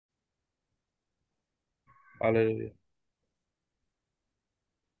Hallelujah.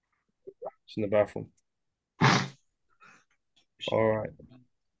 It's in the bathroom. All right.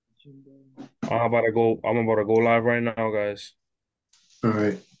 I'm about to go live right now, guys. All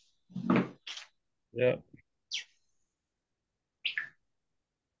right. Yeah.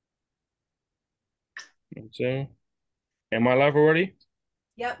 Okay. Am I live already?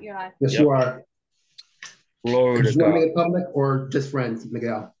 Yep, you're live. Yes, Yep. you are. Glory to Did you want to God. make it public or just friends,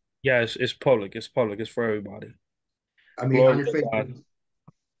 Miguel? Yeah, it's public. It's public. It's for everybody. I mean, on Glory your to Facebook. God.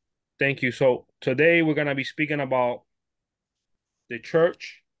 Thank you. So today we're gonna be speaking about the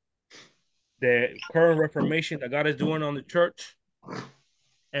church, the current reformation that God is doing on the church,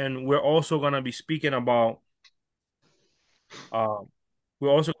 and um we're also gonna be speaking about the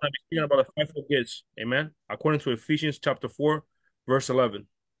fivefold gifts. Amen. According to Ephesians chapter 4, verse 11.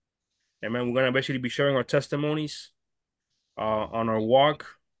 Amen. We're gonna basically be sharing our testimonies on our walk.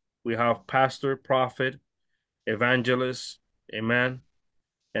 We have pastor, prophet, evangelist, amen,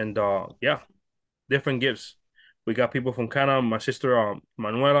 and yeah, different gifts. We got people from Canada, my sister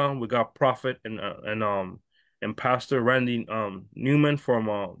Manuela. We got prophet and pastor Randy Newman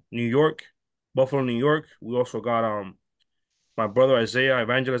from New York, Buffalo, New York. We also got my brother Isaiah,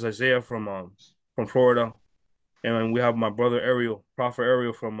 evangelist Isaiah from Florida, and then we have my brother Ariel, prophet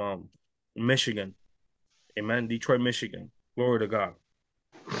Ariel from Michigan, amen, Detroit, Michigan. Glory to God.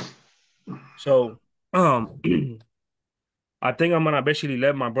 So I think I'm gonna basically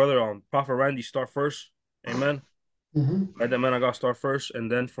let my brother Prophet Randy start first. Amen. Mm-hmm. Let the man of God start first,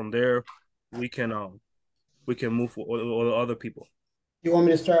 and then from there we can we can move for all the other people. You want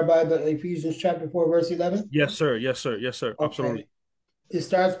me to start by the Ephesians chapter 4, verse 11? Yes, sir. Yes, sir. Yes, sir. Okay. Absolutely. It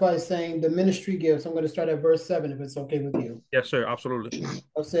starts by saying the ministry gifts. I'm going to start at verse 7 if it's okay with you. Yes, sir. Absolutely.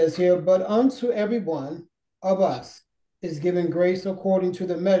 It says here, but unto everyone of us is given grace according to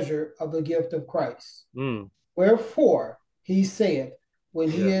the measure of the gift of Christ. Mm. Wherefore he saith,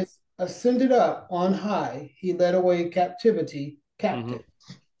 when he Yeah. is ascended up on high, he led away captivity Mm-hmm. captive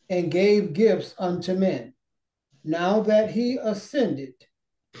and gave gifts unto men. Now that he ascended,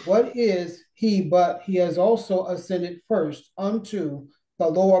 what is he but he has also ascended first unto the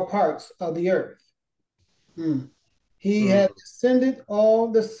lower parts of the earth? He Mm. had ascended all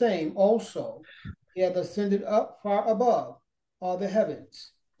the same also. He hath ascended up far above all the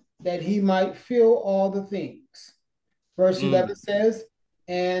heavens, that he might fill all the things. Verse 11 Mm. says,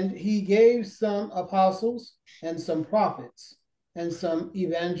 and he gave some apostles and some prophets and some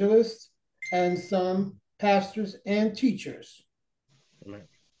evangelists and some pastors and teachers. Amen.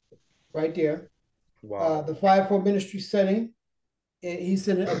 Right there. Wow. The fivefold ministry setting, he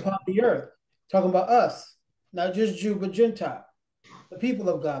said it upon the earth, talking about us, not just Jew, but Gentile, the people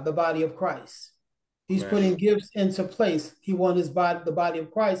of God, the body of Christ. He's Man. putting gifts into place. He wants his body, the body of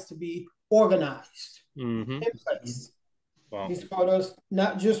Christ, to be organized Mm-hmm. in place. Wow. He's called us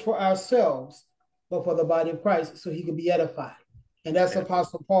not just for ourselves, but for the body of Christ, so he can be edified. And that's Yeah.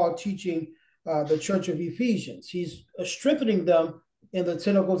 Apostle Paul teaching the church of Ephesians. He's strengthening them in the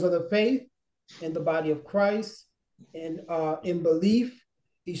tentacles of the faith, in the body of Christ, and in belief.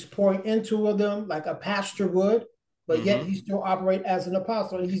 He's pouring into them like a pastor would, but yet Mm-hmm. he still operates as an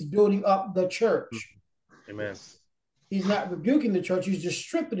apostle, and he's building up the church. Amen. He's not rebuking the church, he's just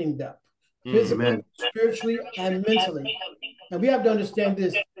strengthening them Mm. physically, Amen. spiritually, and mentally. And we have to understand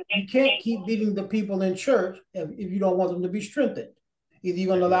this. You can't keep beating the people in church if you don't want them to be strengthened. Either you're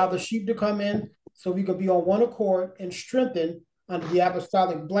going to allow the sheep to come in so we can be on one accord and strengthen under the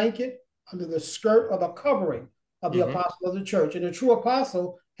apostolic blanket, under the skirt or the covering of the Mm-hmm. apostle of the church. And the true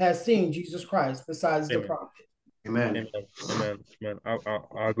apostle has seen Jesus Christ besides the Amen. prophet. Amen. Amen. Amen. Amen.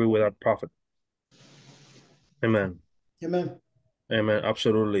 I agree with that, prophet. Amen. Amen. Amen.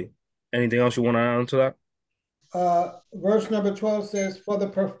 Absolutely. Anything else you want to add on to that? Verse number 12 says, for the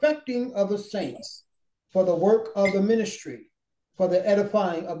perfecting of the saints, for the work of the ministry, for the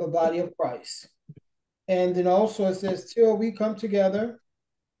edifying of the body of Christ. And then also it says, till we come together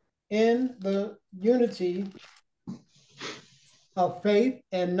in the unity of faith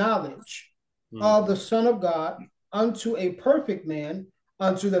and knowledge of the Son of God, unto a perfect man,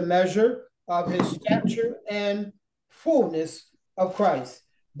 unto the measure of his stature and fullness of Christ.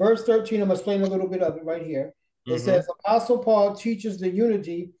 Verse 13, I'm going to explain a little bit of it right here. It says, Apostle Paul teaches the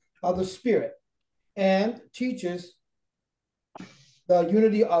unity of the Spirit and teaches the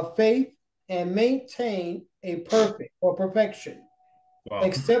unity of faith and maintain a perfect or perfection, Wow.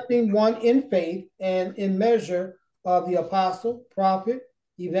 accepting one in faith and in measure of the apostle, prophet,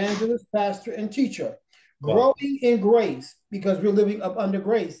 evangelist, pastor, and teacher, Wow. growing in grace, because we're living up under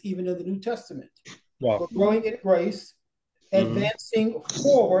grace, even in the New Testament. Wow. We're growing in grace advancing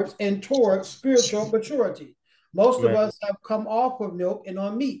forwards and towards spiritual maturity. Most of us have come off of milk and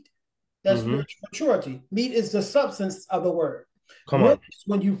on meat. That's spiritual maturity. Meat is the substance of the word. Come Milk on. is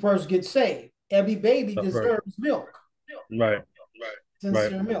when you first get saved. Every baby That's right. deserves milk. Right.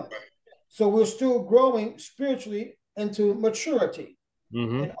 Sincere milk. So we're still growing spiritually into maturity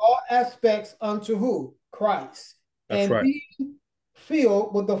in all aspects unto who? Christ. That's and right. being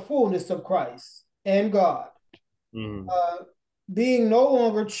filled with the fullness of Christ and God. Being no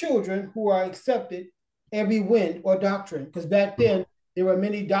longer children who are accepted every wind or doctrine, because back then there were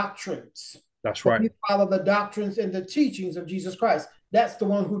many doctrines. That's but right. we follow the doctrines and the teachings of Jesus Christ. That's the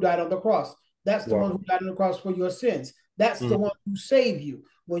one who died on the cross. That's the one who died on the cross for your sins. That's the one who saved you.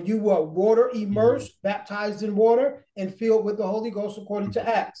 When you were water immersed, baptized in water, and filled with the Holy Ghost according to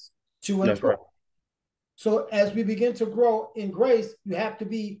Acts 2 and That's 4. right. So as we begin to grow in grace, you have to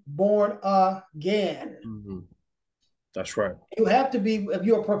be born again. That's right. You have to be, if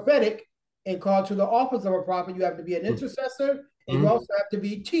you're prophetic and called to the office of a prophet, you have to be an intercessor, and you also have to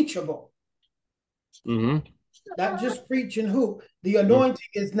be teachable. Not just preach and hoop. The anointing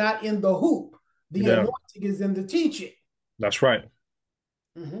is not in the hoop. The anointing is in the teaching. That's right.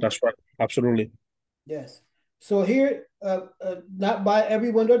 That's right. Absolutely. Yes. So here, not by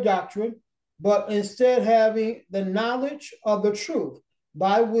every wind or doctrine, but instead having the knowledge of the truth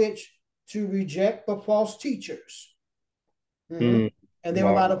by which to reject the false teachers. And there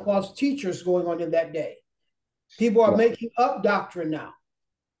are a lot of false teachers going on in that day. People are making up doctrine now.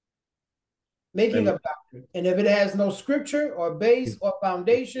 Making up doctrine. And if it has no scripture or base or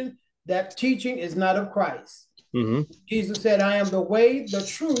foundation, that teaching is not of Christ. Jesus said, I am the way, the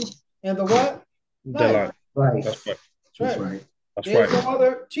truth, and the what? Life. Right. That's right. That's right. There's no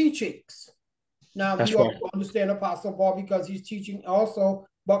other teachings. Now, That's we also understand Apostle Paul because he's teaching also,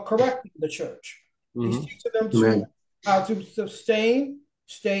 but correcting the church. He's teaching them to how to sustain,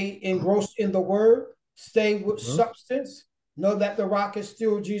 stay engrossed in the word, stay with substance, know that the rock is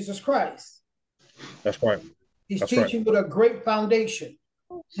still Jesus Christ. That's right. He's teaching with a great foundation.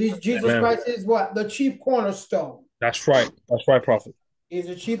 Jesus Christ is what? The chief cornerstone. That's right. That's right, prophet. He's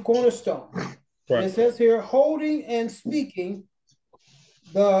the chief cornerstone. Right. It says here, holding and speaking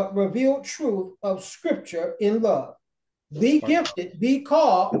the revealed truth of scripture in love. Be gifted, be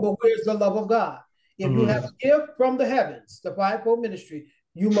called, but where's the love of God? If you have a gift from the heavens, the fivefold ministry,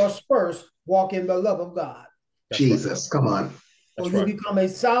 you must first walk in the love of God. Jesus, come on. Or you become a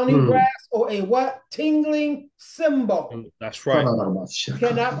sounding brass or a what? Tingling cymbal. That's right. You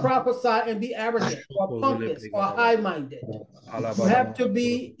cannot prophesy and be arrogant or pompous or high-minded. You have to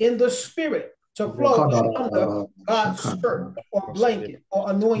be in the spirit to flow under God's skirt or blanket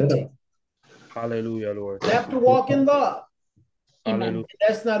or anointing. Hallelujah, Lord. You have to walk in love. Hallelujah.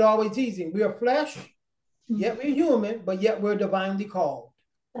 That's not always easy. We are flesh, yet we're human, but yet we're divinely called.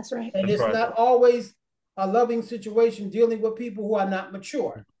 That's right. And it's not always a loving situation dealing with people who are not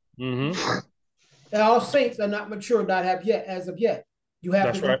mature. And all saints are not mature, not have yet, as of yet. You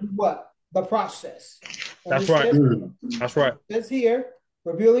have to go through what? The process. That's right. That's right. It says here,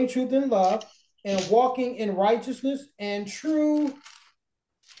 revealing truth in love and walking in righteousness and true,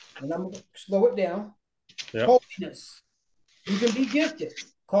 and I'm going to slow it down, holiness. You can be gifted,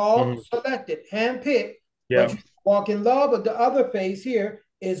 called, selected, handpicked, but you walk in love. But the other phase here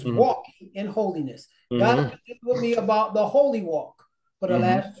is walking in holiness. God has been dealing with me about the holy walk for the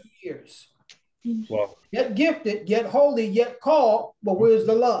last 2 years. Wow. Get gifted, get holy, yet called, but where's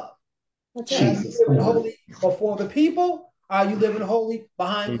the love? That's right. Are you living holy before the people? Are you living holy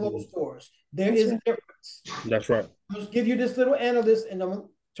behind closed doors? There is a difference. That's right. I'll just give you this little analyst and I'm going to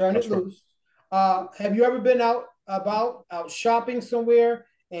turn it loose. Have you ever been out shopping somewhere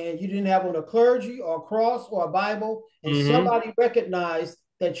and you didn't have on a clergy or a cross or a Bible and somebody recognized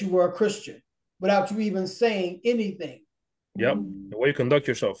that you were a Christian without you even saying anything? Yep. The way you conduct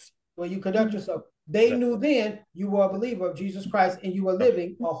yourself. The way you conduct yourself. They knew then you were a believer of Jesus Christ and you were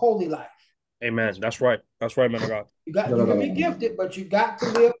living a holy life. Amen. That's right. That's right, man of God. You can be gifted, but you got to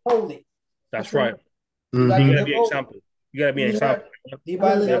live holy. That's right. You got to be example. You got to be an example.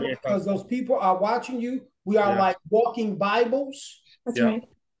 Because those people are watching you. We are like walking Bibles. That's right.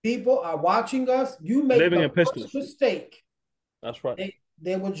 People are watching us. You make the first mistake. That's right.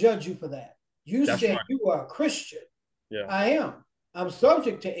 They will judge you for that. You said you are a Christian. Yeah. I am. I'm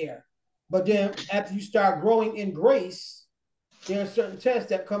subject to error. But then after you start growing in grace, there are certain tests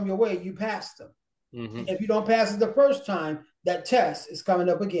that come your way. You pass them. If you don't pass it the first time, that test is coming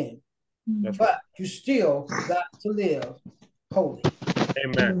up again. But you still got to live holy.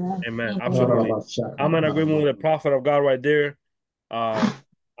 Amen. Amen. Absolutely. I'm in agreement with the prophet of God right there. I'm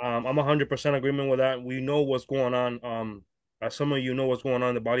 100% agreement with that. We know what's going on as some of you know what's going on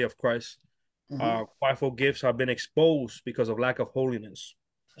in the body of Christ, Mm-hmm. fivefold gifts have been exposed because of lack of holiness,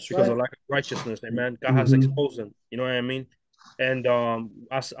 That's because of right. lack of righteousness. Amen. God has Mm-hmm. exposed them. You know what I mean? And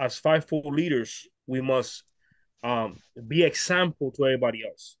as fivefold leaders, we must be example to everybody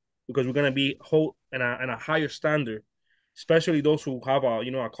else, because we're gonna be hold in a higher standard, especially those who have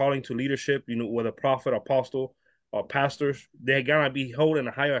a calling to leadership. Whether prophet, apostle, or pastors, they're gonna be held in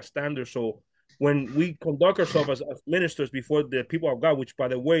a higher standard. So when we conduct ourselves as ministers before the people of God, which by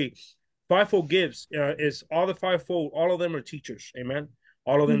the way, fivefold gives is all the fivefold, all of them are teachers. Amen.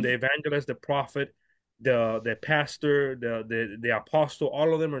 All of them, the evangelist, the prophet, the pastor, the apostle,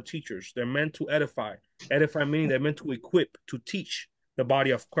 all of them are teachers. They're meant to edify. Edify meaning they're meant to equip, to teach the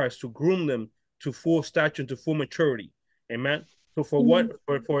body of Christ, to groom them to full stature, to full maturity. Amen. So for what?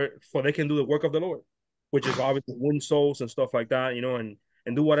 For they can do the work of the Lord, which is obviously win souls and stuff like that,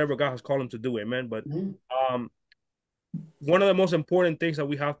 and do whatever God has called them to do. Amen. But Mm-hmm. um, one of the most important things that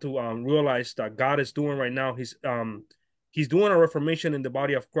we have to realize that God is doing right now, he's doing a reformation in the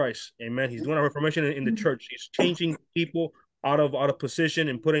body of Christ. Amen. He's doing a reformation in the church. He's changing people out of position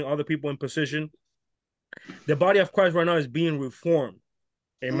and putting other people in position. The body of Christ right now is being reformed.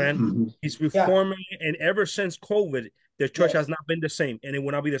 Amen. Mm-hmm. He's Yeah. reforming, and ever since COVID, the church has Yes. not been the same, and it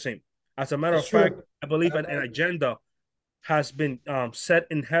will not be the same. As a matter That's of fact, true. I believe That's an right. agenda has been set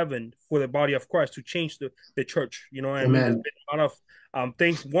in heaven for the body of Christ to change the church. You know what I mean? There's Amen. been a lot of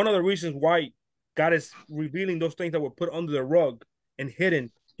things. One of the reasons why God is revealing those things that were put under the rug and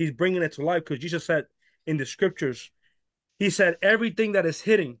hidden, He's bringing it to life, because Jesus said in the scriptures, He said, everything that is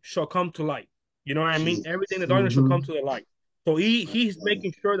hidden shall come to light. You know what I mean? Jesus. Everything in the darkness shall Mm-hmm. come to the light. So he's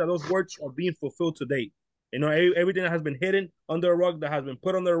making sure that those words are being fulfilled today. Everything that has been hidden under a rug, that has been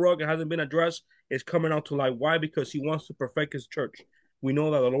put under a rug and hasn't been addressed, is coming out to light. Why? Because he wants to perfect his church. We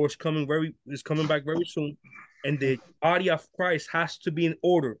know that the Lord is coming back very soon, and the body of Christ has to be in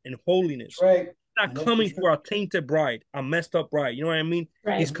order and That's holiness. right. He's not And that's for coming sure. for a tainted bride, a messed up bride. You know what I mean?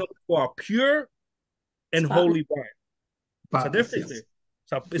 He's Right. coming for a pure and Spot. holy bride. It's a Spotless, difference yes.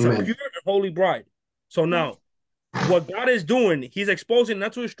 there. It's a Amen. pure and holy bride. So now, what God is doing, He's exposing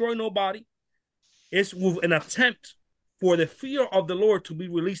not to destroy nobody. It's with an attempt for the fear of the Lord to be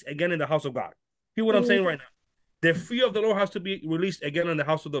released again in the house of God. Hear what I'm saying right now. The fear of the Lord has to be released again in the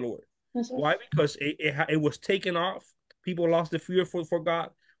house of the Lord. Why? Because it was taken off. People lost the fear for God.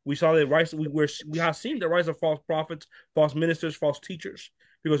 We saw the rise. We have seen the rise of false prophets, false ministers, false teachers,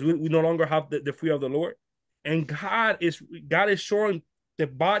 because we no longer have the fear of the Lord. And God is showing the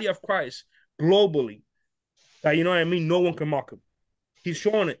body of Christ globally that, you know what I mean, no one can mock him. He's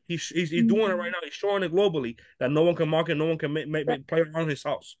showing it. He's doing it right now. He's showing it globally that no one can mock him. No one can play around his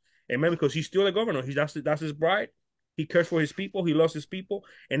house. Amen. Because he's still a governor. That's his bride. He cares for his people. He loves his people.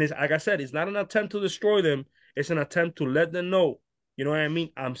 And it's like I said, it's not an attempt to destroy them. It's an attempt to let them know, you know what I mean?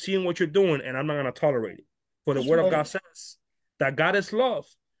 I'm seeing what you're doing, and I'm not going to tolerate it. For the That's word of right. God says that God is love,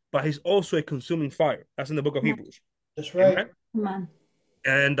 but He's also a consuming fire. That's in the book of Hebrews. That's right. Amen. Come on.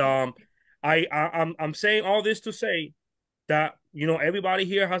 And I'm saying all this to say that, everybody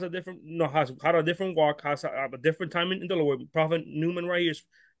here has a different, has had a different walk, has a different time in the Lord. Prophet Newman right here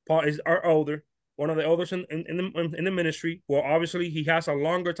is our elder, one of the elders in the ministry. Well, obviously he has a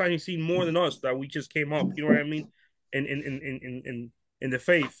longer time. He's seen more than us, that we just came up. You know what I mean? In the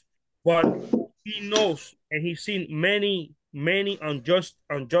faith, but he knows, and he's seen many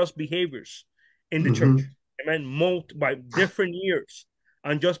unjust behaviors in the Mm-hmm. church. Amen. By different years,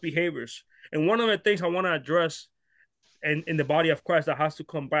 unjust behaviors. And one of the things I want to address in the body of Christ that has to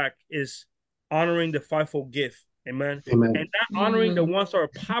come back is honoring the fivefold gift. Amen. And Amen. not honoring the ones that are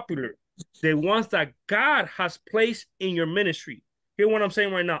popular, the ones that God has placed in your ministry. Hear what I'm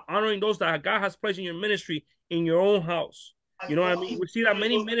saying right now. Honoring those that God has placed in your ministry in your own house. You know what I mean? We see that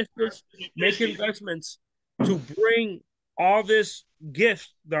many ministers make investments to bring all this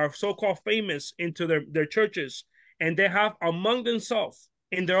gifts that are so-called famous into their churches, and they have among themselves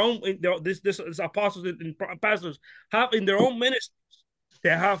in their own this apostles and pastors have in their own ministries. They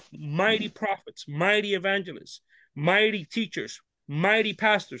have mighty prophets, mighty evangelists, mighty teachers, mighty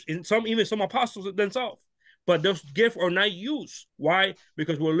pastors, and even some apostles themselves. But those gifts are not used. Why?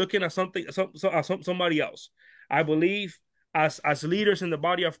 Because we're looking at somebody else. I believe as leaders in the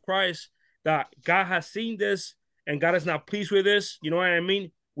body of Christ that God has seen this and God is not pleased with this. You know what I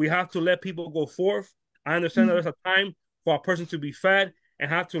mean? We have to let people go forth. I understand that there's a time for a person to be fed and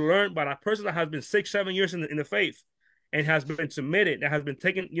have to learn, but a person that has been 6 7 years in the faith and has been submitted, that has been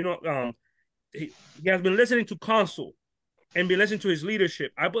taken, he has been listening to counsel and been listening to his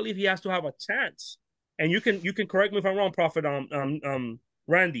leadership. I believe he has to have a chance. And you can correct me if I'm wrong, Prophet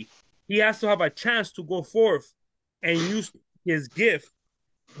Randy. He has to have a chance to go forth and use his gift,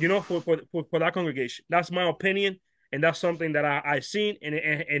 for that congregation. That's my opinion, and that's something that I've seen, and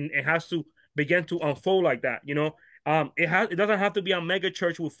it has to begin to unfold like that. It doesn't have to be a mega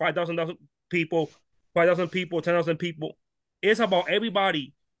church with 5,000 people, 5,000 people, 10,000 people. It's about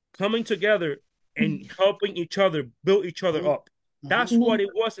everybody coming together and helping each other build each other up. That's what it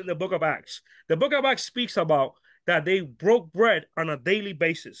was in the book of Acts. The book of Acts speaks about that they broke bread on a daily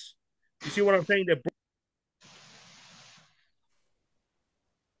basis. You see what I'm saying?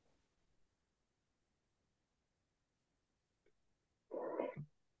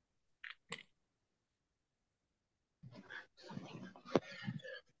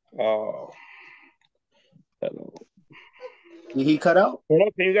 Oh, hello. Did he cut out? Hello,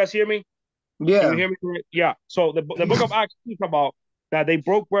 can you guys hear me? Yeah. Can you hear me? Yeah. So the book of Acts speaks about that they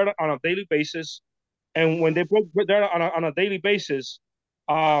broke bread on a daily basis, and when they broke bread on a daily basis,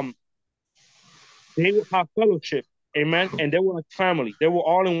 um, they would have fellowship, amen, and they were like family. They were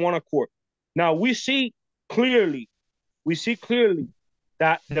all in one accord. Now clearly, we see clearly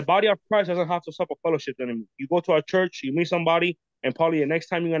that the body of Christ doesn't have to suffer fellowship anymore. You go to a church, you meet somebody, and probably the next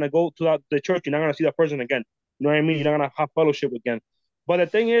time you're gonna go to the church, you're not gonna see that person again. You know what I mean? You're not gonna have fellowship again. But the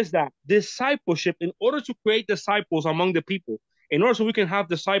thing is that discipleship, in order to create disciples among the people, in order so we can have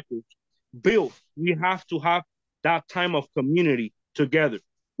disciples built, we have to have that time of community together,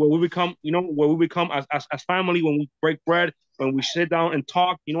 where we become as family, when we break bread, when we sit down and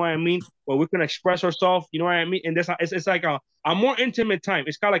talk, you know what I mean? Where we can express ourselves, you know what I mean? And it's like a more intimate time.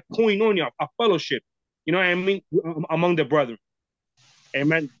 It's kind of like koinonia, a fellowship, you know what I mean, among the brethren.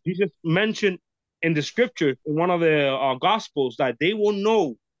 Amen. Jesus mentioned in the scripture, in one of the gospels, that they will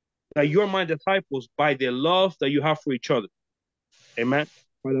know that you're my disciples by the love that you have for each other. Amen.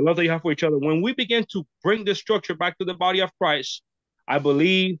 By the love that you have for each other. When we begin to bring this structure back to the body of Christ, I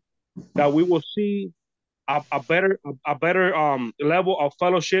believe that we will see a better level of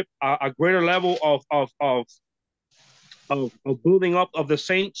fellowship, a greater level of building up of the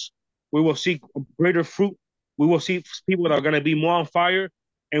saints. We will see greater fruit. We will see people that are going to be more on fire,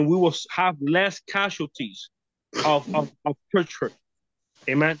 and we will have less casualties of church hurt.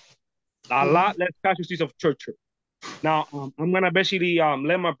 Amen. A lot less casualties of church hurt. Now, I'm going to basically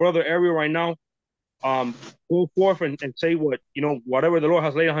let my brother Ariel right now go forth and say whatever the Lord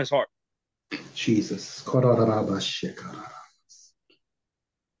has laid on his heart. Jesus.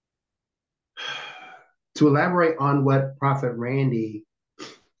 To elaborate on what Prophet Randy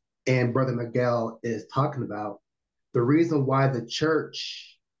and Brother Miguel is talking about, the reason why the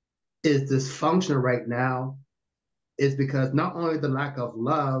church is dysfunctional right now is because not only the lack of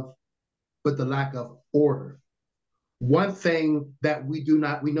love, but the lack of order. One thing that we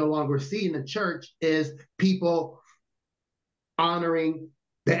no longer see in the church is people honoring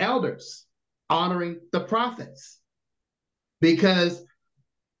the elders, honoring the prophets. Because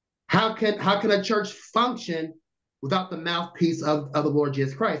how can a church function without the mouthpiece of the Lord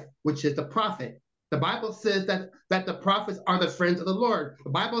Jesus Christ, which is the prophet? The Bible says that the prophets are the friends of the Lord. The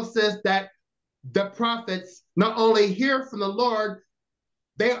Bible says that the prophets not only hear from the Lord,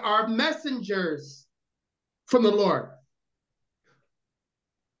 they are messengers from the Lord.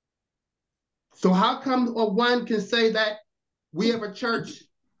 So how come one can say that we have a church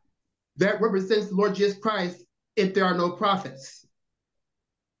that represents the Lord Jesus Christ if there are no prophets?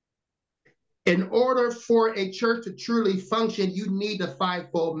 In order for a church to truly function, you need a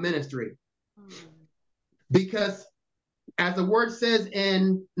fivefold ministry. Because as the word says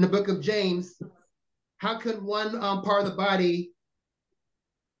in the book of James, how can one part of the body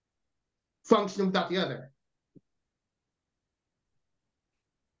function without the other?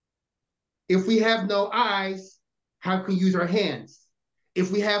 If we have no eyes, how can we use our hands?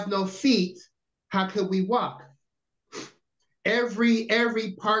 If we have no feet, how can we walk?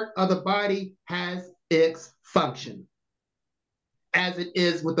 Every part of the body has its function, as it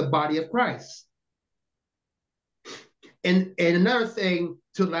is with the body of Christ. And another thing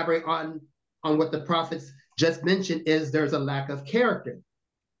to elaborate on what the prophets just mentioned is there's a lack of character.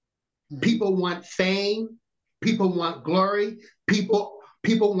 People want fame, people want glory,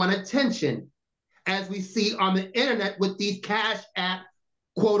 people want attention, as we see on the internet with these cash app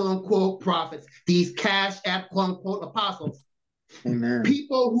quote unquote prophets, these cash app quote unquote apostles. Amen.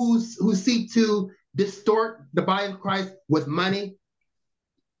 People who seek to distort the body of Christ with money,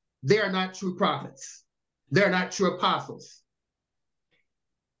 they are not true prophets. They're not true apostles.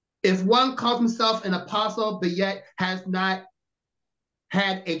 If one calls himself an apostle but yet has not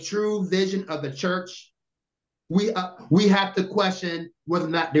had a true vision of the church, we have to question whether or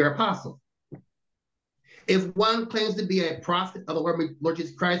not they're apostle. If one claims to be a prophet of the Lord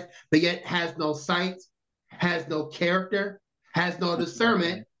Jesus Christ but yet has no sight, has no character, has no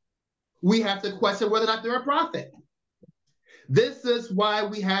discernment, we have to question whether or not they're a prophet. This is why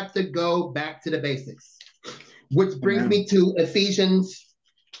we have to go back to the basics, which brings me to Ephesians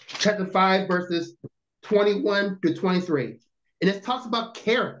chapter 5, verses 21 to 23. And it talks about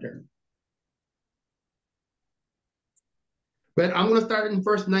character. But I'm going to start in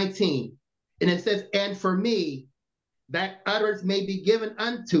verse 19. And it says, and for me, that utterance may be given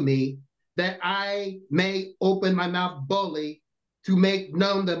unto me, that I may open my mouth boldly to make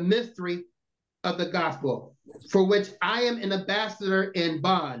known the mystery of the gospel, for which I am an ambassador in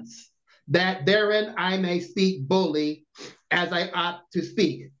bonds, that therein I may speak boldly as I ought to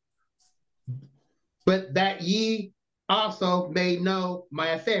speak. But that ye also may know my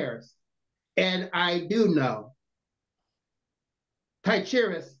affairs. And I do know.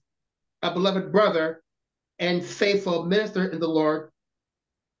 Tityrus, a beloved brother and faithful minister in the Lord,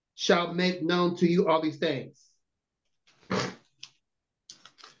 shall make known to you all these things.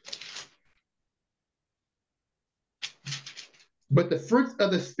 But the fruits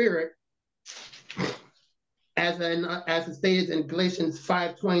of the Spirit, as it stated in Galatians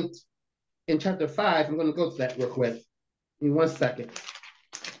 5:20 in chapter 5, I'm going to go to that real quick. Give me 1 second.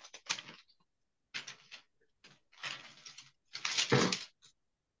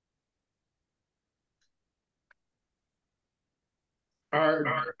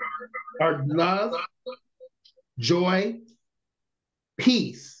 Are love, joy,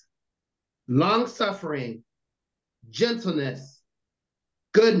 peace, long-suffering, gentleness,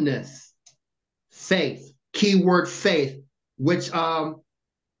 goodness, faith. Keyword faith, which goes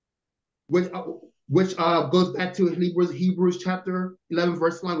back to Hebrews chapter 11,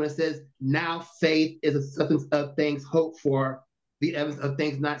 verse 1, when it says, now faith is a substance of things hoped for, the evidence of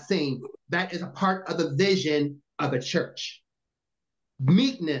things not seen. That is a part of the vision of the church.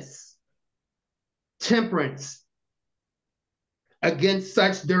 Meekness, temperance, against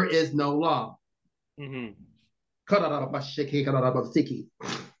such there is no law. Mm-hmm.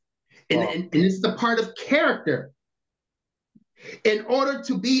 And this is a part of character. In order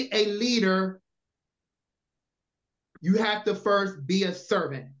to be a leader, you have to first be a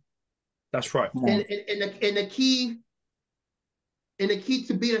servant. That's right. And the key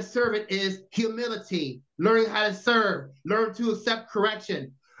to being a servant is humility, learning how to serve, learn to accept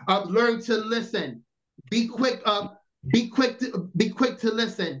correction, learn to listen, be quick to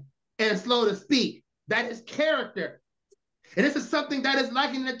listen and slow to speak. That is character. And this is something that is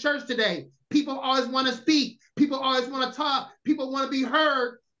lacking in the church today. People always want to speak. People always want to talk. People want to be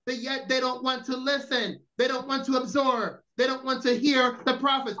heard, but yet they don't want to listen. They don't want to absorb. They don't want to hear the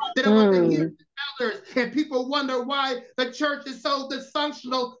prophets. They don't want to hear the elders. And people wonder why the church is so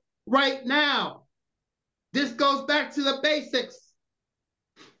dysfunctional right now. This goes back to the basics.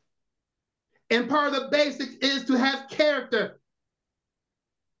 And part of the basics is to have character.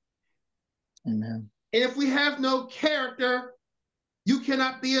 Amen. And if we have no character, you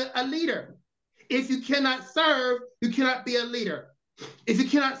cannot be a leader. If you cannot serve, you cannot be a leader. If you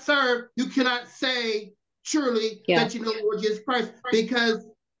cannot serve, you cannot say truly that you know the Lord Jesus Christ, because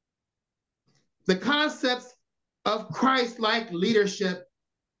the concepts of Christ-like leadership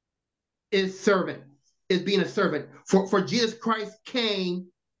is servant, is being a servant. For Jesus Christ came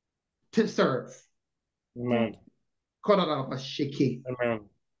to serve. Amen. Amen.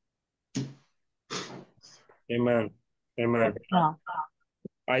 Amen. Amen. Yeah.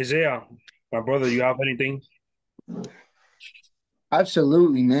 Isaiah, my brother, you have anything?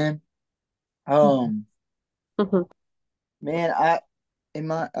 Absolutely, man. Man,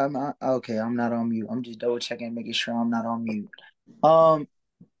 I'm okay, I'm not on mute. I'm just double checking, making sure I'm not on mute.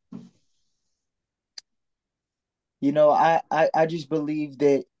 You know, I just believe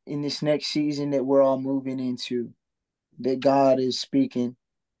that in this next season that we're all moving into, that God is speaking,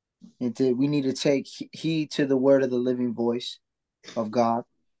 and that we need to take heed to the word of the living voice of God.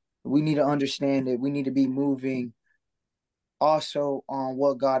 We need to understand that we need to be moving also on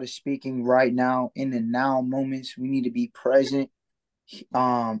what God is speaking right now in the now moments. We need to be present.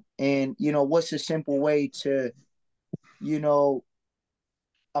 And you know, what's a simple way to, you know,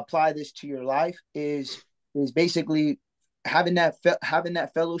 apply this to your life is basically having that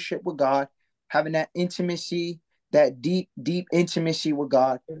fellowship with God, having that intimacy, that deep intimacy with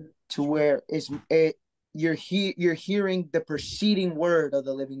God, to where you're hearing the preceding word of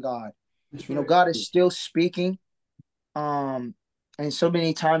the living God. You know, God is still speaking. And so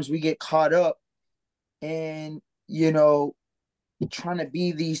many times we get caught up in, you know, trying to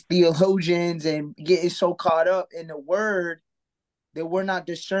be these theologians and getting so caught up in the word that we're not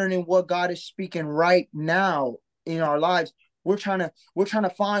discerning what God is speaking right now in our lives. we're trying to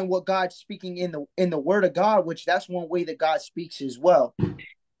find what God's speaking in the word of God, which that's one way that God speaks as well.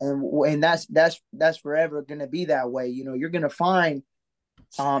 And that's forever going to be that way. You know, you're going to find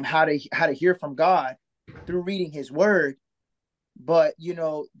how to hear from God through reading his word. But you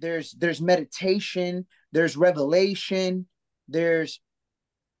know, there's meditation, there's revelation, there's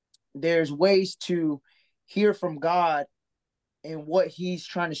ways to hear from God and what he's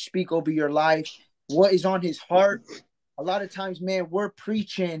trying to speak over your life, what is on his heart. A lot of times, man, we're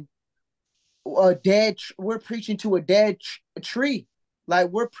preaching to a dead tree. Like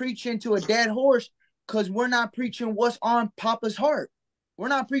we're preaching to a dead horse because we're not preaching what's on Papa's heart. We're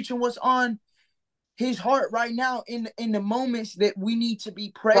not preaching what's on his heart right now in the moments that we need to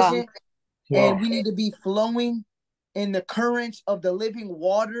be present. Wow. And we need to be flowing in the currents of the living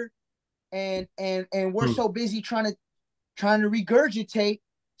water. And we're so busy trying to regurgitate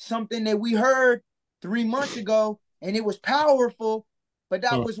something that we heard 3 months ago, and it was powerful, but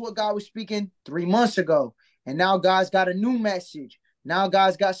that was what God was speaking 3 months ago. And now God's got a new message. Now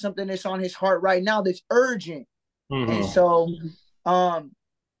God's got something that's on his heart right now that's urgent. And so,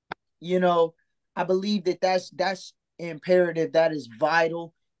 you know, I believe that that's imperative. That is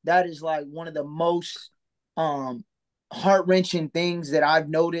vital. That is like one of the most heart-wrenching things that I've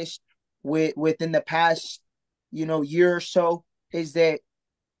noticed within the past, you know, year or so, is that,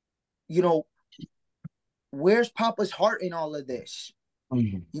 you know, where's Papa's heart in all of this?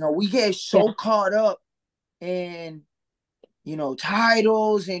 You know, we get so caught up in, you know,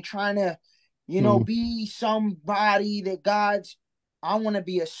 titles and trying to, you know, be somebody that I want to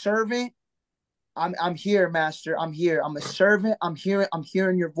be a servant. I'm here, Master. I'm here. I'm a servant. I'm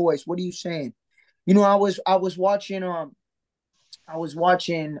hearing your voice. What are you saying? You know, I was watching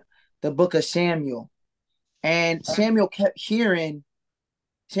the book of Samuel, and Samuel kept hearing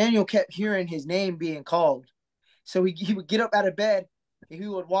his name being called. So he would get up out of bed and he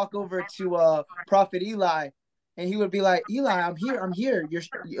would walk over to Prophet Eli, and he would be like, Eli, I'm here.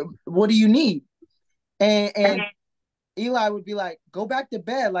 What do you need? And Eli would be like, go back to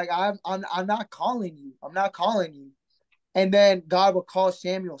bed. Like I'm not calling you. I'm not calling you. And then God would call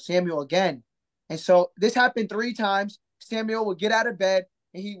Samuel again. And so this happened 3 times. Samuel would get out of bed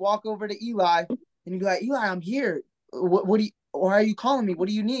and he'd walk over to Eli and he'd be like, Eli, I'm here. What do you, or are you calling me? What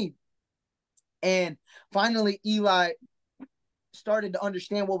do you need? And finally, Eli started to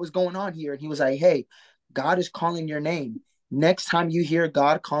understand what was going on here. And he was like, hey, God is calling your name. Next time you hear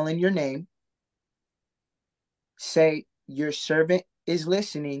God calling your name, say, your servant is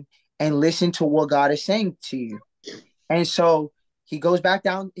listening, and listen to what God is saying to you. And so he goes back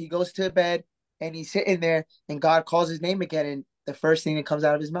down, he goes to bed, and he's sitting there, and God calls his name again. And the first thing that comes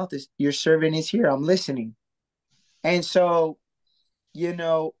out of his mouth is, your servant is here. I'm listening. And so, you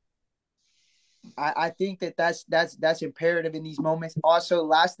know, I think that's imperative in these moments. Also,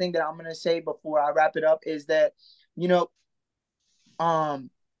 last thing that I'm going to say before I wrap it up is that, you know,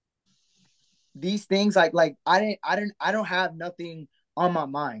 these things like I don't have nothing on my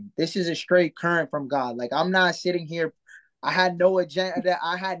mind. This is a straight current from God. Like I'm not sitting here. I had no agenda.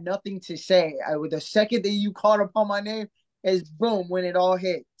 I had nothing to say. With the second that you called upon my name is boom, when it all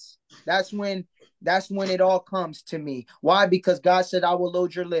hits. That's when it all comes to me. Why? Because God said, I will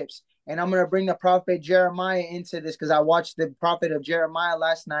load your lips. And I'm going to bring the prophet Jeremiah into this, because I watched the prophet of Jeremiah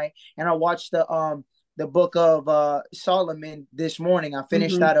last night, and I watched the book of Solomon this morning. I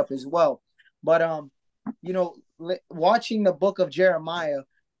finished that up as well. But you know, watching the book of Jeremiah,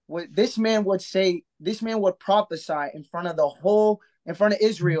 what this man would say, this man would prophesy in front of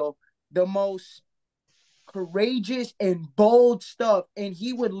Israel, the most courageous and bold stuff, and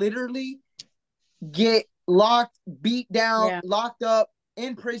he would literally get locked, beat down, locked up,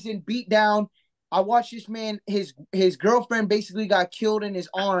 in prison, beat down. I watched this man, his girlfriend basically got killed in his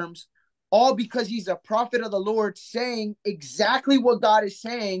arms, all because he's a prophet of the Lord saying exactly what God is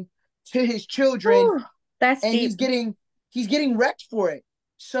saying to his children. Ooh, that's and deep. he's getting wrecked for it.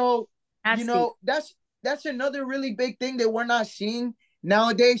 So That's you know, deep. that's another really big thing that we're not seeing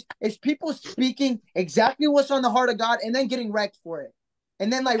nowadays, is people speaking exactly what's on the heart of God and then getting wrecked for it.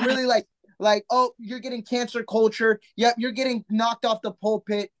 And then like really like, oh, you're getting cancer culture. Yep, you're getting knocked off the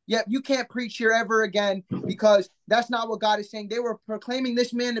pulpit. Yep, you can't preach here ever again, because that's not what God is saying. They were proclaiming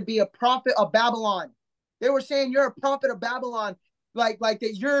this man to be a prophet of Babylon. They were saying, you're a prophet of Babylon, like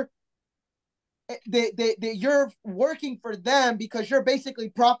that you're working for them because you're basically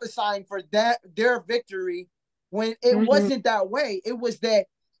prophesying for their victory, when it wasn't that way. It was that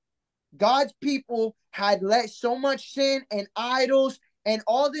God's people had let so much sin and idols and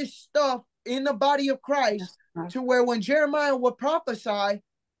all this stuff in the body of Christ, to where when Jeremiah would prophesy,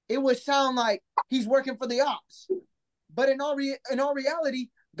 it would sound like he's working for the ops. But in all reality,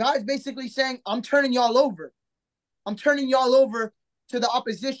 God's basically saying, I'm turning y'all over. I'm turning y'all over to the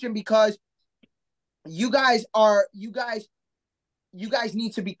opposition because you guys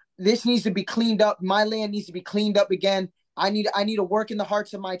need to be, this needs to be cleaned up. My land needs to be cleaned up again. I need to work in the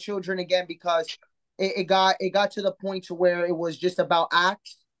hearts of my children again, because it got to the point to where it was just about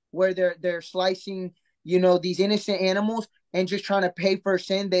acts, where they're slicing, these innocent animals and just trying to pay for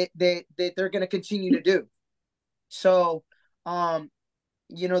sin that they're going to continue to do. So,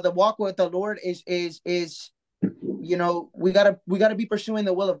 the walk with the Lord is we gotta be pursuing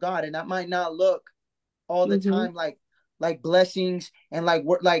the will of God, and that might not look all the time like blessings, and like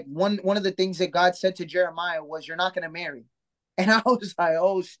one of the things that God said to Jeremiah was, "You're not gonna marry," and I was like,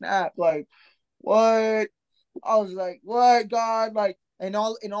 "Oh snap!" Like, what? I was like, "What, God?" Like, and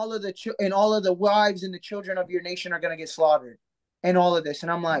all of the wives and the children of your nation are gonna get slaughtered, and all of this,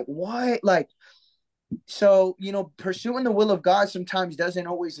 and I'm like, "What?" Like, so pursuing the will of God sometimes doesn't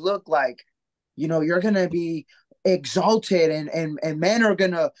always look like, you're gonna be exalted and men are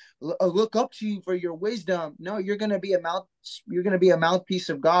gonna look up to you for your wisdom. No, you're gonna be a mouthpiece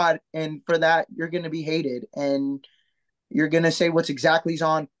of God, and for that you're gonna be hated, and you're gonna say what's exactly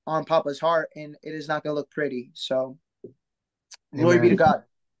on Papa's heart, and it is not gonna look pretty. So glory be to Amen.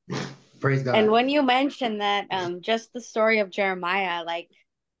 God. Praise God. And when you mentioned that, just the story of Jeremiah, like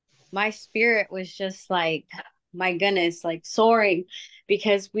my spirit was just like, my goodness, like soaring,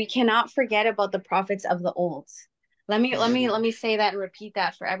 because we cannot forget about the prophets of the old. Let me say that and repeat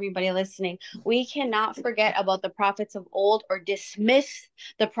that for everybody listening. We cannot forget about the prophets of old or dismiss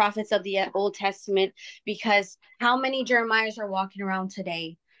the prophets of the Old Testament, because how many Jeremiahs are walking around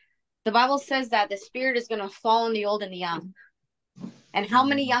today? The Bible says that the spirit is going to fall on the old and the young. And how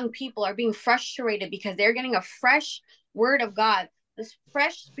many young people are being frustrated because they're getting a fresh word of God? This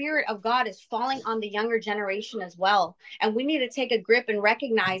fresh spirit of God is falling on the younger generation as well. And we need to take a grip and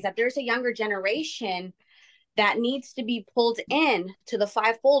recognize that there's a younger generation that needs to be pulled in to the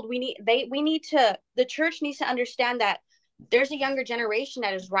fivefold. The church needs to understand that there's a younger generation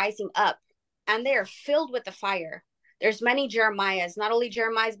that is rising up, and they are filled with the fire. There's many Jeremiahs, not only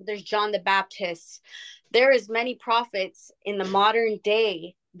Jeremiahs, but there's John the Baptist. There is many prophets in the modern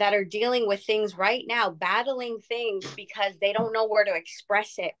day that are dealing with things right now, battling things because they don't know where to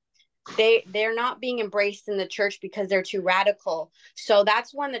express it. They're not being embraced in the church because they're too radical. So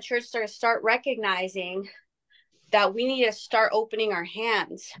that's when the church start recognizing that we need to start opening our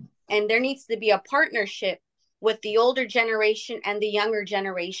hands, and there needs to be a partnership with the older generation and the younger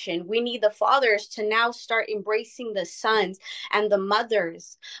generation. We need the fathers to now start embracing the sons and the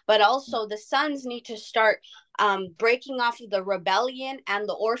mothers, but also the sons need to start breaking off of the rebellion and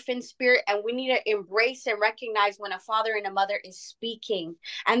the orphan spirit, and we need to embrace and recognize when a father and a mother is speaking.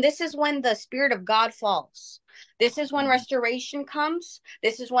 And this is when the spirit of God falls. This is when restoration comes.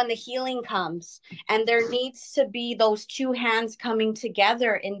 This is when the healing comes. And there needs to be those two hands coming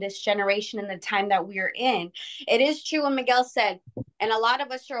together in this generation and the time that we are in. It is true what Miguel said, and a lot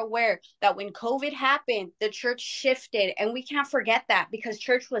of us are aware that when COVID happened, the church shifted, and we can't forget that, because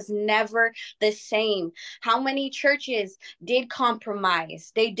church was never the same. How many churches did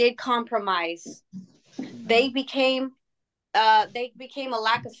compromise? They did compromise. They became a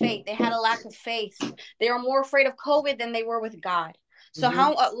lack of faith. They had a lack of faith. They were more afraid of COVID than they were with God. So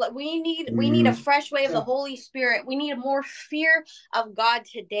we need a fresh way of the Holy Spirit. We need more fear of God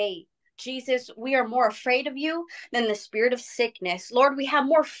today. Jesus, we are more afraid of you than the spirit of sickness. Lord, we have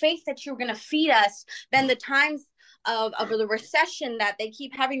more faith that you're going to feed us than the times of the recession that they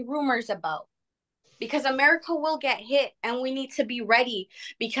keep having rumors about. Because America will get hit, and we need to be ready,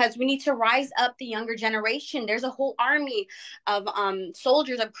 because we need to rise up the younger generation. There's a whole army of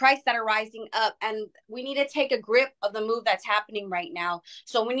soldiers of Christ that are rising up, and we need to take a grip of the move that's happening right now.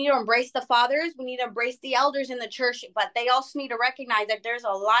 So we need to embrace the fathers, we need to embrace the elders in the church, but they also need to recognize that there's a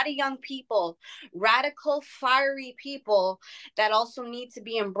lot of young people, radical, fiery people, that also need to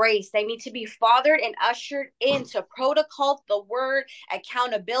be embraced. They need to be fathered and ushered into protocol, the word,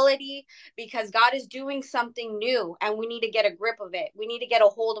 accountability, because God is doing something new, and we need to get a grip of it. We need to get a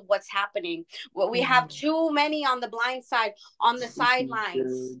hold of what's happening. Well, we have too many on the blind side, on the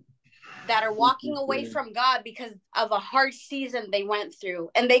sidelines, that are walking away from God because of a hard season they went through,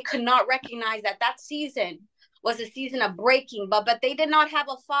 and they could not recognize that that season was a season of breaking, but they did not have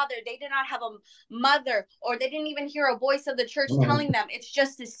a father, they did not have a mother, or they didn't even hear a voice of the church telling them it's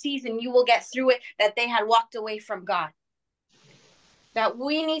just a season, you will get through it, that they had walked away from God. That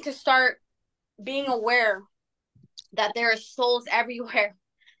we need to start being aware that there are souls everywhere,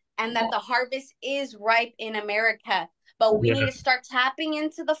 and that the harvest is ripe in America, but we need to start tapping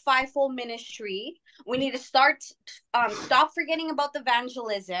into the fivefold ministry. We need to start stop forgetting about the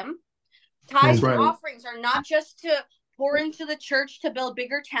evangelism. Tithes and offerings are not just to pour into the church to build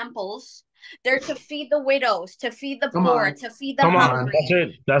bigger temples. They're to feed the widows, to feed the poor, to feed the hungry. That's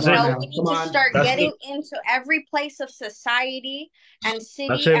it. That's it. We need to start getting into every place of society and city,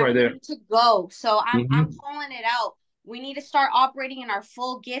 That's it right we there. need to go. So I'm calling it out. We need to start operating in our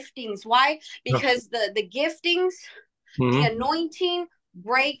full giftings. Why? Because the giftings, the anointing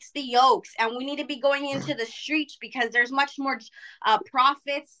breaks the yokes, and we need to be going into the streets because there's much more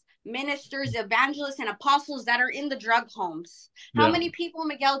prophets, ministers, evangelists, and apostles that are in the drug homes. How many people,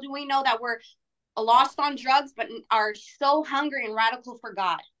 Miguel, do we know that were lost on drugs but are so hungry and radical for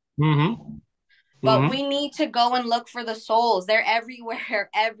God? But we need to go and look for the souls. They're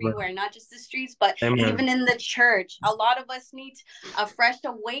everywhere, not just the streets, but even in the church. A lot of us need a fresh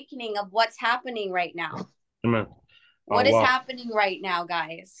awakening of what's happening right now. Amen. What is happening right now,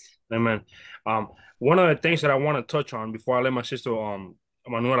 guys? Amen. One of the things that I want to touch on before I let my sister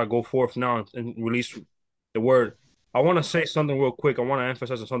Manuela go forth now and release the word, I want to say something real quick. I want to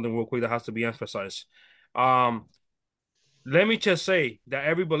emphasize something real quick that has to be emphasized. Let me just say that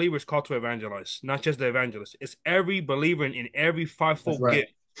every believer is called to evangelize, not just the evangelist. It's every believer in every fivefold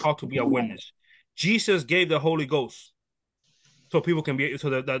gift called to be a witness. Jesus gave the Holy Ghost so people can be, so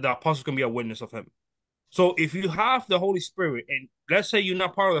the apostles can be a witness of him. So if you have the Holy Spirit, and let's say you're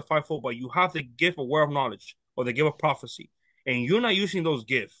not part of the fivefold, but you have the gift of word of knowledge or the gift of prophecy, and you're not using those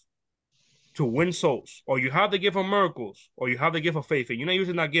gifts to win souls, or you have the gift of miracles, or you have the gift of faith, and you're not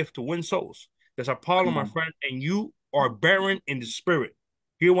using that gift to win souls, there's a problem, my friend, and you are barren in the spirit.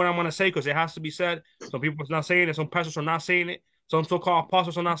 Hear what I'm going to say, because it has to be said. Some people are not saying it. Some pastors are not saying it. Some so-called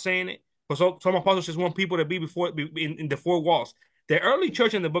apostles are not saying it. Because some apostles just want people to be in the four walls. The early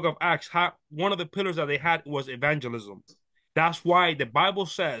church in the book of Acts, one of the pillars that they had was evangelism. That's why the Bible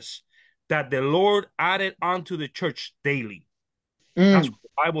says that the Lord added onto the church daily. That's what the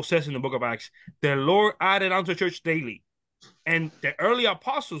Bible says in the book of Acts. The Lord added onto the church daily. And the early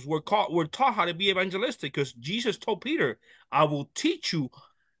apostles were taught how to be evangelistic, because Jesus told Peter, I will teach you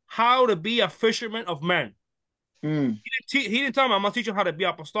how to be a fisherman of men. He didn't tell him, I'm going to teach you how to be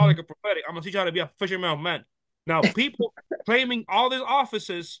apostolic or prophetic. I'm going to teach you how to be a fisherman of men. Now, people claiming all these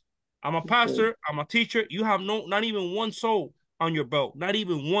offices, I'm a pastor, I'm a teacher, you have not even one soul on your belt. Not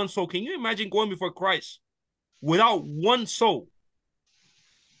even one soul. Can you imagine going before Christ without one soul?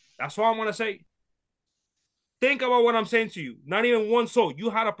 That's all I'm going to say. Think about what I'm saying to you. Not even one soul.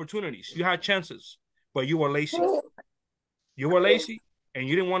 You had opportunities. You had chances, but you were lazy. You were lazy and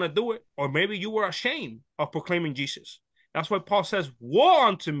you didn't want to do it. Or maybe you were ashamed of proclaiming Jesus. That's why Paul says, woe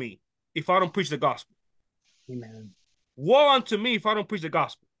unto me if I don't preach the gospel. Amen. Woe unto me if I don't preach the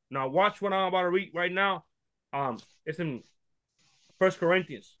gospel. Now watch what I'm about to read right now. It's in 1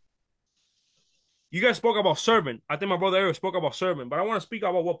 Corinthians. You guys spoke about servant. I think my brother Ariel spoke about servant, but I want to speak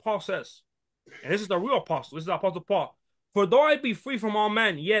about what Paul says. And this is the real apostle. This is the apostle Paul. For though I be free from all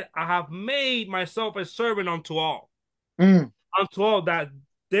men, yet I have made myself a servant unto all. Unto all that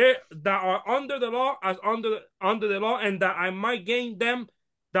are under the law, as under the law, and that I might gain them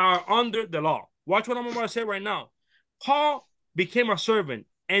that are under the law. Watch what I'm about to say right now. Paul became a servant,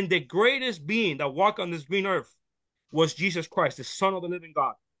 and the greatest being that walked on this green earth was Jesus Christ, the Son of the living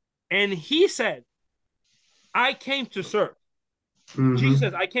God. And he said, I came to serve. Jesus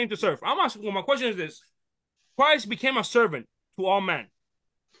says, I came to serve. I'm asking, well, my question is this. Christ became a servant to all men.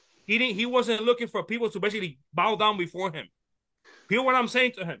 He wasn't looking for people to basically bow down before him. Hear what I'm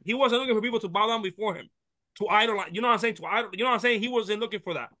saying to him. He wasn't looking for people to bow down before him, to idolize. You know what I'm saying? You know what I'm saying? He wasn't looking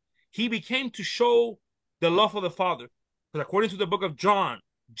for that. He became to show the love of the Father. Because according to the book of John,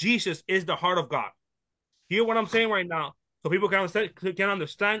 Jesus is the heart of God. Hear what I'm saying right now, so people can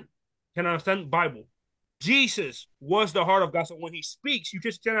understand Bible. Jesus was the heart of God. So when he speaks, you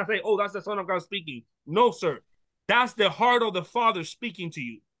just cannot say, oh, that's the Son of God speaking. No, sir. That's the heart of the Father speaking to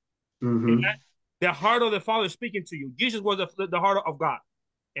you. Amen. The heart of the Father speaking to you. Jesus was the heart of God.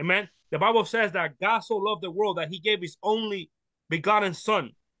 Amen. The Bible says that God so loved the world that he gave his only begotten Son,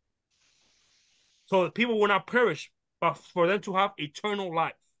 so that people will not perish, but for them to have eternal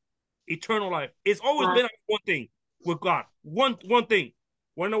life. Eternal life. It's always been one thing with God. One thing.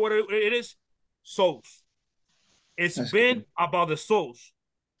 Want to know what it is? Souls. It's been about the souls.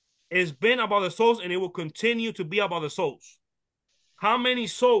 It's been about the souls, and it will continue to be about the souls. How many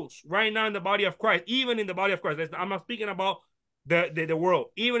souls right now in the body of Christ, even in the body of Christ, I'm not speaking about the world,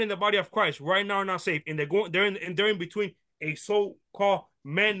 even in the body of Christ right now are not saved, and they're in between a so-called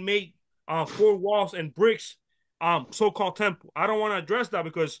man-made 4 walls and bricks so-called temple. I don't want to address that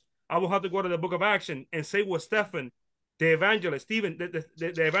because I will have to go to the book of Acts and say what Stephen The evangelist, Stephen,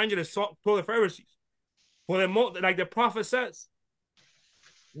 the evangelist told the Pharisees, like the prophet says,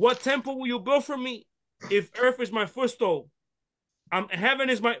 what temple will you build for me if earth is my footstool?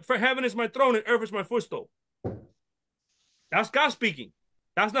 Heaven is my throne and earth is my footstool. That's God speaking.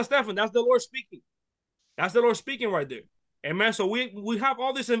 That's not Stephen. That's the Lord speaking. That's the Lord speaking right there. Amen. So we have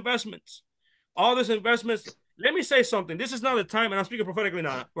all these investments. All these investments. Let me say something. This is not a time, and I'm speaking prophetically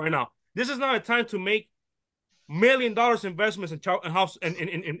now, right now. This is not a time to make $1 million investments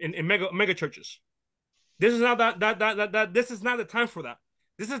in mega churches. This is not that this is not the time for that.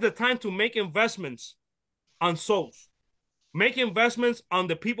 This is the time to make investments on souls. Make investments on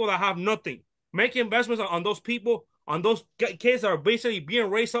the people that have nothing. Make investments on those people, on those kids that are basically being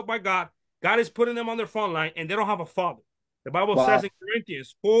raised up by God. God is putting them on their front line and they don't have a father. The Bible says in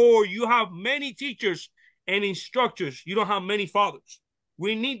Corinthians, for you have many teachers and instructors, you don't have many fathers.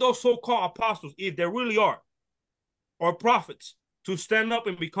 We need those so-called apostles, if there really are, or prophets, to stand up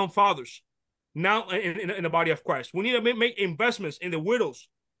and become fathers now in the body of Christ. We need to make investments in the widows.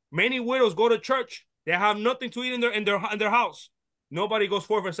 Many widows go to church. They have nothing to eat in their house. Nobody goes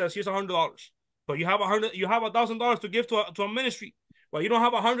forth and says, here's $100. But you have $1,000 to give to a ministry. But you don't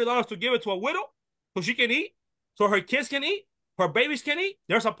have $100 to give it to a widow so she can eat, so her kids can eat, her babies can eat.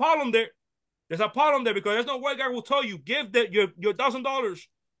 There's a problem there. There's a problem there because there's no way God will tell you, give your $1,000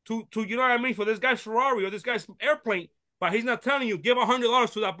 to you know what I mean, for this guy's Ferrari or this guy's airplane, but he's not telling you, give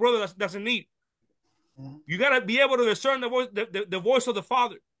 $100 to that brother that's in need. You got to be able to discern the voice of the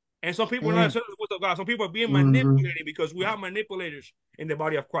Father. And some people are not discerning the voice of God. Some people are being manipulated because we have manipulators in the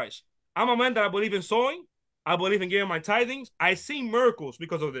body of Christ. I'm a man that I believe in sowing. I believe in giving my tithings. I see miracles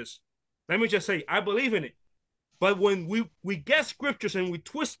because of this. Let me just say, I believe in it. But when we get scriptures and we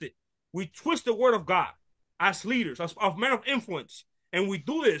twist the word of God as leaders, as men of influence, and we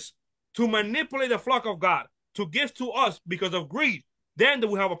do this to manipulate the flock of God, to give to us because of greed, then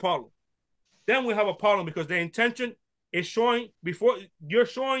we have a problem. Then we have a problem because the intention is showing before you're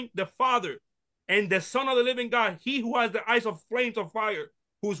showing the Father and the Son of the living God, he who has the eyes of flames of fire,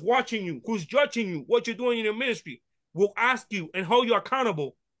 who's watching you, who's judging you, what you're doing in your ministry, will ask you and hold you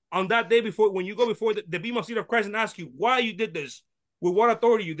accountable on that day before, when you go before the bema seat of Christ and ask you why you did this, with what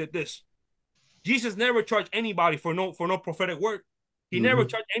authority you did this. Jesus never charged anybody for no prophetic word. He never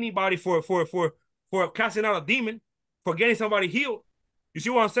charged anybody for casting out a demon, for getting somebody healed. You see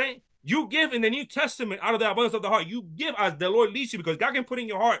what I'm saying? You give in the New Testament out of the abundance of the heart. You give as the Lord leads you, because God can put in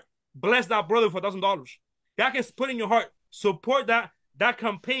your heart, bless that brother for $1,000. God can put in your heart, support that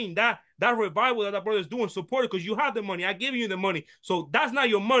campaign, that revival that brother is doing. Support it because you have the money. I give you the money. So that's not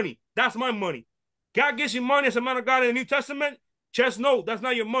your money. That's my money. God gives you money as a man of God in the New Testament. Just know that's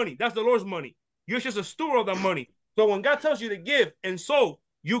not your money. That's the Lord's money. You're just a steward of that money. So when God tells you to give and sow,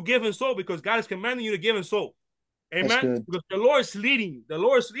 you give and sow because God is commanding you to give and sow. Amen. Because the Lord is leading you. The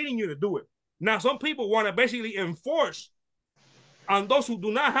Lord is leading you to do it. Now, some people want to basically enforce on those who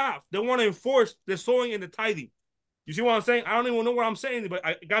do not have. They want to enforce the sowing and the tithing. You see what I'm saying? I don't even know what I'm saying, but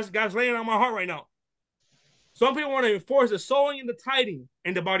God's laying on my heart right now. Some people want to enforce the sowing and the tithing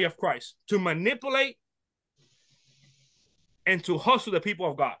in the body of Christ to manipulate and to hustle the people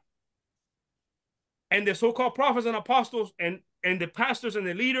of God. And the so-called prophets and apostles and the pastors and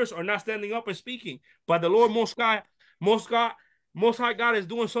the leaders are not standing up and speaking. But the Lord Most High God is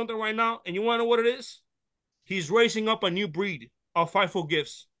doing something right now. And you want to know what it is? He's raising up a new breed of fivefold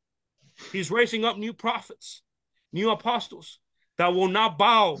gifts. He's raising up new prophets, new apostles that will not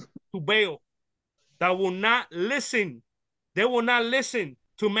bow to Baal, that will not listen. They will not listen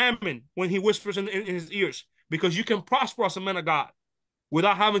to Mammon when he whispers in his ears, because you can prosper as a man of God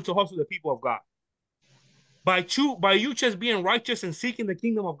without having to hustle the people of God. By you just being righteous and seeking the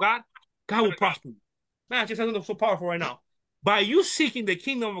kingdom of God, God will prosper you. Man, I just something so powerful right now. By you seeking the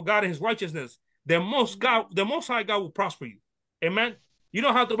kingdom of God and his righteousness, the Most High God will prosper you. Amen. You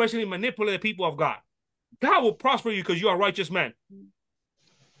don't have to basically manipulate the people of God. God will prosper you because you are a righteous man.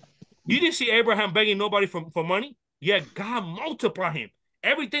 You didn't see Abraham begging nobody for money, yet God multiplied him.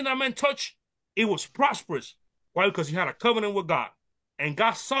 Everything that man touched, it was prosperous. Why? Because he had a covenant with God, and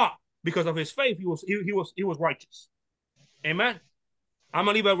God saw, because of his faith, he was righteous. Amen. I'm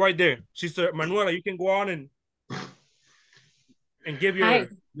gonna leave it right there. Sister Manuela, you can go on and give your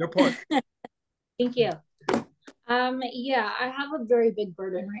part. Thank you. Yeah, I have a very big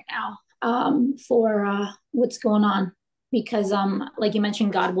burden right now for what's going on, because like you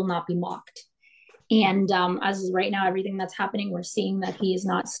mentioned, God will not be mocked. And as right now, everything that's happening, we're seeing that he is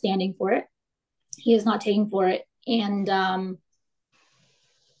not standing for it. He is not taking for it. And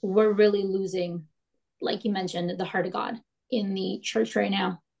we're really losing, like you mentioned, the heart of God in the church right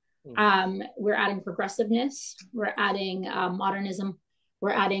now. We're adding progressiveness, we're adding modernism,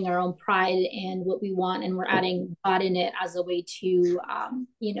 we're adding our own pride and what we want, and we're adding God in it as a way to,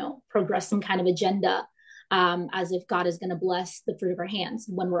 progress some kind of agenda, as if God is going to bless the fruit of our hands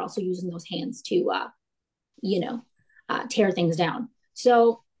when we're also using those hands to, tear things down.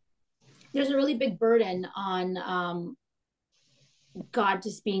 So there's a really big burden on God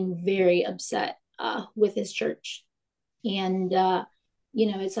just being very upset with his church. And,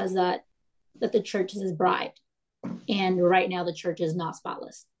 it says that the church is his bride. And right now the church is not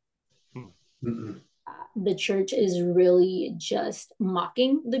spotless. The church is really just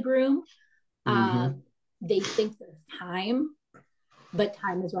mocking the groom. They think there's time, but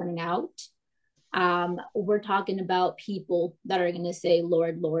time is running out. We're talking about people that are going to say,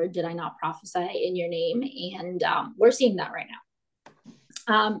 Lord, Lord, did I not prophesy in your name? And we're seeing that right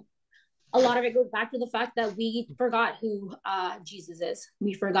now. A lot of it goes back to the fact that we forgot who Jesus is.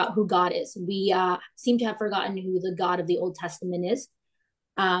 We forgot who God is. We seem to have forgotten who the God of the Old Testament is.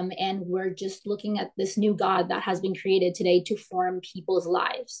 And we're just looking at this new God that has been created today to form people's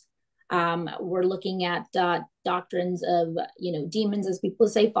lives. We're looking at doctrines of, demons, as people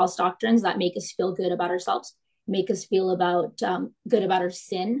say, false doctrines that make us feel good about ourselves, make us feel good about our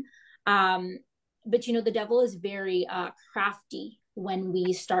sin. But, the devil is very crafty when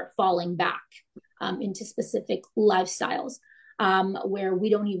we start falling back into specific lifestyles where we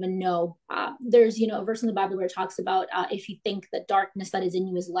don't even know. There's, a verse in the Bible where it talks about if you think the darkness that is in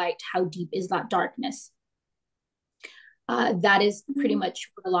you is light, how deep is that darkness? That is pretty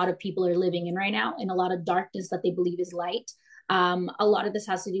much what a lot of people are living in right now, and a lot of darkness that they believe is light. A lot of this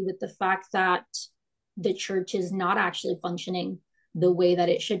has to do with the fact that the church is not actually functioning the way that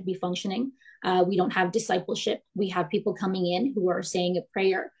it should be functioning. We don't have discipleship. We have people coming in who are saying a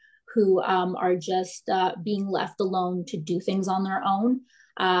prayer, who are just being left alone to do things on their own.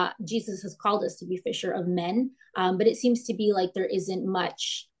 Jesus has called us to be fisher of men, but it seems to be like there isn't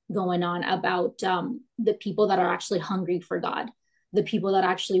much going on about the people that are actually hungry for God, the people that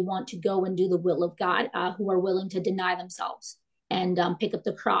actually want to go and do the will of God, who are willing to deny themselves and pick up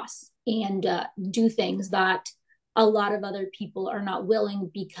the cross and do things that a lot of other people are not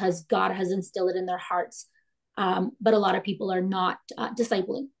willing because God has instilled it in their hearts. But a lot of people are not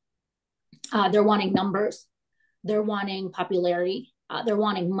discipling. They're wanting numbers, they're wanting popularity, they're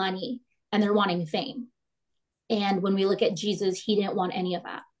wanting money, and they're wanting fame. And when we look at Jesus, he didn't want any of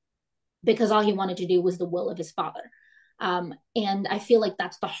that, because all he wanted to do was the will of his Father. And I feel like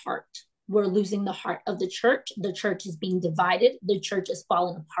that's the heart. We're losing the heart of the church. The church is being divided. The church is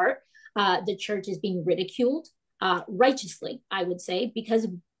falling apart. The church is being ridiculed, righteously, I would say, because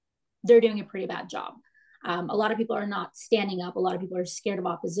they're doing a pretty bad job. A lot of people are not standing up. A lot of people are scared of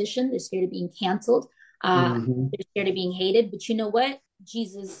opposition. They're scared of being canceled. They're scared of being hated. But you know what?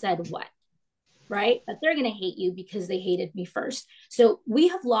 Jesus said what? Right? That they're going to hate you because they hated me first. So we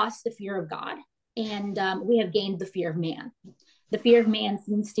have lost the fear of God, and we have gained the fear of man. The fear of man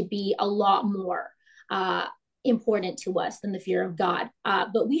seems to be a lot more important to us than the fear of God.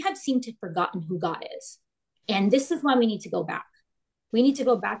 But we have seemed to have forgotten who God is. And this is why we need to go back. We need to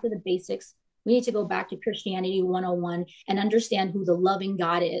go back to the basics. We need to go back to Christianity 101 and understand who the loving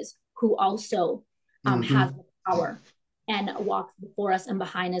God is, who also has the power and walks before us and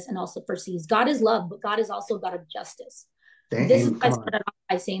behind us and also foresees. God is love, but God is also God of justice. This is why I started off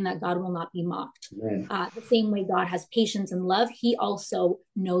by saying that God will not be mocked. The same way God has patience and love, he also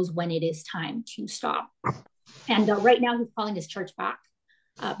knows when it is time to stop. And right now he's calling his church back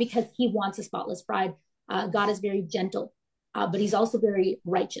because he wants a spotless bride. God is very gentle, but he's also very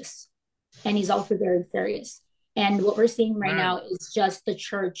righteous, and he's also very serious. And what we're seeing right now is just the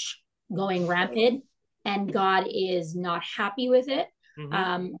church going rampant, and God is not happy with it.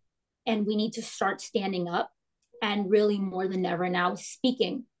 And we need to start standing up and really more than ever now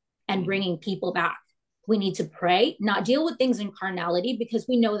speaking and bringing people back. We need to pray, not deal with things in carnality, because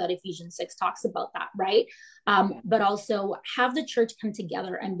we know that Ephesians 6 talks about that, right? But also have the church come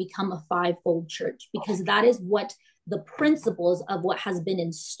together and become a fivefold church, because that is what the principles of what has been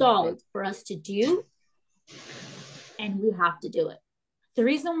installed for us to do, and we have to do it. The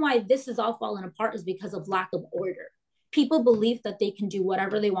reason why this is all falling apart is because of lack of order. People believe that they can do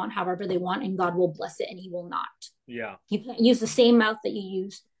whatever they want, however they want, and God will bless it, and he will not. Yeah. You can't use the same mouth that you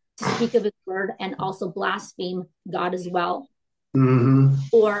use to speak of his word and also blaspheme God as well.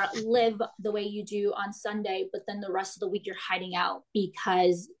 Or live the way you do on Sunday, but then the rest of the week you're hiding out,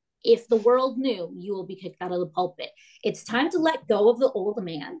 because if the world knew, you will be kicked out of the pulpit. It's time to let go of the old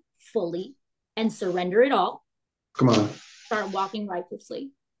man fully and surrender it all. Come on. Start walking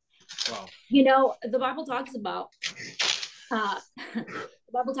righteously. Wow. You know, the Bible talks about The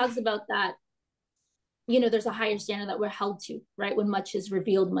Bible talks about that, you know, there's a higher standard that we're held to, right? When much is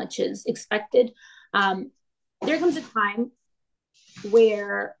revealed, much is expected. There comes a time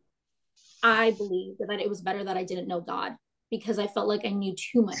where I believed that it was better that I didn't know God, because I felt like I knew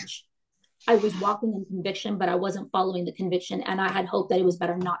too much. I was walking in conviction, but I wasn't following the conviction. And I had hope that it was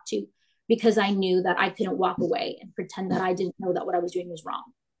better not to, because I knew that I couldn't walk away and pretend that I didn't know that what I was doing was wrong.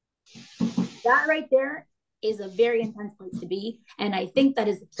 That right there is a very intense place to be. And I think that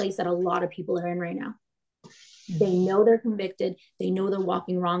is the place that a lot of people are in right now. They know they're convicted. They know they're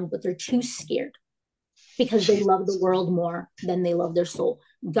walking wrong, but they're too scared because they love the world more than they love their soul.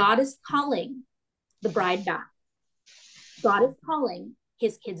 God is calling the bride back. God is calling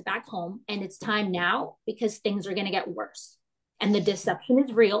his kids back home, and it's time now, because things are going to get worse. And the deception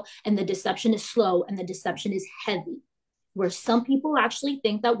is real, and the deception is slow, and the deception is heavy, where some people actually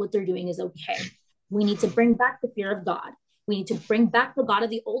think that what they're doing is okay. We need to bring back the fear of God. We need to bring back the God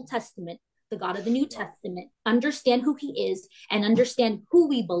of the Old Testament, the God of the New Testament, understand who he is, and understand who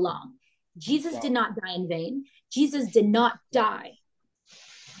we belong. Jesus did not die in vain. Jesus did not die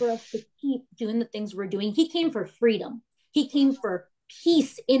for us to keep doing the things we're doing. He came for freedom. He came for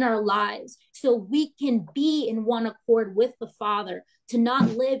peace in our lives, so we can be in one accord with the Father, to not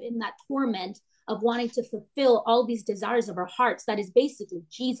live in that torment of wanting to fulfill all these desires of our hearts. That is basically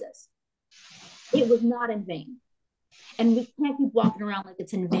Jesus. It was not in vain. And we can't keep walking around like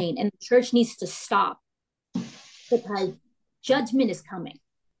it's in vain. And the church needs to stop, because judgment is coming.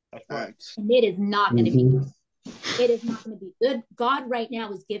 That's right. And it is not going to be good. It is not going to be good. God right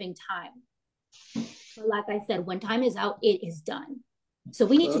now is giving time. But like I said, when time is out, it is done. So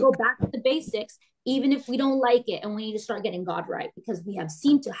we need to go back to the basics, even if we don't like it. And we need to start getting God right, because we have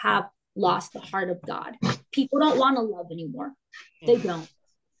seemed to have lost the heart of God. People don't want to love anymore. They don't.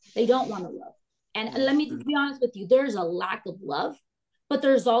 They don't want to love. And let me just be honest with you, there's a lack of love, but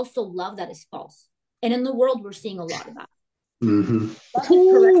there's also love that is false. And in the world, we're seeing a lot of that. Mm-hmm. Love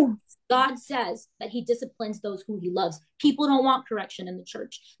is correct. God says that he disciplines those who he loves. People don't want correction in the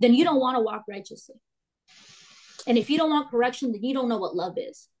church. Then you don't want to walk righteously. And if you don't want correction, then you don't know what love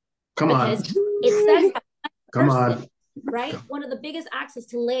is. Come on. Because it says that Come person, on. right? One of the biggest acts is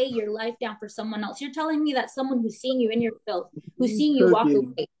to lay your life down for someone else. You're telling me that someone who's seeing you in your filth, who's seeing you walk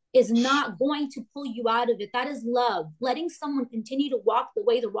away, is not going to pull you out of it. That is love. Letting someone continue to walk the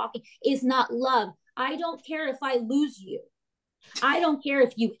way they're walking is not love. I don't care if I lose you. I don't care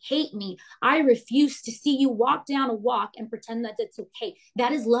if you hate me. I refuse to see you walk down a walk and pretend that it's okay.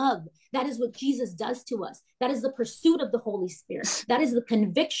 That is love. That is what Jesus does to us. That is the pursuit of the Holy Spirit. That is the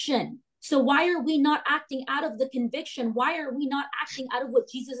conviction. So why are we not acting out of the conviction? Why are we not acting out of what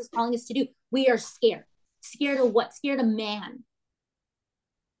Jesus is calling us to do? We are scared. Scared of what? Scared of man.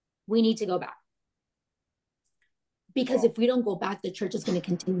 We need to go back. Because if we don't go back, the church is going to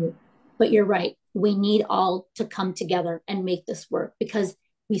continue. But you're right. We need all to come together and make this work, because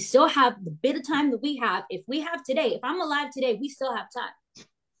we still have the bit of time that we have. If we have today, if I'm alive today, we still have time.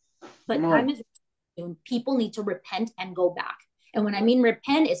 But time is soon. People need to repent and go back. And when I mean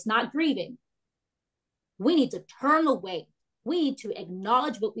repent, it's not grieving. We need to turn away. We need to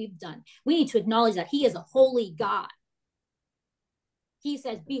acknowledge what we've done. We need to acknowledge that he is a holy God. He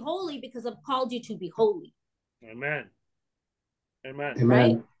says, be holy because I've called you to be holy. Amen. Amen.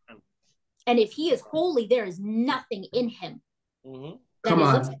 Right? And if he is holy, there is nothing in him that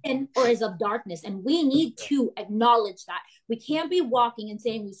is of sin or is of darkness. And we need to acknowledge that. We can't be walking and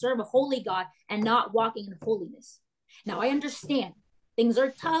saying we serve a holy God and not walking in holiness. Now, I understand things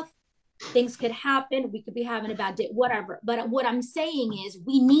are tough. Things could happen. We could be having a bad day, whatever. But what I'm saying is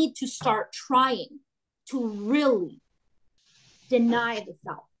we need to start trying to really deny the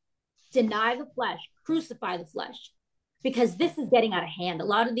self, deny the flesh, crucify the flesh, because this is getting out of hand. A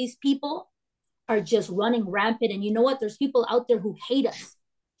lot of these people are just running rampant. And you know what? There's people out there who hate us.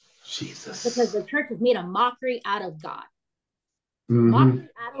 Jesus. Because the church has made a mockery out of God. Mockery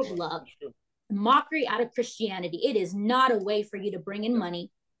out of love. Mockery out of Christianity. It is not a way for you to bring in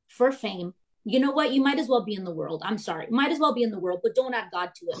money for fame. You know what? You might as well be in the world. I'm sorry. You might as well be in the world, but don't add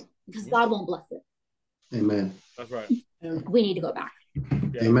God to it, because God won't bless it. Amen. That's right. We need to go back.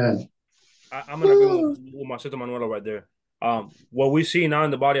 Yeah. Amen. I'm going to agree with my sister Manuela right there. What we see now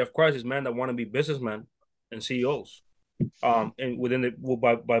in the body of Christ is men that want to be businessmen and CEOs. And within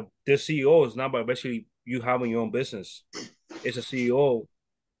by this CEO is not by basically you having your own business. It's a CEO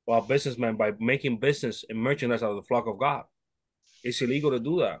or a businessman by making business and merchandise out of the flock of God. It's illegal to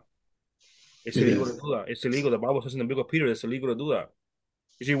do that. It's illegal to do that. It's illegal. The Bible says in the book of Peter, it's illegal to do that.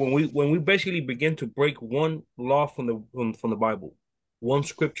 You see, when we basically begin to break one law from the Bible, one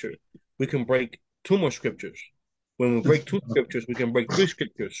scripture, we can break two more scriptures. When we break 2 scriptures, we can break 3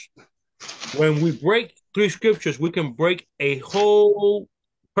 scriptures. When we break 3 scriptures, we can break a whole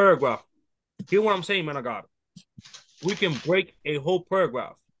paragraph. Hear what I'm saying, man of God? We can break a whole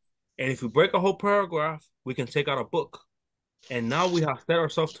paragraph. And if we break a whole paragraph, we can take out a book. And now we have set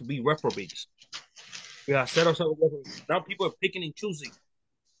ourselves to be reprobates. We have set ourselves to be reprobates. Now people are picking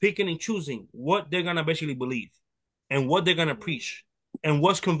and choosing what they're going to basically believe and what they're going to preach and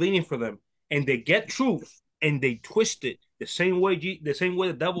what's convenient for them. And they get truth and they twist it the same way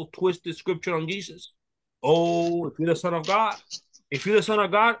the devil twisted scripture on Jesus. Oh, if you're the Son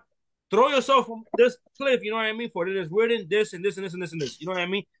of God, throw yourself from this cliff, you know what I mean? For it is written this and this and this and this and this, you know what I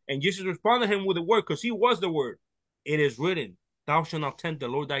mean? And Jesus responded to him with the word because he was the word. It is written, thou shalt not tempt the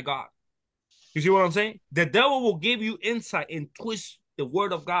Lord thy God. You see what I'm saying? The devil will give you insight and twist the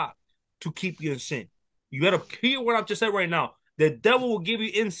word of God to keep you in sin. You got to hear what I've just said right now. The devil will give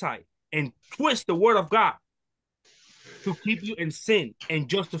you insight and twist the word of God to keep you in sin and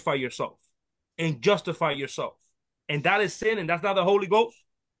justify yourself. And justify yourself. And that is sin, and that's not the Holy Ghost.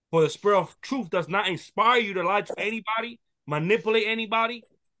 For the spirit of truth does not inspire you to lie to anybody, manipulate anybody,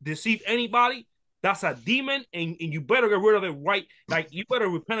 deceive anybody. That's a demon, and you better get rid of it right. Like, you better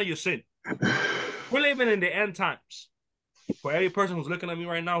repent of your sin. We're living in the end times. For every person who's looking at me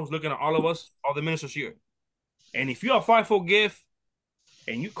right now, who's looking at all of us, all the ministers here. And if you're a fivefold gift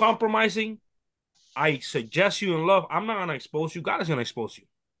and you're compromising, I suggest you in love. I'm not going to expose you. God is going to expose you.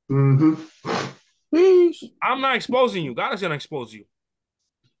 I'm not exposing you. God is going to expose you.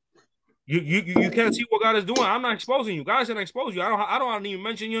 You can't see what God is doing. I'm not exposing you. God is going to expose you. I don't even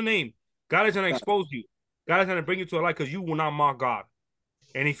mention your name. God is going to expose you. God is going to bring you to a light because you will not mock God.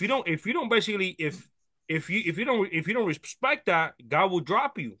 And if you don't basically, if you don't respect that, God will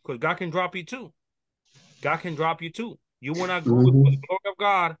drop you because God can drop you too. God can drop you too. You will not go with the glory of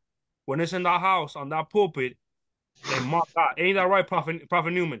God when it's in that house on that pulpit and mock God. Ain't that right,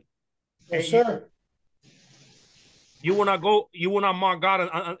 Prophet Newman? Yes, sir. You will not mock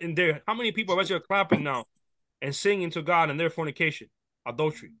God in there. How many people are clapping now and singing to God in their fornication,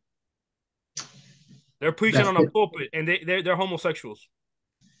 adultery? They're preaching on a pulpit and they're homosexuals.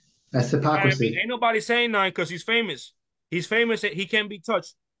 That's hypocrisy. I mean, ain't nobody saying nothing because he's famous. He's famous. He can't be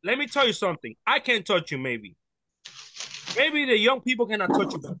touched. Let me tell you something. I can't touch you, maybe. Maybe the young people cannot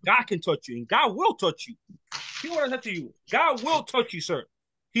touch you, but God can touch you, and God will touch you. Hear what I said to you. God will touch you, sir.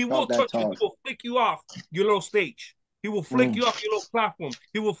 He will touch you. He will flick you off your little stage. He will flick you off your little platform.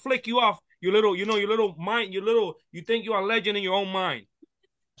 He will flick you off your little, your little mind, you think you are a legend in your own mind.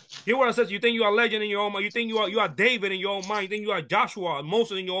 Hear what I said? You think you are a legend in your own mind. You think you are David in your own mind. You think you are Joshua,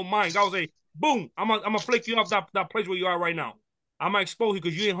 Moses in your own mind. God will say, boom, I'm gonna flick you off that place where you are right now. I'm gonna expose you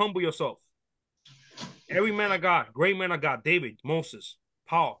because you didn't humble yourself. Every man of God, great man of God, David, Moses,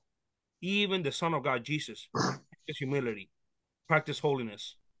 Paul, even the Son of God, Jesus, practice humility, practice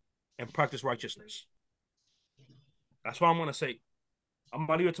holiness, and practice righteousness. That's what I'm gonna say. I'm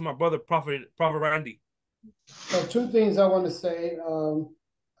gonna leave it to my brother, Prophet Randy. So 2 things I want to say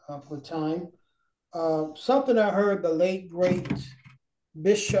for time. Something I heard the late great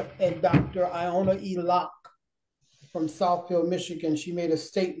Bishop and Dr. Iona E. Locke from Southfield, Michigan. She made a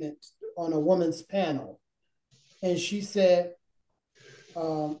statement on a woman's panel, and she said,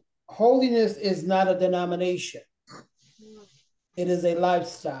 "Holiness is not a denomination; it is a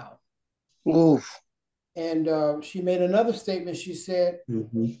lifestyle." Oof. And she made another statement. She said,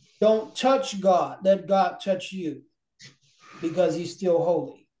 "Don't touch God; let God touch you, because He's still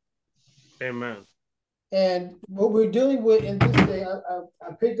holy." Amen. And what we're dealing with in this day,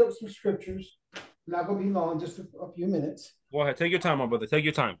 I picked up some scriptures. Not going to be long, just a few minutes. Go ahead. Take your time, my brother. Take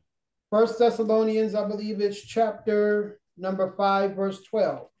your time. 1 Thessalonians, I believe it's chapter number 5, verse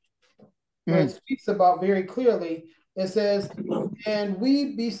 12. Where it speaks about very clearly, it says, "And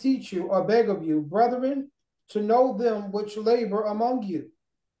we beseech you, or beg of you, brethren, to know them which labor among you,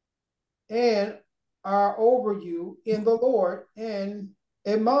 and are over you in the Lord, and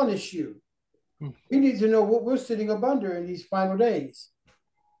admonish you." We need to know what we're sitting up under in these final days.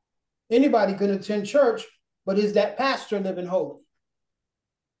 Anybody can attend church, but is that pastor living holy?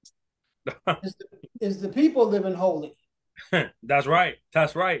 Is the people living holy? That's right.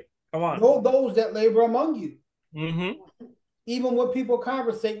 That's right. Come on. Know those that labor among you. Mm-hmm. Even when people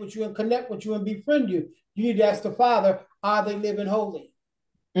conversate with you and connect with you and befriend you, you need to ask the Father, are they living holy?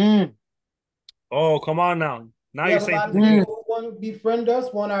 Oh, come on now. Now we you're have a saying lot of people who want to befriend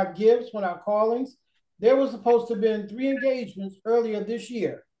us, want our gifts, want our callings. There was supposed to have been 3 engagements earlier this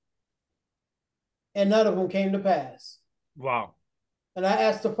year, and none of them came to pass. Wow. And I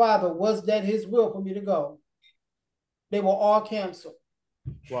asked the Father, was that His will for me to go? They were all canceled.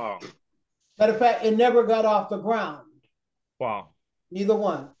 Wow. Matter of fact, it never got off the ground. Wow. Neither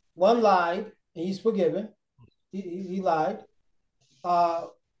one. One lied, and he's forgiven. He lied.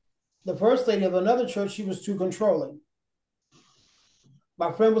 The first lady of another church, she was too controlling.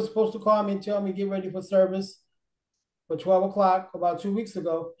 My friend was supposed to call me and tell me get ready for service for 12 o'clock about 2 weeks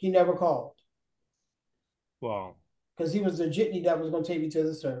ago. He never called. Wow. Because he was the jitney that was going to take me to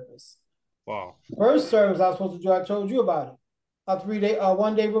the service. Wow. First service I was supposed to do, I told you about it. A 3-day,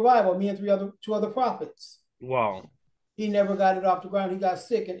 1-day revival, me and two other prophets. Wow. He never got it off the ground. He got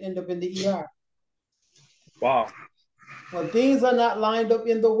sick and ended up in the ER. Wow. When things are not lined up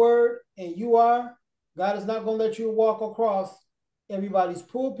in the word and you are, God is not going to let you walk across everybody's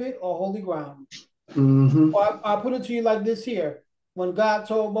pulpit or holy ground. Mm-hmm. I'll put it to you like this here. When God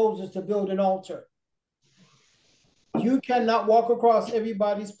told Moses to build an altar, you cannot walk across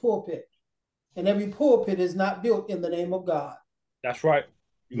everybody's pulpit. And every pulpit is not built in the name of God. That's right.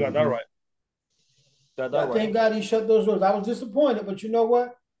 You got that right. Got that right. Thank God he shut those doors. I was disappointed, but you know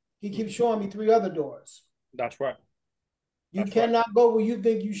what? He keeps showing me 3 other doors. That's right. You cannot go where you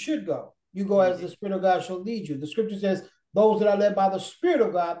think you should go. You go as the Spirit of God shall lead you. The scripture says, those that are led by the Spirit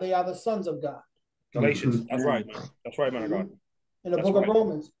of God, they are the sons of God. Galatians. That's right, man. That's right, man of God. In the book of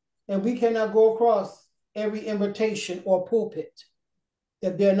Romans. And we cannot go across every invitation or pulpit.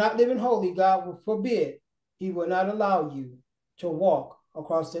 If they're not living holy, God will forbid. He will not allow you to walk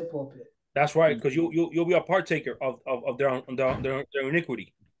across their pulpit. That's right, because you'll be a partaker of their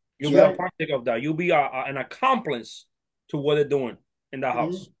iniquity. You'll be a partaker of that. You'll be an accomplice to what they're doing in that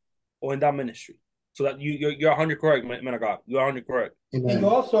house or in that ministry. So that you're 100 correct, man of God. You're 100 correct. And you're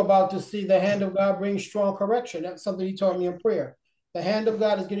also about to see the hand of God bring strong correction. That's something he taught me in prayer. The hand of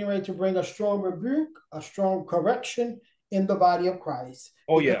God is getting ready to bring a strong rebuke, a strong correction in the body of Christ.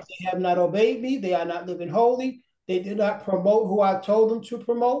 Oh, because they have not obeyed me. They are not living holy. They did not promote who I told them to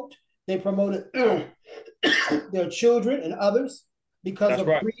promote. They promoted their children and others because of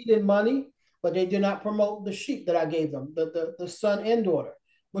greed and money, but they did not promote the sheep that I gave them, the son and daughter.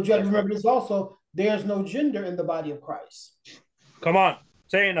 But you have to remember this also, there's no gender in the body of Christ. Come on.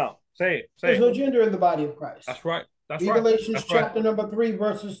 Say it now. Say it. There's no gender in the body of Christ. That's right. That's Galatians chapter number 3,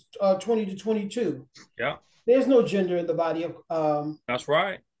 verses 20 to 22. Yeah. There's no gender in the body of that's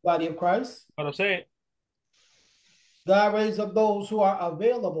right. Body of Christ. Gotta say it. God raised up those who are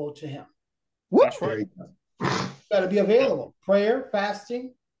available to him. That's right. Got to be available. Prayer,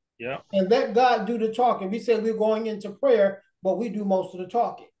 fasting. Yeah. And let God do the talking. We say we're going into prayer, but we do most of the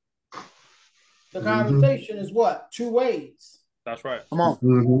talking. The conversation is what? 2 ways. That's right. Come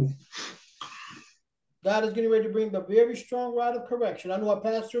on. God is getting ready to bring the very strong rod of correction. I know a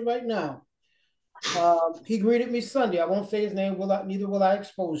pastor right now. He greeted me Sunday. I won't say his name. Neither will I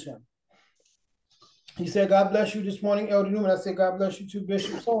expose him. He said, God bless you this morning, Elder Newman. I said, God bless you too,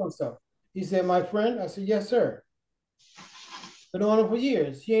 Bishop so-and-so. He said, my friend. I said, yes, sir. Been on him for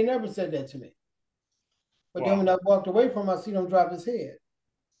years. He ain't never said that to me. But then when I walked away from him, I seen him drop his head.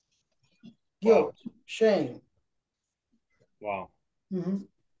 Guilt, shame. Wow.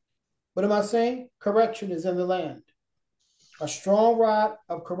 What am I saying? Correction is in the land. A strong rod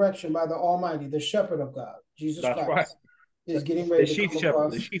of correction by the Almighty, the shepherd of God, Jesus Christ, is getting ready to come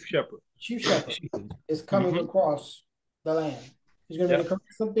across. The chief shepherd. Chief shepherd is coming across the land. He's going to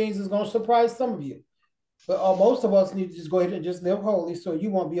correct some things that's going to surprise some of you. But most of us need to just go ahead and just live holy so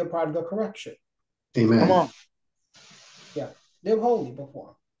you won't be a part of the correction. Amen. Come on. Yeah. Live holy before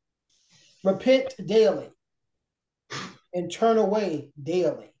him. Repent daily. And turn away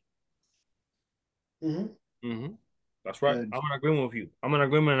daily. That's right. I'm in agreement with you. I'm in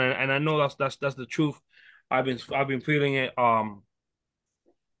agreement, and I know that's the truth. I've been feeling it.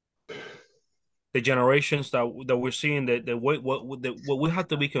 The generations that we're seeing that what we have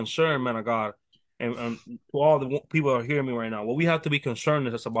to be concerned, man of God, and to all the people that are hearing me right now, what we have to be concerned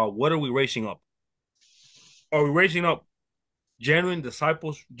is about what are we raising up? Are we raising up genuine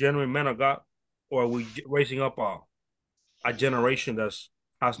disciples, genuine men of God, or are we raising up a generation that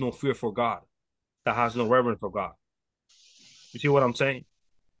has no fear for God, that has no reverence for God? You see what I'm saying?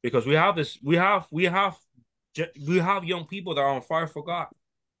 Because we have young people that are on fire for God.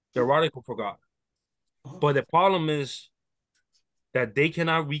 They're radical for God. But the problem is that they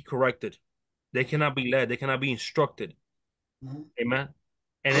cannot be corrected. They cannot be led. They cannot be instructed. Amen.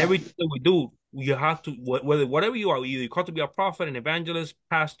 And everything that we do, you have to, whatever you are, you called to be a prophet, an evangelist,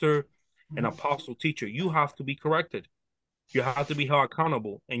 pastor, an apostle, teacher, you have to be corrected. You have to be held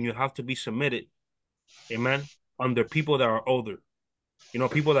accountable, and you have to be submitted. Amen. Under people that are older. You know,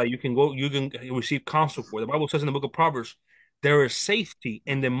 people that you can receive counsel for. The Bible says in the book of Proverbs, there is safety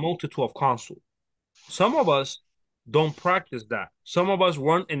in the multitude of counsel. Some of us don't practice that. Some of us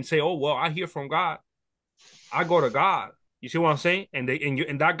run and say, "Oh well, I hear from God. I go to God." You see what I'm saying? And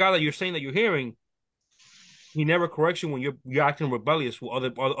that God that you're saying that you're hearing, He never corrects you when you're acting rebellious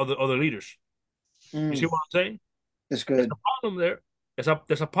with other leaders. You see what I'm saying? That's There's good. a problem there.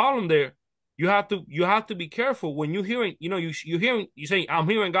 There's a problem there. You have to be careful when you're hearing. You know, you're saying, "I'm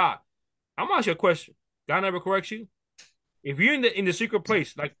hearing God." I'm gonna ask you a question. God never corrects you. If you're in the secret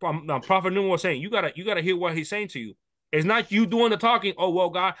place, like Prophet Noon was saying, you gotta hear what He's saying to you. It's not you doing the talking. Oh well,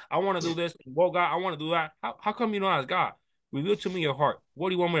 God, I want to do this. Well, God, I want to do that. How come you don't ask God? Reveal to me your heart. What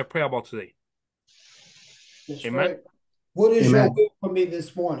do you want me to pray about today? That's Amen. right. What is Amen. your will for me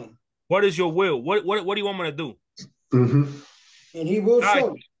this morning? What is your will? What do you want me to do? Mm-hmm. And He will God,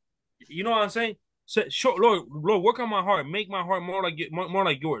 show you. you know what I'm saying? Say, Lord, work on my heart. Make my heart more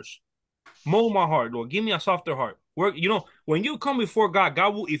like yours. Mold my heart, Lord. Give me a softer heart. Work, when you come before God,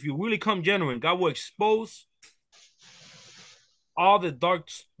 God will, if you really come genuine, God will expose all the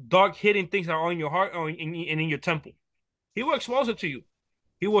dark hidden things that are in your heart and in your temple. He will expose it to you.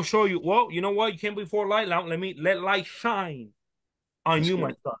 He will show you, well, you know what? You came before light. Let light shine on That's you, my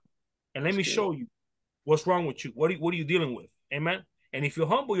good. son. And let That's me good. show you what's wrong with you. What are you dealing with? Amen. And if you're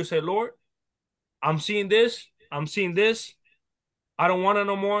humble, you say, Lord, I'm seeing this. I'm seeing this. I don't want it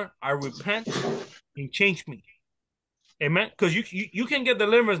no more. I repent and change me. Amen. Because you can get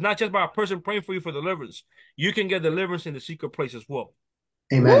deliverance not just by a person praying for you for deliverance. You can get deliverance in the secret place as well.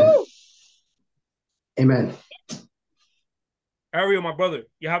 Amen. Woo! Amen. Ariel, my brother,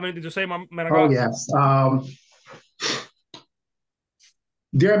 you have anything to say, my man of Oh, God? yes.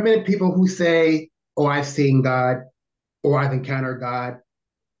 There are many people who say, oh, I've seen God or I've encountered God.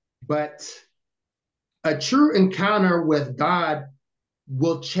 But a true encounter with God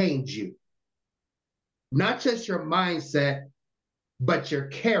will change you. Not just your mindset, but your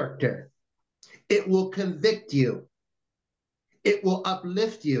character. It will convict you. It will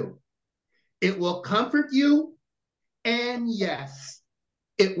uplift you. It will comfort you. And yes,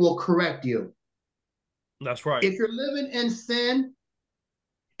 it will correct you. That's right. If you're living in sin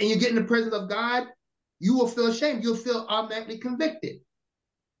and you get in the presence of God, you will feel ashamed. You'll feel automatically convicted.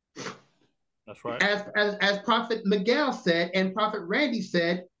 That's right. As Prophet Miguel said and Prophet Randy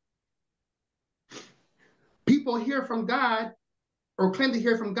said, people hear from God or claim to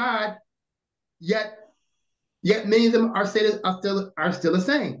hear from God, yet many of them are still the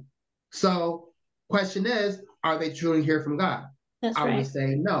same. So, question is, are they truly hear from God? That's I right. would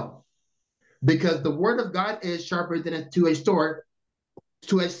say no, because the word of God is sharper than a two-edged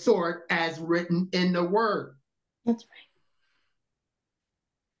sword, as written in the word. That's right.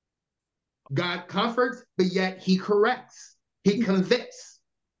 God comforts, but yet He corrects. He convicts.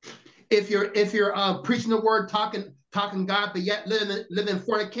 If you're preaching the word, talking God, but yet living in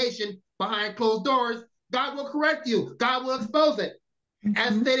fornication behind closed doors, God will correct you. God will expose it.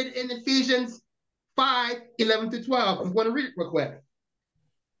 As stated in Ephesians 5:11-12. I'm going to read it real quick.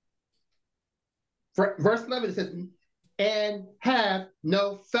 Verse 11, it says, and have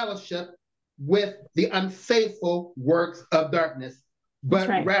no fellowship with the unfaithful works of darkness, but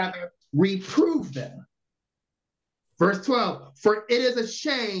rather reprove them. Verse 12, for it is a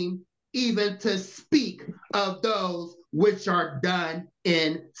shame even to speak of those which are done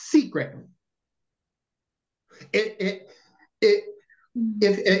in secret. If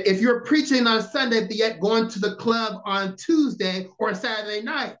you're preaching on Sunday, but yet going to the club on Tuesday or Saturday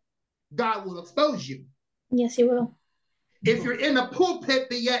night, God will expose you. Yes, He will. If you're in the pulpit,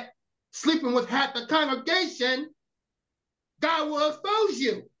 but yet sleeping with half the congregation, God will expose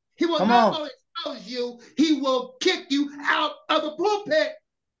you. He will not only expose you, He will kick you out of the pulpit.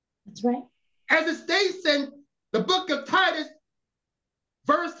 That's right. As it states in the book of Titus,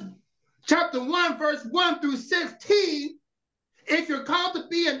 chapter 1, verse 1-16, if you're called to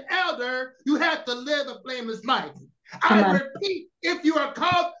be an elder, you have to live a blameless life. I repeat, if you are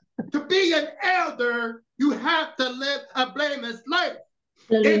called to be an elder, you have to live a blameless life.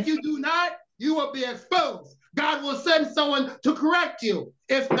 If you do not, you will be exposed. God will send someone to correct you.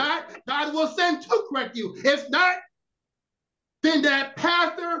 If not, God will send to correct you. If not, then that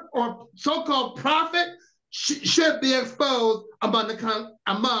pastor or so-called prophet should be exposed among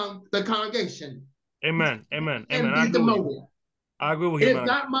the congregation. Amen. Amen. Amen. And be demoted. I agree with you, man. It's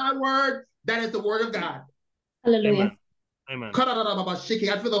not my word. That is the word of God. Hallelujah. Amen. I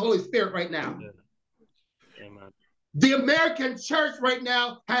feel the Holy Spirit right now. Yeah. Amen. The American church right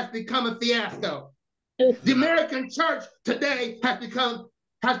now has become a fiasco. The American church today has become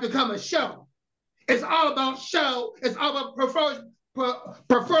a show. It's all about show. It's all about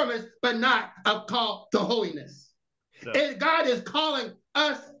performance, but not a call to holiness. Yeah. And God is calling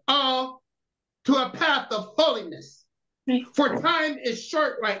us all to a path of holiness. Right. For time is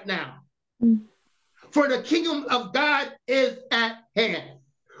short right now. Mm. For the kingdom of God is at hand.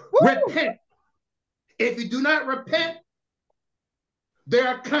 Woo! Repent. If you do not repent, there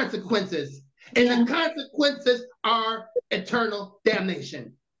are consequences. And the consequences are eternal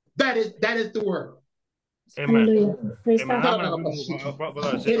damnation. That is the word. Amen. Hallelujah. Praise Amen. God.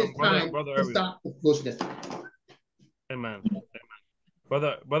 It is time to stop the foolishness. Amen. Amen.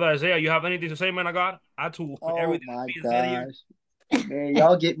 Brother Isaiah, you have anything to say, man of God? Add to everything Oh my being said here. gosh. Man,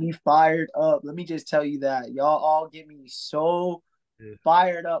 y'all get me fired up. Let me just tell you that. Y'all all get me so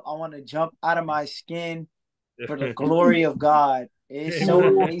fired up. I want to jump out of my skin for the glory of God. It's so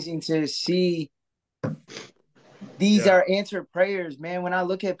amazing to see these are answered prayers, man. When I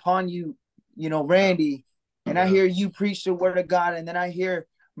look upon you, you know, Randy, and I hear you preach the word of God, and then I hear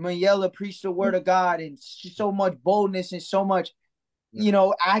Manuela preach the word of God, and so much boldness and so much, you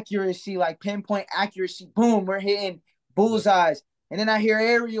know, accuracy, like pinpoint accuracy. Boom, we're hitting bullseyes. And then I hear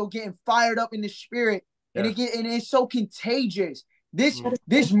Ariel getting fired up in the spirit, and it's so contagious. This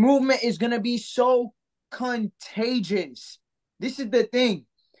movement is gonna be so contagious. This is the thing.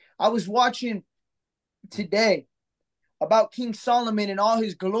 I was watching today about King Solomon and all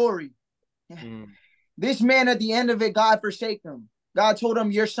his glory. This man, at the end of it, God forsake him. God told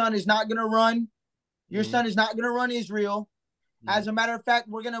him, your son is not gonna run. Your son is not gonna run Israel. As a matter of fact,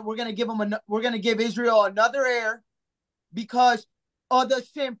 we're gonna give Israel another heir, because of the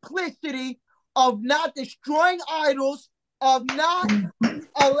simplicity of not destroying idols, of not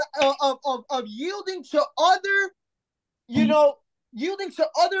of yielding to other, you know, yielding to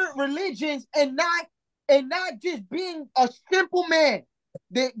other religions, and not just being a simple man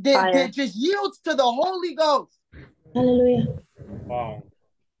that just yields to the Holy Ghost. Hallelujah. Wow.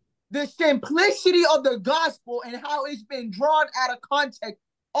 The simplicity of the gospel and how it's been drawn out of context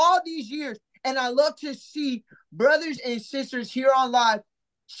all these years. And I love to see brothers and sisters here on live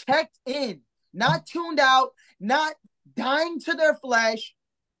checked in, not tuned out, not dying to their flesh,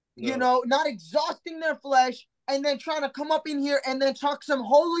 you know, not exhausting their flesh, and then trying to come up in here and then talk some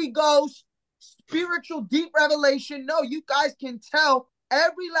Holy Ghost, spiritual, deep revelation. No, you guys can tell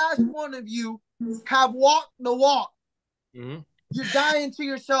every last one of you have walked the walk. You're dying to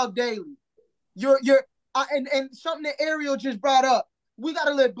yourself daily. And something that Ariel just brought up. We got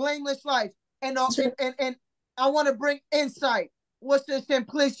to live blameless life. And I want to bring insight. What's the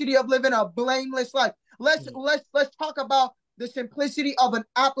simplicity of living a blameless life? Let's talk about the simplicity of an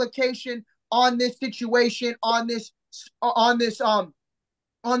application on this situation, on this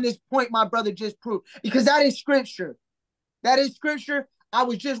point my brother just proved, because that is scripture. That is scripture. I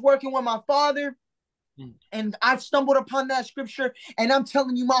was just working with my father, and I stumbled upon that scripture, and I'm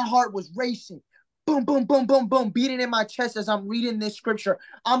telling you, my heart was racing. Boom, boom, boom, boom, boom, beating in my chest as I'm reading this scripture.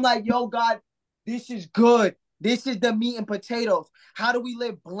 I'm like, yo, God, this is good. This is the meat and potatoes. How do we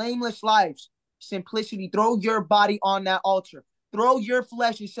live blameless lives? Simplicity. Throw your body on that altar. Throw your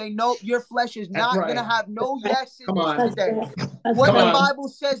flesh and say, nope, your flesh is not going to have no yes in this today. What the Bible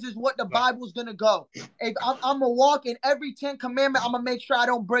says is what the Bible's going to go. If I'm going to walk in every 10 commandment, I'm going to make sure I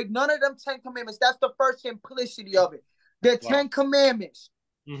don't break none of them 10 commandments. That's the first simplicity of it. The 10 commandments.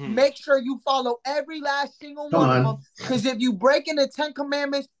 Make sure you follow every last single one of them. Because if you break in the 10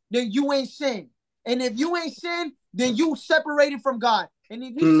 commandments, then you ain't sin. And if you ain't sin, then you separated from God. And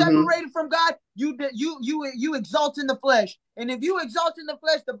if you separated from God, you exalt in the flesh. And if you exalt in the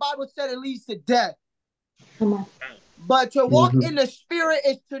flesh, the Bible said it leads to death. But to walk in the spirit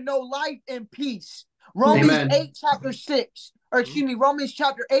is to know life and peace. Romans 8, chapter 6. Or excuse me, Romans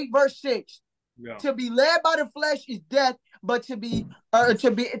chapter 8, verse 6. To be led by the flesh is death, but to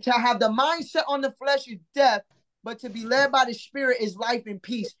have the mindset on the flesh is death, but to be led by the spirit is life and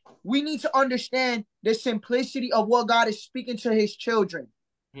peace. We need to understand the simplicity of what God is speaking to his children.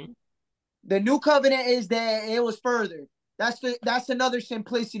 The new covenant is that it was further. That's another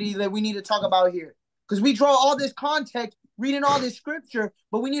simplicity that we need to talk about here. Because we draw all this context, reading all this scripture,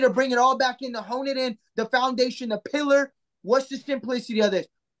 but we need to bring it all back in to hone it in, the foundation, the pillar. What's the simplicity of this?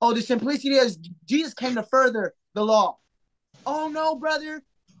 Oh, the simplicity is Jesus came to further the law. Oh, no, brother.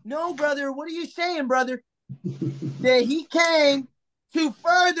 No, brother. What are you saying, brother? That he came to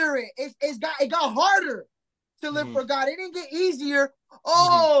further it. It got harder to live for God. It didn't get easier.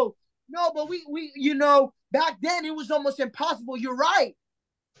 Oh, no, but we you know, back then it was almost impossible. You're right.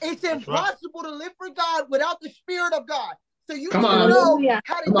 It's impossible to live for God without the Spirit of God. So you need to know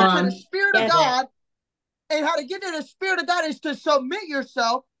how to get to the Spirit of God, and how to get to the Spirit of God is to submit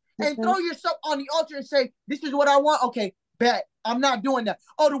yourself and throw yourself on the altar and say, this is what I want. Okay, bet. I'm not doing that.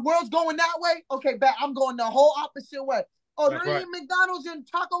 Oh, the world's going that way? Okay, bet. I'm going the whole opposite way. Oh, they're eating McDonald's and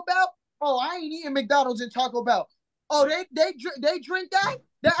Taco Bell? Oh, I ain't eating McDonald's and Taco Bell. Oh, they drink that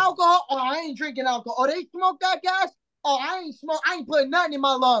alcohol. Oh, I ain't drinking alcohol. Oh, they smoke that gas. Oh, I ain't putting nothing in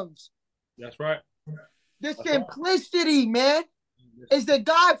my lungs. That's right. The simplicity, man, is that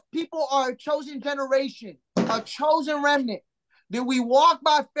God's people are a chosen generation, a chosen remnant. That we walk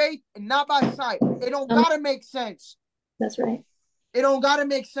by faith and not by sight. It don't gotta make sense. That's right. It don't gotta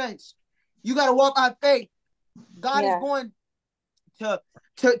make sense. You gotta walk by faith. God is going to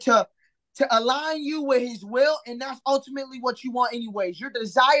align you with his will, and that's ultimately what you want anyways. Your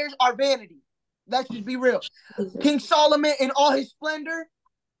desires are vanity. Let's just be real. King Solomon in all his splendor,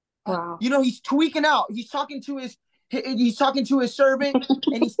 you know, he's tweaking out. He's talking to his servant,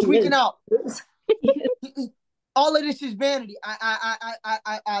 and he's tweaking out. All of this is vanity.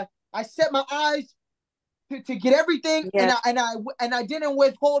 I set my eyes to get everything, and I didn't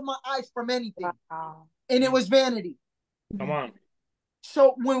withhold my eyes from anything, and it was vanity. Come on.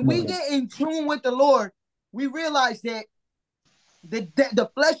 So when we get in tune with the Lord, we realize that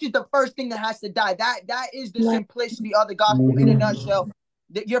the flesh is the first thing that has to die. That is the simplicity of the gospel in a nutshell.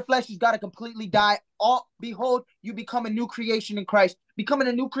 That your flesh has got to completely die. Behold, you become a new creation in Christ. Becoming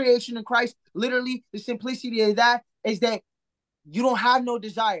a new creation in Christ, literally, the simplicity of that is that you don't have no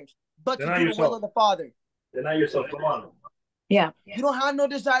desires, but to do the will of the Father. Deny yourself. Come on. Yeah. You don't have no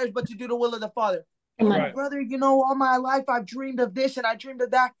desires, but to do the will of the Father. Right. Brother, you know, all my life I've dreamed of this and I dreamed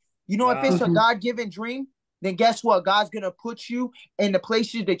of that. You know, if it's a God-given dream, then guess what? God's going to put you in the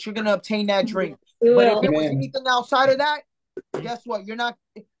places that you're going to obtain that dream. But if it was anything outside of that, guess what? You're not,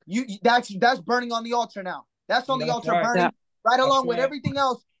 that's burning on the altar now. That's on the altar burning right along with everything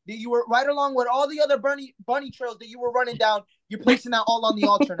else that you were, right along with all the other bunny trails that you were running down. You're placing that all on the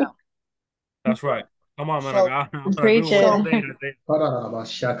altar now. That's right. Come on, man. So, preach it. So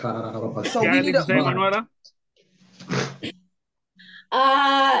we need to say, Manuela?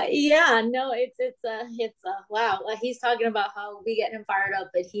 Yeah, no, it's wow. He's talking about how we get him fired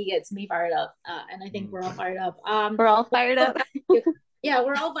up, but he gets me fired up, and I think we're all fired up. We're all fired up. Yeah,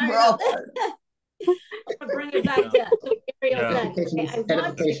 we're all fired up. I'm gonna bring it back to what Ariel said.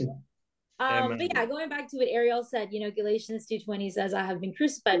 But yeah, going back to what Ariel said, you know, Galatians 2:20 says, "I have been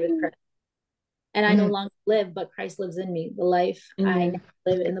crucified with Christ, and I no longer live, but Christ lives in me. The life I now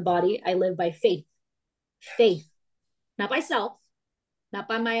live in the body, I live by faith, not by self." Not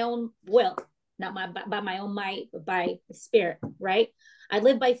by my own will, not by my own might, but by the Spirit, right? I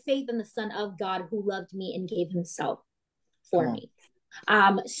live by faith in the Son of God who loved me and gave himself for me.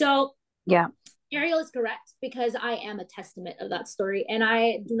 So yeah, Ariel is correct because I am a testament of that story, and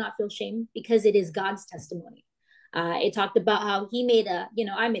I do not feel shame because it is God's testimony. It talked about how he made I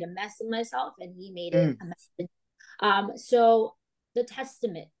made a mess of myself and he made it a mess. So the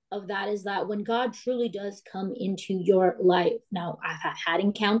testament of that is that when God truly does come into your life, now I've had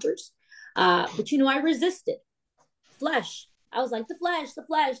encounters, but I resisted flesh. I was like, the flesh. Oh,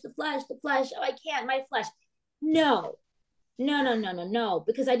 I can't, my flesh. No,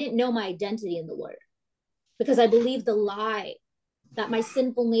 because I didn't know my identity in the Lord, because I believed the lie that my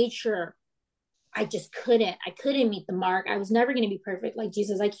sinful nature, I couldn't meet the mark. I was never going to be perfect like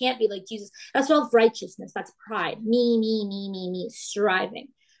Jesus. I can't be like Jesus. That's self-righteousness. That's pride. Me, striving.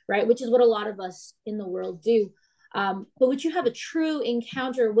 Right? Which is what a lot of us in the world do. But when you have a true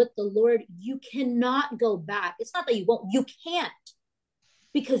encounter with the Lord, you cannot go back. It's not that you won't, you can't,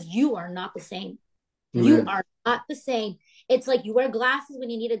 because you are not the same. You are not the same. It's like you wear glasses when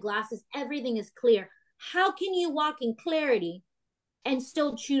you need glasses. Everything is clear. How can you walk in clarity and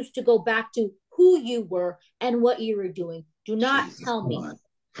still choose to go back to who you were and what you were doing? Do not tell me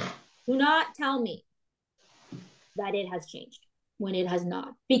that it has changed when it has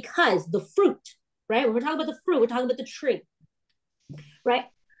not. Because the fruit, right? When we're talking about the fruit, we're talking about the tree, right?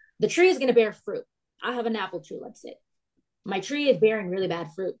 The tree is going to bear fruit. I have an apple tree, let's say. My tree is bearing really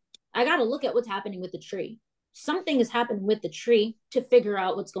bad fruit. I got to look at what's happening with the tree. Something is happening with the tree to figure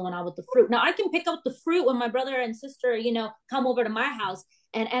out what's going on with the fruit. Now, I can pick up the fruit when my brother and sister, come over to my house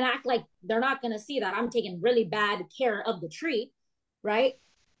and act like they're not going to see that I'm taking really bad care of the tree, right?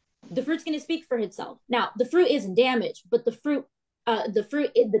 The fruit's going to speak for itself. Now, the fruit isn't damaged, but the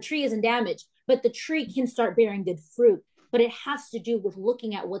tree isn't damaged, but the tree can start bearing good fruit. But it has to do with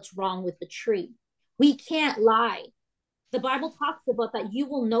looking at what's wrong with the tree. We can't lie. The Bible talks about that you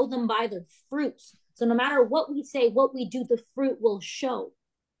will know them by their fruits. So no matter what we say, what we do, the fruit will show.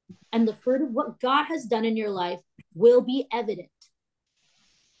 And the fruit of what God has done in your life will be evident.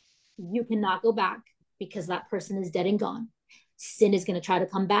 You cannot go back because that person is dead and gone. Sin is going to try to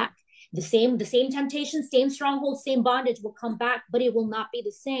come back. The same temptation, same stronghold, same bondage will come back, but it will not be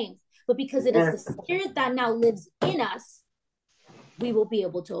the same. But because it is the Spirit that now lives in us, we will be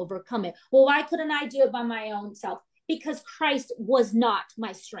able to overcome it. Well, why couldn't I do it by my own self? because Christ was not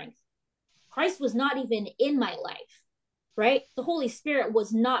my strength. Christ was not even in my life, right? The Holy Spirit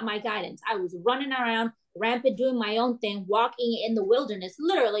was not my guidance. I was running around rampant, doing my own thing, walking in the wilderness,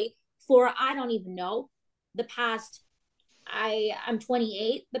 literally for, I don't even know, the past, I'm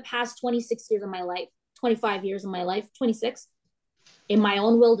 28, the past 26 years of my life, 25 years of my life, 26, in my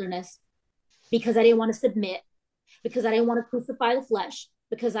own wilderness, because I didn't want to submit, because I didn't want to crucify the flesh,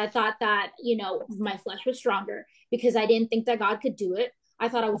 because I thought that, my flesh was stronger, because I didn't think that God could do it. I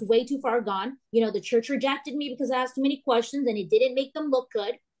thought I was way too far gone. The church rejected me because I asked too many questions and it didn't make them look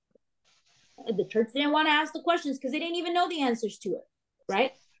good. The church didn't want to ask the questions because they didn't even know the answers to it,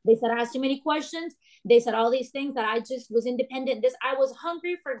 right? They said I asked too many questions. They said all these things, that I just was independent. I was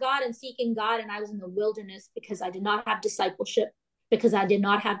hungry for God and seeking God, and I was in the wilderness because I did not have discipleship, because I did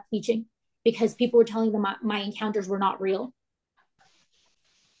not have teaching, because people were telling them my encounters were not real.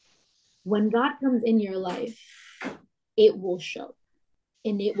 When God comes in your life, it will show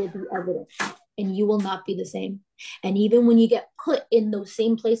and it will be evident, and you will not be the same. And even when you get put in those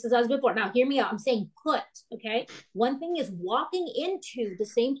same places as before, now hear me out, I'm saying put, okay? One thing is walking into the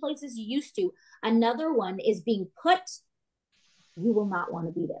same places you used to. Another one is being put. You will not want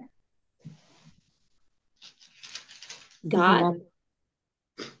to be there. God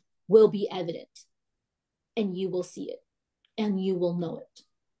will be evident, and you will see it, and you will know it.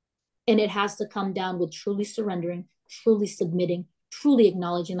 And it has to come down with truly surrendering, truly submitting, truly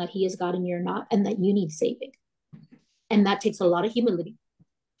acknowledging that he is God and you're not, and that you need saving. And that takes a lot of humility.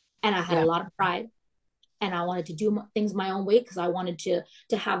 And I had a lot of pride, and I wanted to do things my own way because I wanted to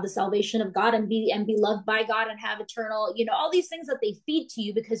have the salvation of God and be loved by God and have eternal, all these things that they feed to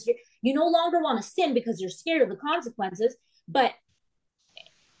you, because you no longer want to sin because you're scared of the consequences, but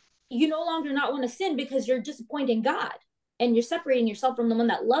you no longer not want to sin because you're disappointing God and you're separating yourself from the one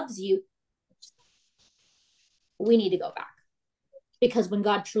that loves you. We need to go back, because when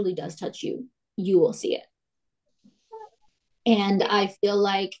God truly does touch you, you will see it. And I feel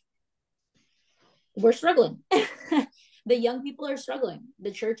like we're struggling. The young people are struggling.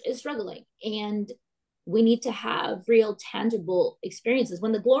 The church is struggling. And we need to have real, tangible experiences.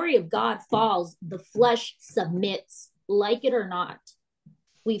 When the glory of God falls, the flesh submits, like it or not.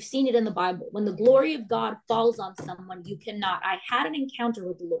 We've seen it in the Bible. When the glory of God falls on someone, you cannot. I had an encounter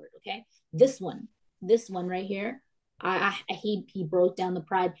with the Lord, okay? This one right here, he broke down the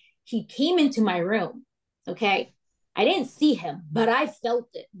pride. He came into my room, okay? I didn't see him, but I felt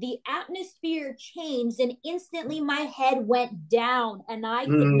it. The atmosphere changed, and instantly my head went down, and I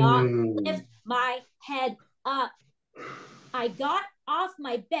could not lift my head up. I got off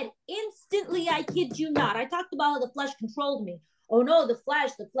my bed instantly. I kid you not. I talked about how the flesh controlled me. Oh no, the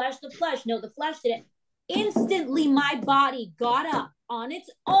flesh. No, the flesh didn't. Instantly, my body got up on its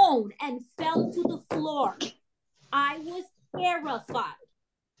own and fell to the floor. I was terrified,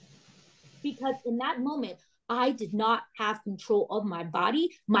 because in that moment, I did not have control of my body.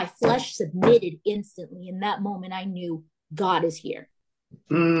 My flesh submitted instantly. In that moment, I knew God is here.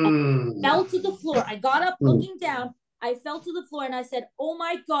 I fell to the floor. I got up looking down. I fell to the floor and I said, oh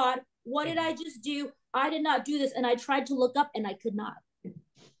my God, what did I just do? I did not do this. And I tried to look up and I could not.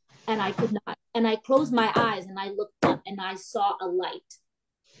 And I could not. And I closed my eyes and I looked up and I saw a light.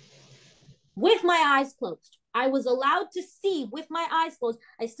 With my eyes closed. I was allowed to see with my eyes closed.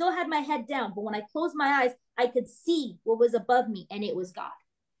 I still had my head down, but when I closed my eyes, I could see what was above me, and it was God.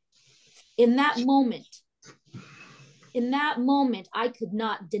 In that moment, I could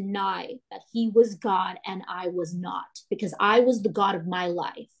not deny that he was God and I was not, because I was the God of my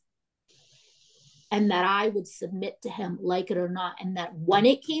life, and that I would submit to him, like it or not, and that when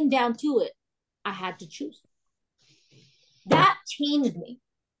it came down to it, I had to choose. That changed me.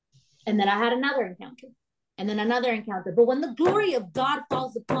 And then I had another encounter. And then another encounter. But when the glory of God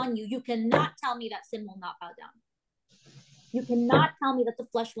falls upon you, you cannot tell me that sin will not bow down. You cannot tell me that the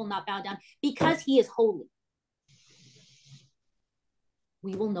flesh will not bow down, because he is holy.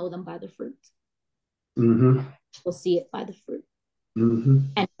 We will know them by the fruit. We'll see it by the fruit.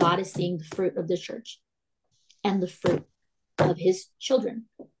 And God is seeing the fruit of the church and the fruit of his children.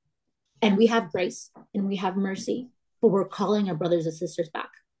 And we have grace and we have mercy, but we're calling our brothers and sisters back.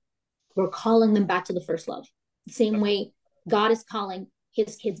 We're calling them back to the first love. The same way God is calling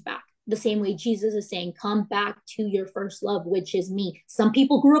his kids back. The same way Jesus is saying, come back to your first love, which is me. Some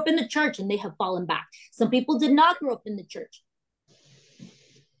people grew up in the church and they have fallen back. Some people did not grow up in the church.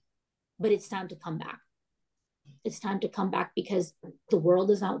 But it's time to come back. It's time to come back, because the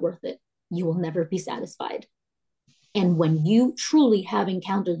world is not worth it. You will never be satisfied. And when you truly have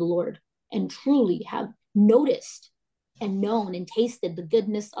encountered the Lord and truly have noticed and known and tasted the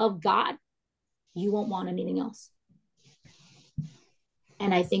goodness of God, you won't want anything else.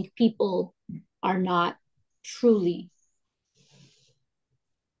 And I think people are not truly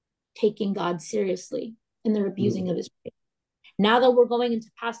taking God seriously, and they're abusing of his grace. Now that we're going into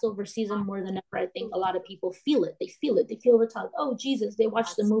Passover season more than ever, I think a lot of people feel it. They feel it. They feel the tug. Oh, Jesus, they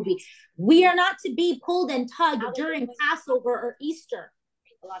watch the movie. We are not to be pulled and tugged during Passover or Easter.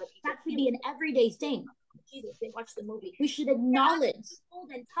 That should be an everyday thing. Jesus, they watch the movie. We should acknowledge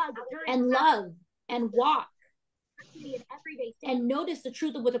and love and walk and notice the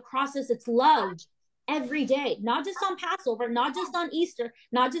truth of what the cross is. It's love every day, not just on Passover, not just on Easter,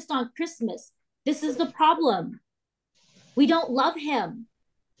 not just on Christmas. This is the problem. We don't love him.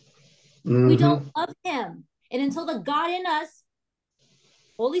 We don't love him. And until the God in us,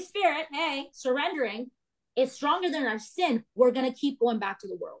 Holy Spirit, hey, surrendering, is stronger than our sin, we're going to keep going back to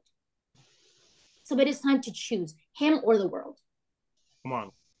the world. So it is time to choose him or the world. Come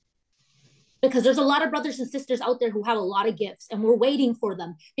on. Because there's a lot of brothers and sisters out there who have a lot of gifts, and we're waiting for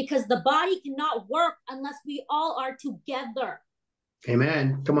them, because the body cannot work unless we all are together.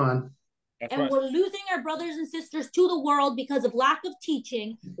 Amen. Come on. That's and right. we're losing our brothers and sisters to the world because of lack of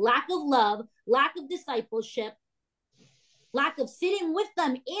teaching, lack of love, lack of discipleship, lack of sitting with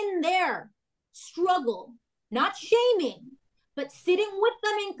them in their struggle, not shaming, but sitting with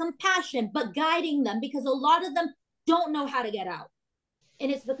them in compassion, but guiding them, because a lot of them don't know how to get out. And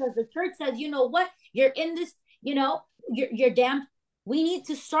it's because the church says, you know what, you're in this, you're damned. We need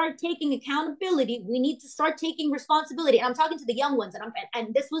to start taking accountability. We need to start taking responsibility. And I'm talking to the young ones,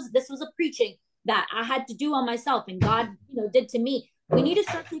 and this was a preaching that I had to do on myself, and God, did to me. We need to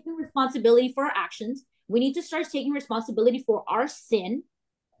start taking responsibility for our actions. We need to start taking responsibility for our sin,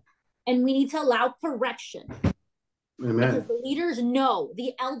 and we need to allow correction. Amen. Because the leaders know,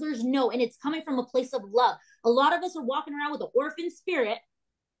 the elders know, and it's coming from a place of love. A lot of us are walking around with an orphan spirit,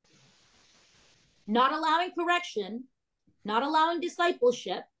 not allowing correction, not allowing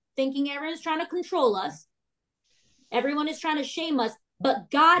discipleship, thinking everyone's trying to control us. Everyone is trying to shame us,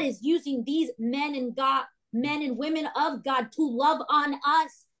 but God is using these men and women of God to love on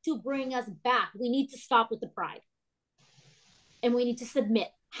us, to bring us back. We need to stop with the pride, and we need to submit.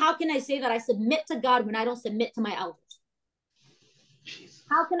 How can I say that I submit to God when I don't submit to my elders?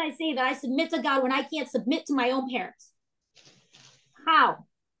 How can I say that I submit to God when I can't submit to my own parents? How?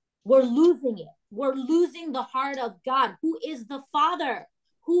 We're losing it. We're losing the heart of God, who is the Father,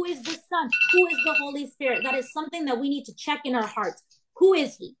 who is the Son, who is the Holy Spirit. That is something that we need to check in our hearts. Who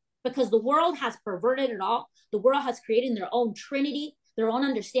is he? Because the world has perverted it all. The world has created their own trinity, their own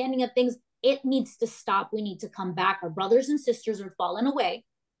understanding of things. It needs to stop. We need to come back. Our brothers and sisters are falling away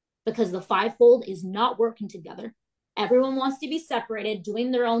because the fivefold is not working together. Everyone wants to be separated,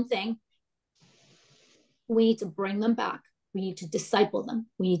 doing their own thing. We need to bring them back. We need to disciple them.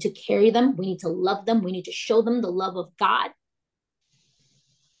 We need to carry them. We need to love them. We need to show them the love of God.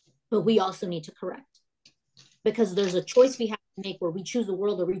 But we also need to correct, because there's a choice we have to make where we choose the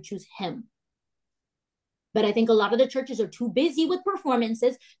world or we choose him. But I think a lot of the churches are too busy with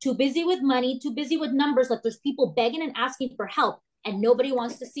performances, too busy with money, too busy with numbers, that there's people begging and asking for help, and nobody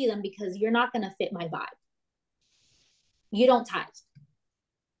wants to see them because you're not going to fit my vibe. You don't tithe.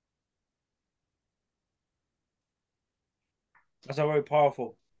 That's a very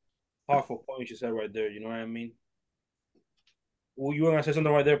powerful point you said right there. You know what I mean? Well, you were gonna say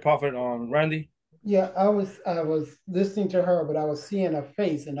something right there, Prophet Randy? Yeah, I was listening to her, but I was seeing a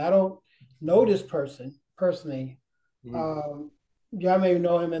face, and I don't know this person personally. Y'all may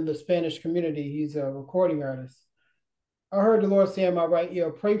know him in the Spanish community. He's a recording artist. I heard the Lord say in my right ear,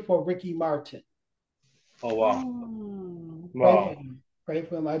 pray for Ricky Martin. Oh, wow. Wow. Pray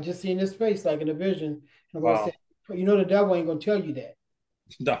for him. I just seen his face like in a vision. And the Lord said, the devil ain't going to tell you that.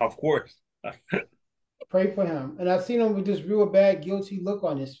 No, of course. Pray for him. And I seen him with this real bad, guilty look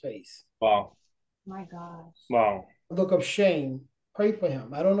on his face. Wow. My gosh. Wow. A look of shame. Pray for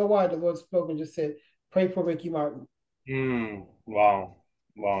him. I don't know why the Lord spoke and just said, pray for Ricky Martin. Wow.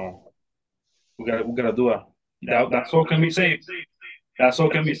 We gotta do it. That soul can be saved. That soul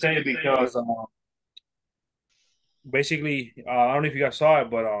can be saved because basically, I don't know if you guys saw it,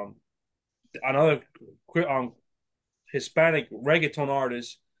 but another Hispanic reggaeton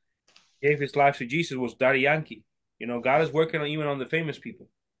artist gave his life to Jesus was Daddy Yankee. God is working even on the famous people.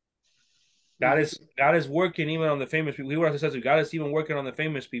 God is working even on the famous people. He was says God is even working on the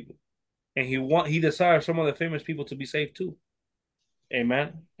famous people, and he desires some of the famous people to be saved too.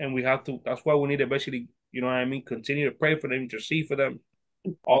 Amen. And we have to. That's why we need to basically, continue to pray for them, intercede for them.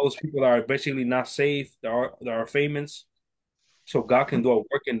 All those people that are basically not saved, that are famous, so God can do a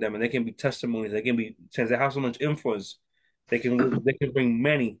work in them, and they can be testimonies. They can be, since they have so much influence, they can bring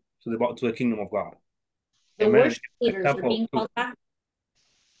many to the kingdom of God. The Amen. worship leaders are being called back.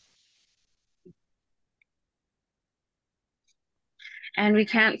 And we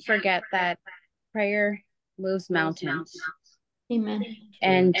can't forget that prayer moves mountains. Amen.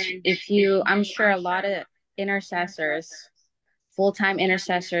 And if you, I'm sure a lot of intercessors, full-time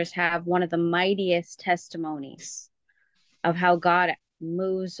intercessors, have one of the mightiest testimonies of how God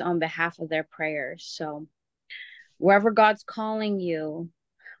moves on behalf of their prayers. So wherever God's calling you,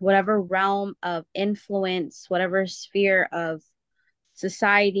 whatever realm of influence, whatever sphere of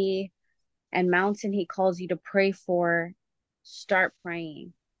society and mountain he calls you to pray for, start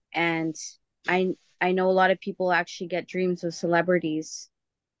praying. And I know a lot of people actually get dreams of celebrities.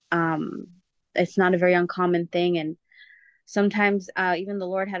 Um, it's not a very uncommon thing, and sometimes even the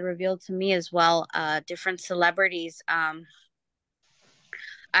Lord had revealed to me as well different celebrities.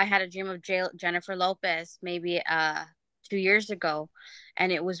 I had a dream of Jennifer Lopez maybe 2 years ago,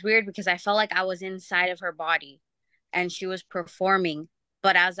 and it was weird because I felt like I was inside of her body, and she was performing.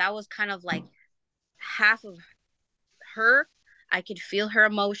 But as I was kind of like half of her, I could feel her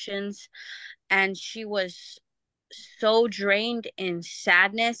emotions, and she was so drained in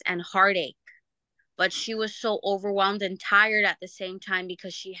sadness and heartache, but she was so overwhelmed and tired at the same time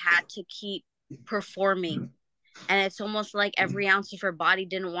because she had to keep performing. And it's almost like every ounce of her body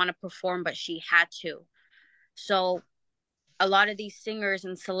didn't want to perform, but she had to. So a lot of these singers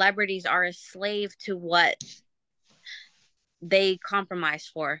and celebrities are a slave to what they compromise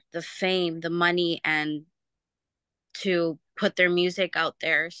for, the fame, the money, and to put their music out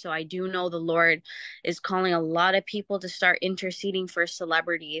there. So I do know the Lord is calling a lot of people to start interceding for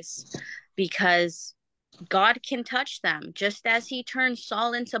celebrities, because God can touch them. Just as he turned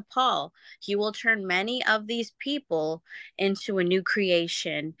Saul into Paul, he will turn many of these people into a new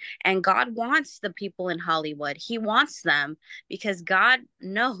creation. And God wants the people in Hollywood. He wants them because God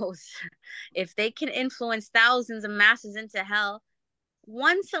knows if they can influence thousands of masses into hell,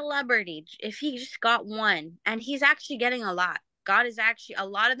 one celebrity, if he just got one, and he's actually getting a lot. God is actually, a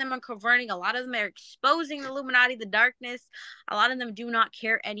lot of them are converting, a lot of them are exposing the Illuminati, the darkness. A lot of them do not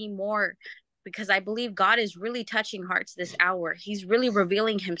care anymore, because I believe God is really touching hearts this hour. He's really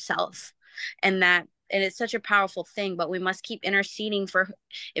revealing himself, and it's such a powerful thing. But we must keep interceding for,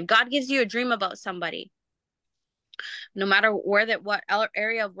 if God gives you a dream about somebody, no matter what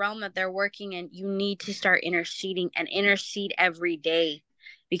area of realm that they're working in, you need to start interceding, and intercede every day,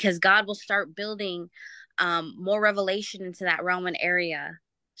 because God will start building more revelation into that realm and area.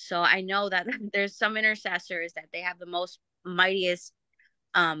 So I know that there's some intercessors that they have the most mightiest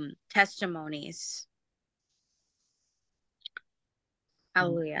testimonies.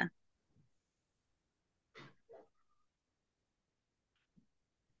 Hallelujah.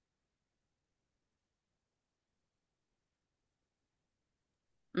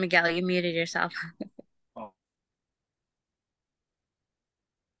 Miguel, you muted yourself. Oh.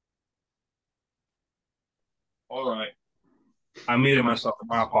 All right. I muted myself.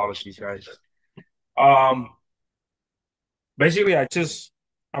 My apologies, guys. Um, Basically,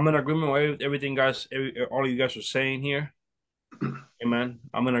 I'm in agreement with everything, guys. All you guys are saying here. Amen.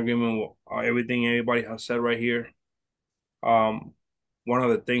 I'm in agreement with everything everybody has said right here. One of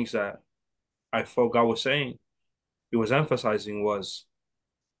the things that I felt God was saying, He was emphasizing, was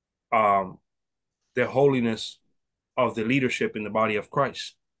um the holiness of the leadership in the body of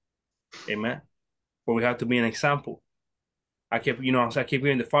Christ. Amen. But we have to be an example. I keep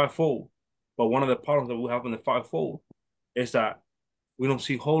hearing the fivefold, but one of the problems that we have in the fivefold is that we don't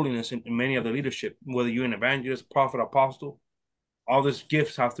see holiness in many of the leadership. Whether you're an evangelist, prophet, apostle, all these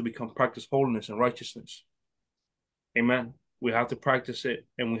gifts have to become practice holiness and righteousness. Amen. We have to practice it,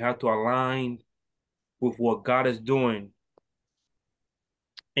 and we have to align with what God is doing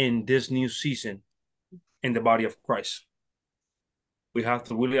in this new season in the body of Christ. We have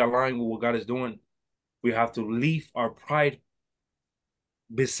to really align with what God is doing. We have to leave our pride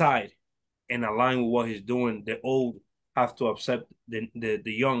beside and align with what He's doing. The old have to accept the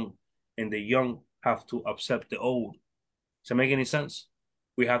young, and the young have to accept the old. Does that make any sense?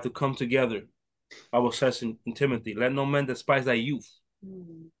 We have to come together. Bible says in Timothy, let no man despise thy youth.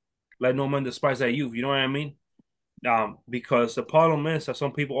 Mm-hmm. Let no man despise thy youth. You know what I mean? Because the problem is that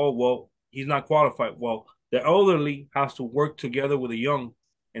some people, oh, well, he's not qualified. Well, the elderly has to work together with the young,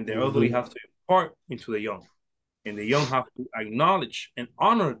 and the elderly have to impart into the young. And the young have to acknowledge and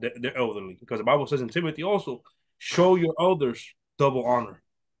honor the elderly, because the Bible says in Timothy also, show your elders double honor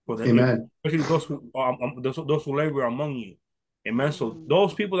for them, Amen. especially those who labor among you. Amen. So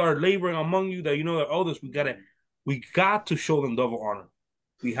those people that are laboring among you, that you know are elders, we got to show them double honor.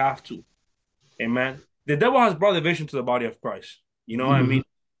 We have to. Amen. The devil has brought division to the body of Christ. You know what I mean?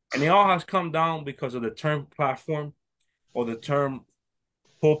 And it all has come down because of the term platform or the term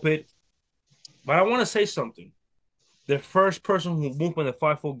pulpit. But I want to say something. The first person who moved in the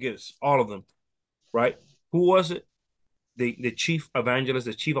fivefold gifts, all of them, right? Who was it? The chief evangelist,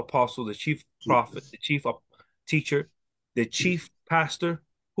 the chief apostle, the chief prophet, the chief teacher, the chief pastor.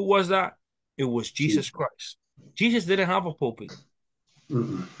 Who was that? It was Jesus Christ. Jesus didn't have a pulpit.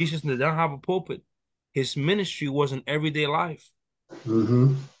 Jesus did not have a pulpit. His ministry was in everyday life.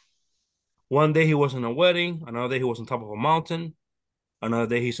 One day he was in a wedding, another day he was on top of a mountain, another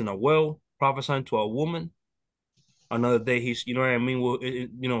day he's in a well prophesying to a woman, another day he's, you know what I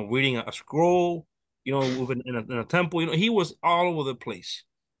mean, reading a scroll, in a temple. He was all over the place.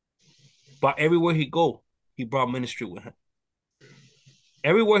 But everywhere he go, he brought ministry with him.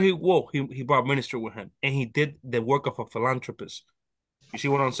 Everywhere he go, he brought ministry with him, and he did the work of a philanthropist. You see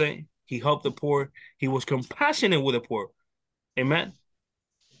what I'm saying? He helped the poor. He was compassionate with the poor. Amen.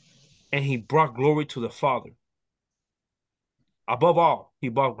 And he brought glory to the Father. Above all, he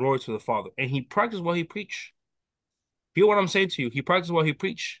brought glory to the Father. And he practiced what he preached. Hear what I'm saying to you. He practiced what he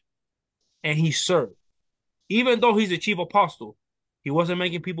preached. And he served. Even though he's the chief apostle, he wasn't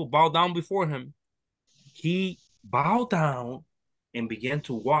making people bow down before him. He bowed down and began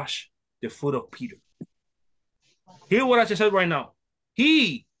to wash the foot of Peter. Hear what I just said right now.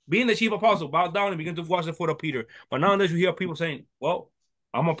 He, being the chief apostle, bowed down and began to wash the foot of Peter. But nowadays you hear people saying, well,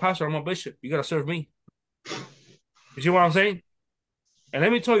 I'm a pastor, I'm a bishop. You got to serve me. You see what I'm saying? And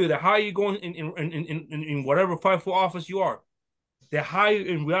let me tell you, the higher you go in whatever fivefold office you are, the higher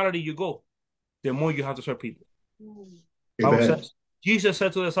in reality you go, the more you have to serve people. Bible says, Jesus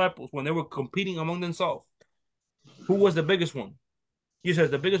said to the disciples when they were competing among themselves, who was the biggest one? He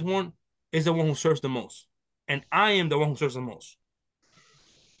says, the biggest one is the one who serves the most. And I am the one who serves the most.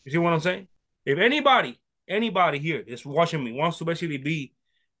 You see what I'm saying? If anybody here is watching me wants to basically be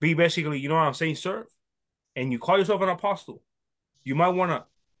basically, you know what I'm saying, serve, and you call yourself an apostle, you might want to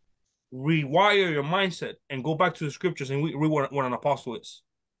rewire your mindset and go back to the scriptures and read what an apostle is.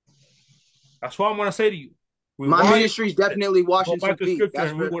 That's what I'm going to say to you. My ministry is definitely washing some feet.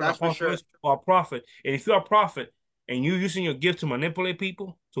 That's for sure. Or a prophet. And if you're a prophet and you're using your gift to manipulate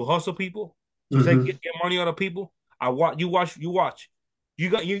people, to hustle people, to get money out of people, you watch.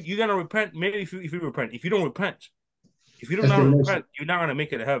 You're gonna repent. Maybe if you repent. If you don't repent, you're not gonna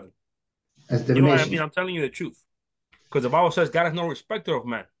make it to heaven. You know what I mean? I'm telling you the truth. Because the Bible says God is no respecter of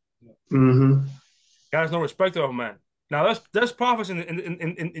man. God is no respecter of man. Now there's prophets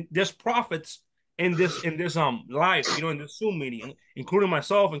there's prophets in this life, in this Zoom meeting, including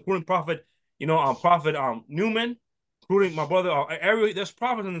myself, including Prophet, Prophet Newman, including my brother Ariel. There's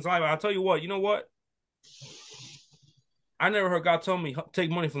prophets in this life. I'll tell you what, you know what? I never heard God tell me take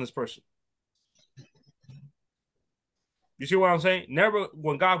money from this person. You see what I'm saying? Never,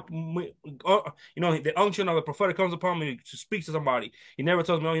 when God, the unction of the prophetic comes upon me to speak to somebody, he never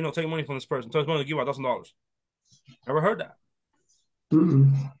tells me, take money from this person. He tells me to give $1,000. Never heard that.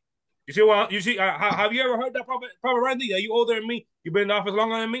 You see what? Have you ever heard that, Prophet Randy? Are you older than me? You've been in the office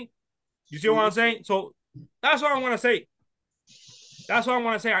longer than me. You see what I'm saying? So that's what I'm gonna say. That's what I'm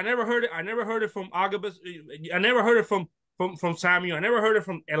gonna say. I never heard it. I never heard it from Agabus. I never heard it from Samuel. I never heard it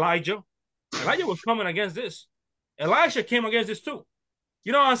from Elijah. Elijah was coming against this. Elisha came against this too.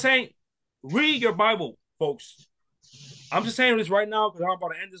 You know what I'm saying? Read your Bible, folks. I'm just saying this right now because I'm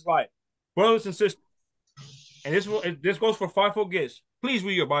about to end this life. Brothers and sisters, and this goes for fivefold gifts. Please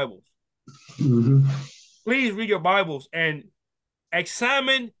read your Bibles. Please read your Bibles and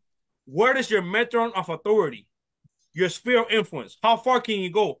examine where is your metron of authority, your sphere of influence. How far can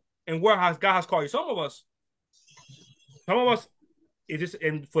you go, and where God has called you? Some of us,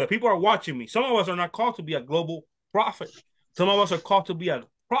 and for the people who are watching me, some of us are not called to be a global prophet. Some of us are called to be a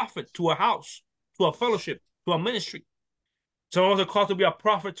prophet to a house, to a fellowship, to a ministry. Some of us are called to be a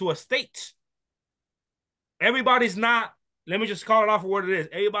prophet to a state. Everybody's not, let me just call it out for what it is.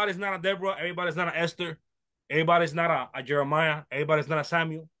 Everybody's not a Deborah. Everybody's not an Esther. Everybody's not a Jeremiah. Everybody's not a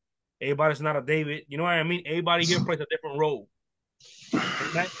Samuel. Everybody's not a David. You know what I mean? Everybody here plays a different role.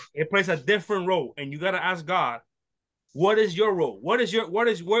 It plays a different role. And you got to ask God, what is your role? What is your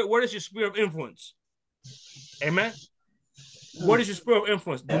sphere of influence? Amen. What is your sphere of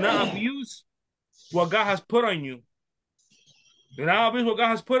influence? Do not abuse what God has put on you. Do not abuse what God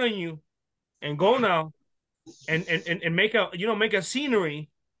has put on you, and go now and make a scenery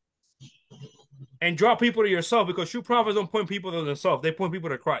and draw people to yourself, because true prophets don't point people to themselves. They point people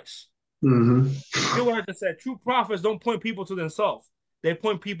to Christ. You know what I just said? True prophets don't point people to themselves. They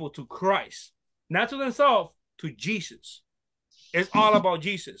point people to Christ. Not to themselves, to Jesus. It's all about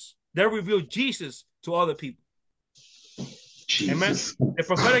Jesus. They reveal Jesus to other people. Jesus. Amen. The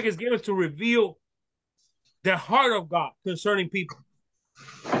prophetic is given to reveal the heart of God concerning people.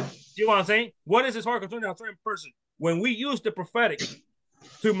 Do you know what I'm saying? What is his heart concerning a certain person? when we use the prophetic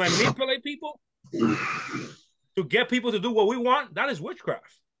to manipulate people, to get people to do what we want, that is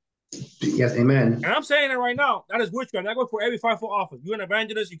witchcraft. Yes, amen. And I'm saying it right now. That is witchcraft. That goes for every fivefold office. You're an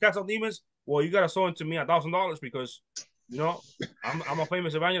evangelist. You cast out demons. Well, you gotta sow into me $1,000 because I'm a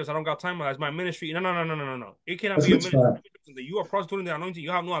famous evangelist. I don't got time. That's my ministry. No. It cannot be a ministry. You are prostituting the anointing.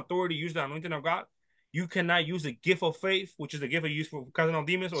 You have no authority to use the anointing of God. You cannot use the gift of faith, which is the gift used for casting out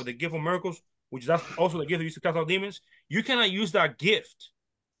demons, or the gift of miracles, which is also the gift used to cast out demons. You cannot use that gift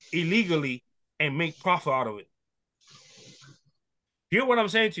illegally and make profit out of it. Hear what I'm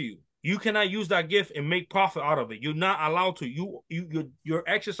saying to you. You cannot use that gift and make profit out of it. You're not allowed to. You're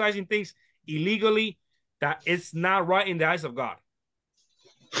exercising things illegally that it's not right in the eyes of God.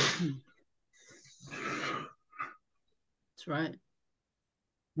 That's right.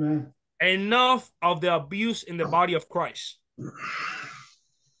 Right. Enough of the abuse in the body of Christ.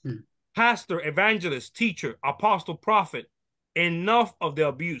 Pastor, evangelist, teacher, apostle, prophet, enough of the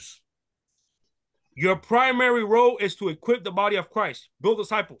abuse. Your primary role is to equip the body of Christ, build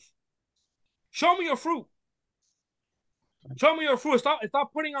disciples. Show me your fruit. Show me your fruit. Stop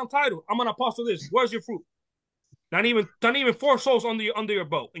putting on title. I'm an apostle. This. Where's your fruit? Not even 4 souls under your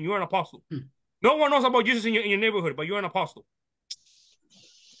belt, and you're an apostle. No one knows about Jesus in your neighborhood, but you're an apostle.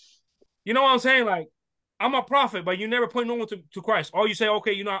 You know what I'm saying? Like, I'm a prophet, but you never point no one to Christ. Or you say,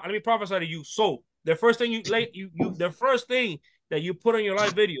 okay, let me prophesy to you. So the first thing the first thing that you put on your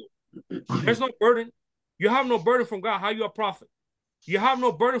live video, there's no burden. You have no burden from God. How you a prophet? You have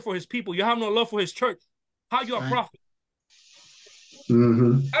no burden for his people. You have no love for his church. How you a prophet? I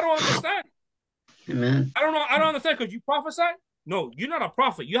don't understand. Amen. I don't understand, because you prophesy? No, you're not a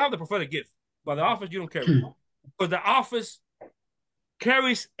prophet. You have the prophetic gift. But the office you don't carry. Because the office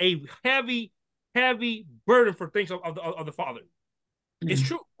carries a heavy, heavy burden for things of the Father. It's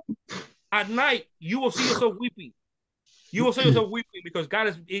true. At night, you will see yourself weeping. You will see yourself weeping because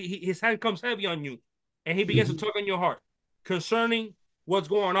his hand comes heavy on you, and he begins to tug on your heart concerning what's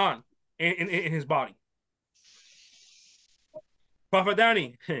going on in his body. Prophet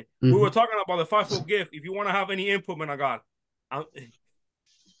Danny, we were talking about the fivefold gift. If you want to have any input, man of God,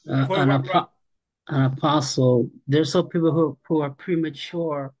 an apostle. There's some people who are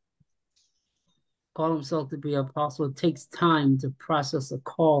premature, call themselves to be an apostle. It takes time to process a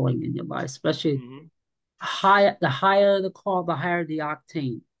calling in your life, especially the higher the call, the higher the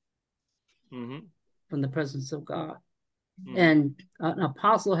octane from the presence of God. And an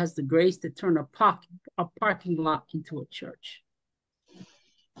apostle has the grace to turn a parking lot into a church.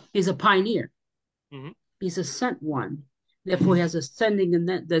 He's a pioneer. He's a sent one. Therefore, he has ascending,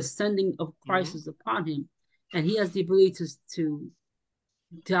 and the ascending of Christ is upon him, and he has the ability to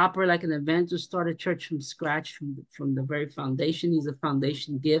operate like an evangelist, start a church from scratch, from the very foundation. He's a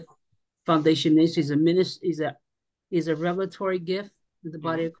foundation gift. Foundation is he's a minister. He's a revelatory gift to the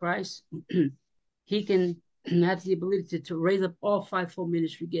body of Christ. He can have the ability to raise up all fivefold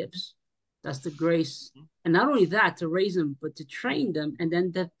ministry gifts. That's the grace, and not only that, to raise them, but to train them, and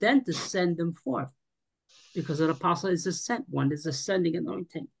then to send them forth. Because an apostle is a sent one, there's a sending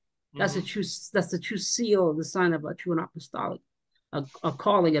anointing. That's the true seal, the sign of a true and apostolic, a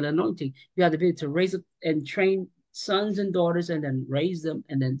calling and anointing. You have to be able to raise up and train sons and daughters, and then raise them,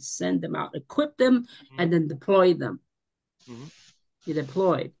 and then send them out, equip them, and then deploy them. You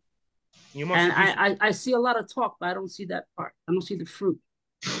deployed. And I see a lot of talk, but I don't see that part. I don't see the fruit.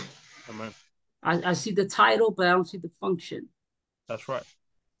 Amen. I see the title, but I don't see the function. That's right.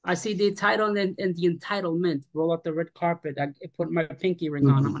 I see the title and the entitlement. Roll out the red carpet. I put my pinky ring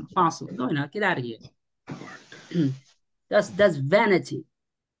on. I'm an apostle. No, get out of here. That's vanity.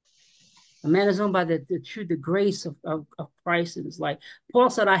 A man is owned by the grace of Christ in his life. Paul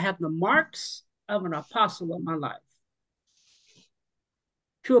said, I have the marks of an apostle in my life.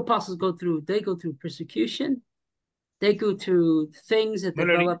 True apostles go through persecution. They go through things that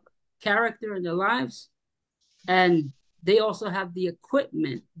develop character in their lives. And they also have the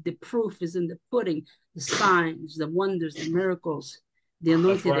equipment. The proof is in the pudding, the signs, the wonders, the miracles, the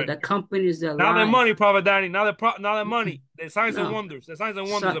anointing that accompanies their lives. Now the money, Prophet Danny. Now the money. The signs and wonders. The signs and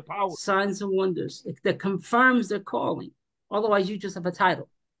wonders of power. Signs and wonders. That confirms their calling. Otherwise, you just have a title.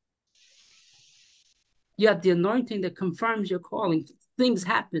 You have the anointing that confirms your calling. Things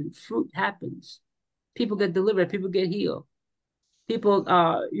happen. Fruit happens. People get delivered. People get healed. People,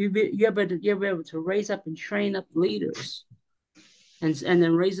 you're able to raise up and train up leaders, and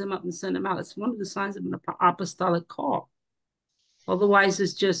then raise them up and send them out. It's one of the signs of an apostolic call. Otherwise,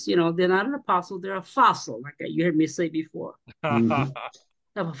 it's just, they're not an apostle, they're a fossil, like you heard me say before. They have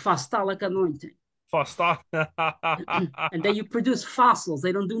a apostolic anointing. And then you produce fossils.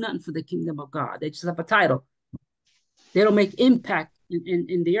 They don't do nothing for the kingdom of God. They just have a title. They don't make impact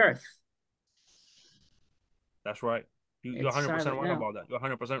in the earth. That's right. You're It's 100% silent right now. about that. You're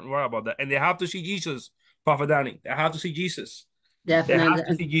 100% right about that. And they have to see Jesus, Prophet Danny. They have to see Jesus. They have They have to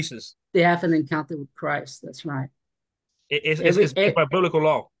an, see Jesus. they have an encounter with Christ. That's right. It's Every by biblical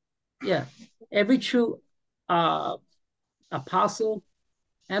law. yeah, every true uh, apostle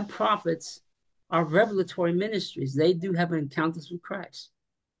and prophets are revelatory ministries. They do have encounters with Christ,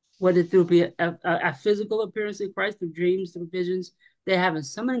 whether through be a physical appearance in Christ, through dreams, through visions. They're having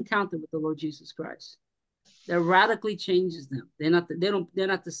some encounter with the Lord Jesus Christ that radically changes them. They're not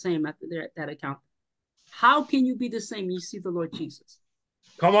the same after that encounter. How can you be the same when you see the Lord Jesus?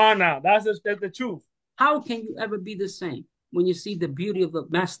 Come on now. That's the truth. How can you ever be the same when you see the beauty of the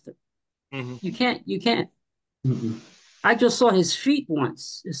Master? Mm-hmm. You can't. You can't. Mm-mm. I just saw his feet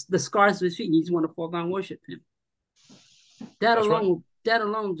once. It's the scars of his feet. And you just want to fall down and worship him. That's right. That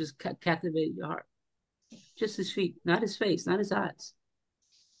alone just captivated your heart. Just his feet, not his face, not his eyes.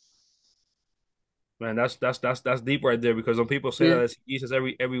 Man, that's deep right there, because when people say that Yeah. they see Jesus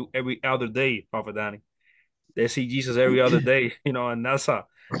every other day, Prophet Danny. They see Jesus every other day, and that's a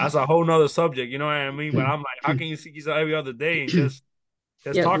whole nother subject, you know what I mean? But I'm like, how can you see Jesus every other day and just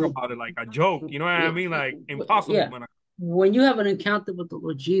Yeah. talk about it like a joke? You know what I mean? Like impossible, Yeah. man. When you have an encounter with the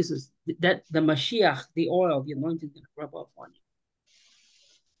Lord Jesus, that the Mashiach, the oil, the anointing is going to rub off on you.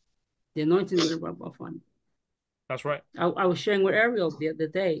 The anointing is going to rub off on you. That's right. I was sharing with Ariel the other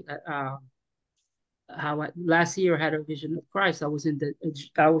day how last year I had a vision of Christ. I was at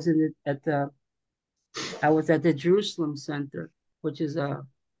the Jerusalem Center, which is a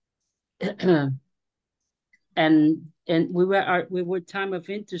and we were time of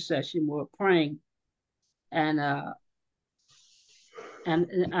intercession. We were praying, and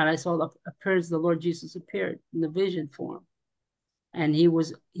and I saw the appearance of the Lord Jesus appeared in the vision form, and he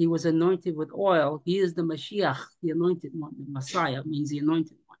was anointed with oil. He is the Mashiach, the anointed one. The Messiah means the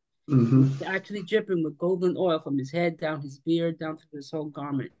anointed one. Mm-hmm. Actually dripping with golden oil from his head down his beard down through his whole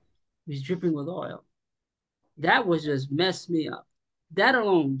garment. He was dripping with oil. That was just messed me up. That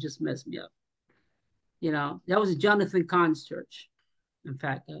alone just messed me up. That was Jonathan Cahn's church. In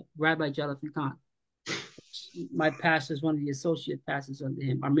fact, Rabbi Jonathan Cahn. My pastor is one of the associate pastors under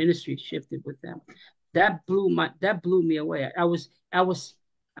him. Our ministry shifted with them. That blew me away. I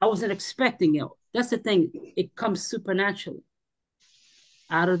wasn't expecting it. That's the thing. It comes supernaturally,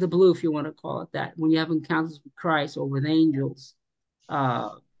 out of the blue, if you want to call it that. When you have encounters with Christ or with angels, uh,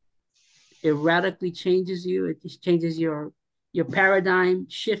 it radically changes you. It just changes your paradigm,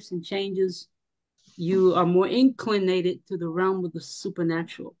 shifts and changes. You are more inclinated to the realm of the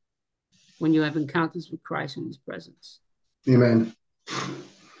supernatural when you have encounters with Christ in his presence. Amen.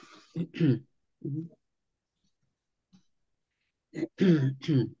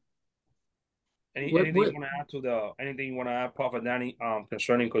 Anything you want to add anything you want to add, Prophet Danny,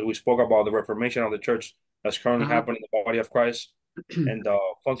 concerning, because we spoke about the reformation of the church that's currently happening in the body of Christ and the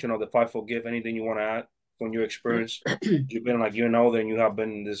function of the fivefold gift. Anything you want to add from your experience? You've been like you're older and you have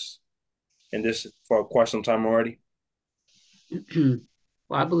been in this for quite some time already.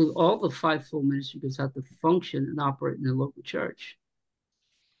 Well, I believe all the fivefold ministries have to function and operate in the local church.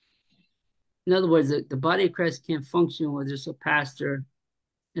 In other words, the body of Christ can't function with just a pastor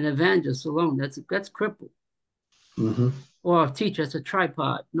and evangelist alone. That's crippled. Mm-hmm. Or a teacher, it's a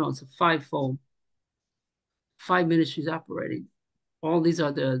tripod. No, it's a fivefold. Five ministries operating. All these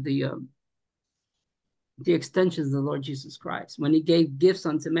are the extensions of the Lord Jesus Christ. When he gave gifts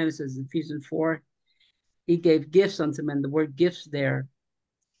unto men, it says in Ephesians 4, he gave gifts unto men. The word gifts there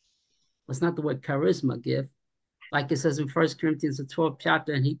was not the word charisma gift, like it says in 1 Corinthians, the 12th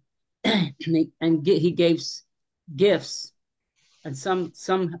chapter, and he gave gifts, and some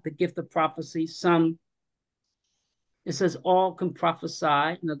have the gift of prophecy, some it says all can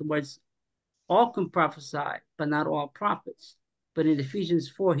prophesy. In other words, all can prophesy, but not all prophets. But in Ephesians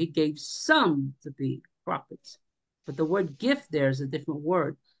 4, he gave some to be prophets. But the word gift there is a different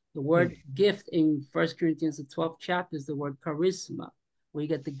word. The word gift in 1 Corinthians, the 12th chapter, is the word charisma, where you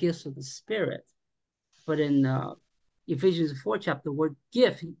get the gifts of the Spirit. But in Ephesians 4 chapter, the word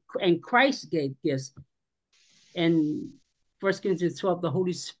gift, and Christ gave gifts. In 1 Corinthians 12, the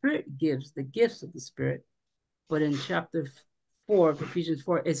Holy Spirit gives the gifts of the Spirit. But in chapter 4 of Ephesians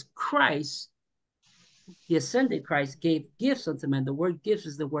 4, it's Christ, the ascended Christ, gave gifts unto men. The word gifts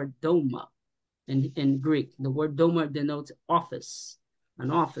is the word doma in Greek. The word doma denotes office, an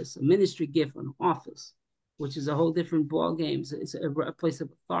office, a ministry gift, an office, which is a whole different ball game. It's a place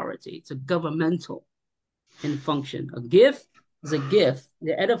of authority. It's a governmental in function. A gift is a gift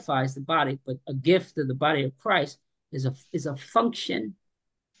that edifies the body, but a gift to the body of Christ is a function.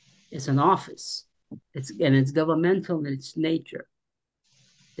 It's an office. It's governmental in its nature.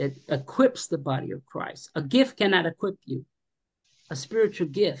 It equips the body of Christ. A gift cannot equip you. A spiritual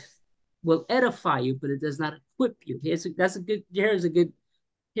gift will edify you, but it does not equip you. Here's a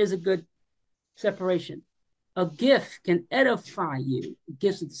good separation. A gift can edify you, the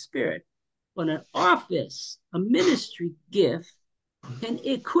gifts of the Spirit, but an office, a ministry gift, can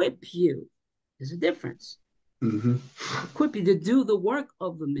equip you. There's a difference. Equip you to do the work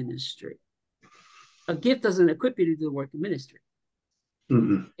of the ministry. A gift doesn't equip you to do the work of ministry.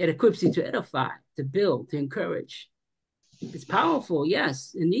 It equips you to edify, to build, to encourage. It's powerful,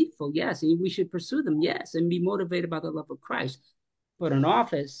 yes, and needful, yes, and we should pursue them, yes, and be motivated by the love of Christ. But an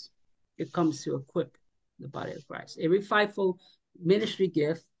office, it comes to equip the body of Christ. Every fivefold ministry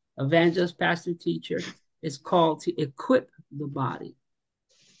gift, evangelist, pastor, teacher, is called to equip the body.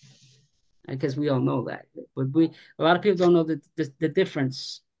 Because we all know that, but a lot of people don't know the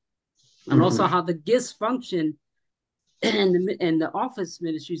difference, and also how the gifts function, and the office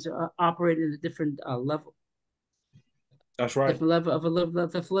ministries are operated at a different level. That's right. Different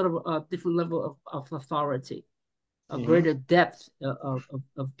level of authority, a greater depth of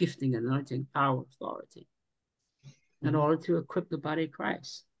gifting, anointing, power, authority, in order to equip the body of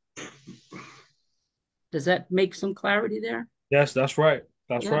Christ. Does that make some clarity there? Yes, that's right.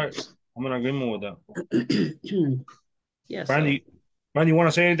 That's right. I'm in agreement with that. Yes. Randy, you want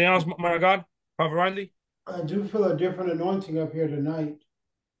to say anything else, my God? Prophet Randy? I do feel a different anointing up here tonight.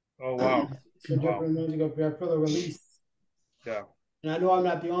 Oh, wow. It's a different anointing up here. I feel a release. Yeah. And I know I'm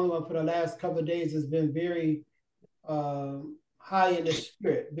not the only one. For the last couple of days, it's been very high in the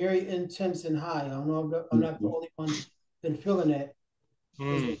spirit, very intense and high. I don't know. I'm not the only one been feeling that.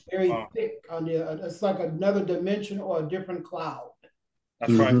 It's very thick on the. It's like another dimension or a different cloud.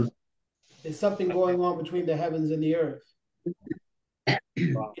 That's right. There's something going on between the heavens and the earth.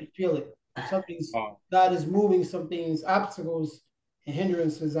 You can feel it. God is moving some things, obstacles and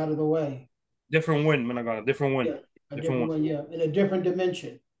hindrances out of the way. Different wind, man. I got a different wind. Yeah, a different one, yeah, in a different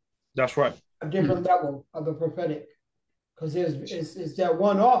dimension. That's right. A different level of the prophetic. Because it's that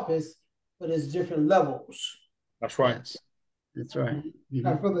one office, but it's different levels. That's right. Yes. That's right.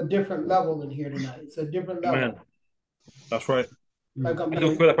 I feel a different level in here tonight. It's a different level. Amen. That's right. Like I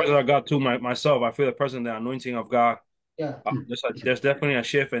do feel the presence of God too, myself. I feel the presence, the anointing of God. Yeah. There's definitely a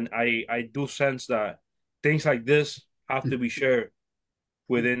shift, and I do sense that things like this have to be shared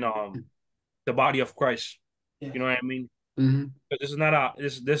within the body of Christ. Yeah. You know what I mean? But this is not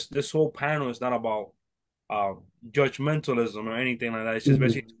this whole panel is not about judgmentalism or anything like that. It's just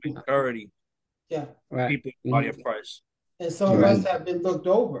basically clarity. Yeah. People in the body of Christ. And some of us have been looked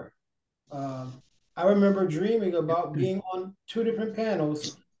over. I remember dreaming about being on 2 different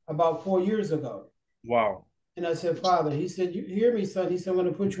panels about 4 years ago. Wow. And I said, Father, he said, you hear me, son? He said, I'm going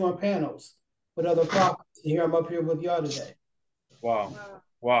to put you on panels with other prophets. And here I'm up here with y'all today. Wow.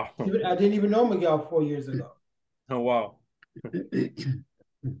 Wow. I didn't even know Miguel 4 years ago. Oh, wow.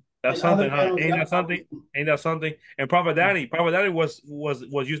 That's something, huh? Ain't that something? And Prophet.Danny was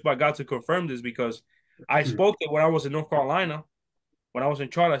used by God to confirm this, because I spoke it when I was in North Carolina. When I was in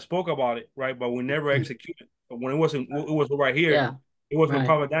Charlotte, I spoke about it, right? But we never executed. But when it was right here. Yeah. It was when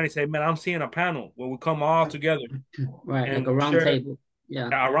Prophet.Danny said, man, I'm seeing a panel where we come all together. Right, and like a round table. Yeah.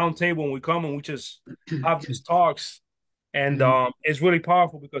 A round table, and we come and we just have these talks. And it's really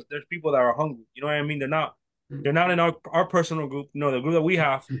powerful because there's people that are hungry. You know what I mean? They're not in our personal group, the group that we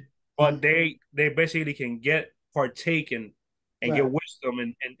have, but they basically can partake and get wisdom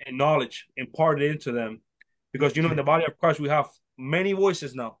and knowledge imparted into them. Because in the body of Christ we have many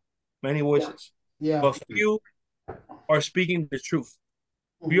voices now. Many voices. Yeah. But few are speaking the truth.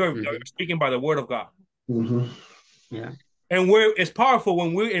 We are speaking by the word of God. Yeah. And it's powerful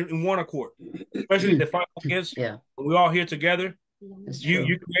when we're in one accord, especially the fivefold gifts. Yeah. When we're all here together,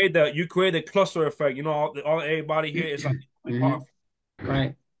 you create the cluster effect. All everybody here is like powerful.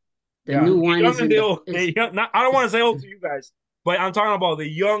 Right. The new wine is in the old. I don't want to say old to you guys, but I'm talking about the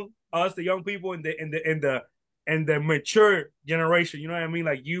young people in the mature generation. You know what I mean?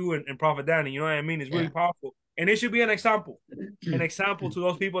 Like you and Prophet.Danny. You know what I mean? It's really powerful. And it should be an example to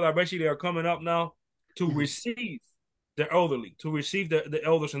those people that basically are coming up now to receive the elderly, to receive the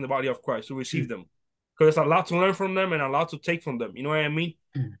elders in the body of Christ, to receive them. Because there's a lot to learn from them and a lot to take from them. You know what I mean?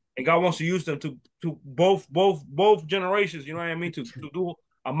 And God wants to use them to both generations, you know what I mean, to do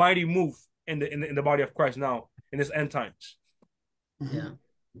a mighty move in the body of Christ now in this end times. Yeah.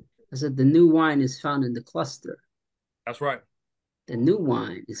 I said the new wine is found in the cluster. That's right. The new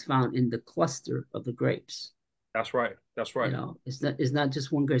wine is found in the cluster of the grapes. That's right. That's right. It's not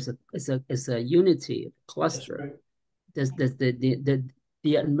just one grape. It's a unity, a cluster. Right.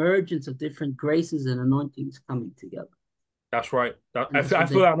 the emergence of different graces and anointings coming together. That's right. I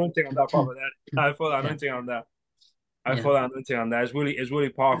feel that anointing on that, Prophet. I feel that Yeah. anointing on that. I Yeah. feel that anointing on that. It's really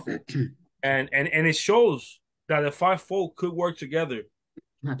powerful, and it shows that the fivefold could work together.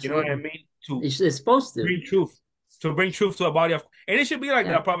 You know what I Absolutely. mean? To It's supposed to. bring truth to a body of, and it should be like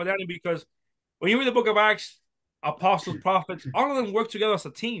Yeah. that, Prophet Danny, because when you read the book of Acts, apostles, prophets, all of them work together as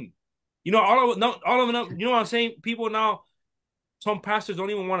a team. You know, all of them. You know what I'm saying? People now, some pastors don't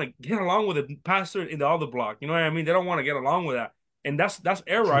even want to get along with the pastor in the other block. You know what I mean? They don't want to get along with that, and that's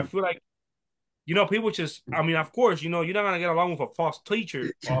error. I feel like, you know, people just. I mean, of course, you know, you're not gonna get along with a false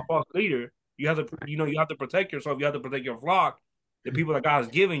teacher or a false leader. You have to, you know, you have to protect yourself. You have to protect your flock, the people that God has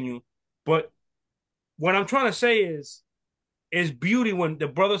given you. But what I'm trying to say is beauty when the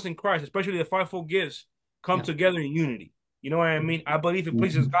brothers in Christ, especially the fivefold gifts, come Yeah. Mm-hmm. together in unity. You know what I mean? I believe it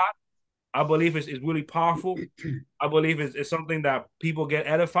pleases God. I believe it's really powerful. I believe it's something that people get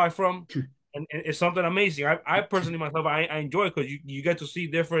edified from, and it's something amazing. I personally myself I enjoy it because you get to see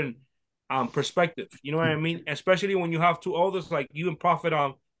different perspectives. You know what I mean? Especially when you have two elders like you and Prophet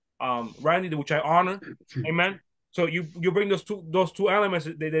Randy, which I honor. Amen. So you bring those two elements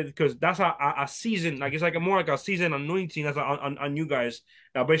because that's a season, like it's like more like a season anointing as on you guys.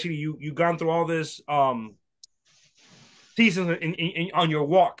 Now basically you gone through all this seasons on your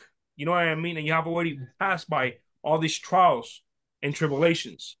walk. You know what I mean? And you have already passed by all these trials and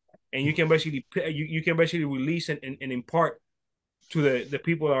tribulations, and you can basically release and impart to the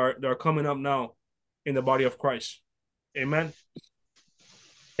people that are coming up now in the body of Christ. Amen.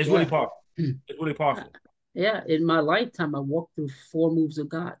 It's really Yeah. powerful. It's really powerful. Yeah. In my lifetime, I walked through 4 moves of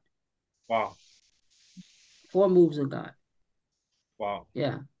God. Wow. 4 moves of God. Wow.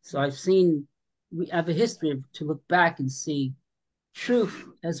 Yeah. So we have a history to look back and see truth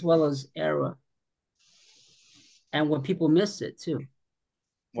as well as error. And when people miss it too.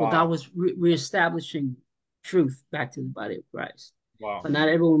 Well, God Wow. was reestablishing truth back to the body of Christ. Wow. But not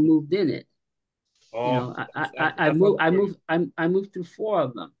everyone moved in it. You Oh, know, I moved through 4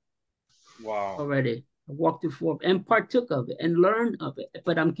 of them wow. already. I walked through 4 and partook of it and learned of it.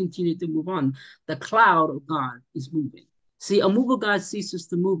 But I'm continuing to move on. The cloud of God is moving. See, a move of God ceases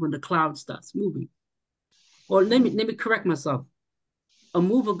to move when the cloud starts moving. Or let me correct myself. A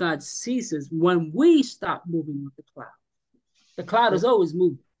move of God ceases when we stop moving with the cloud. The cloud is always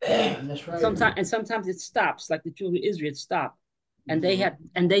moving. That's right. Sometimes it stops, like the children of Israel stopped, and they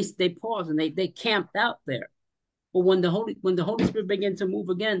paused and they camped out there. But when the Holy Spirit began to move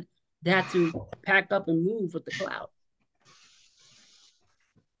again, they had to pack up and move with the cloud.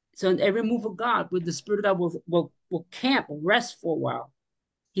 So in every move of God, where the Spirit of God will camp, rest for a while.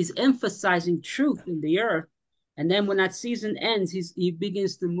 He's emphasizing truth in the earth, and then when that season ends, he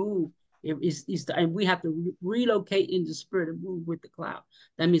begins to move. And we have to relocate in the Spirit and move with the cloud.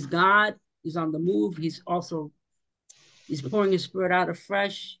 That means God is on the move. He's pouring His Spirit out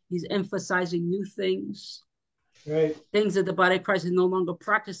afresh. He's emphasizing new things. Right. Things that the body of Christ is no longer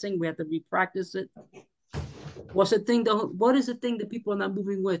practicing. We have to re-practice it. What is the thing that people are not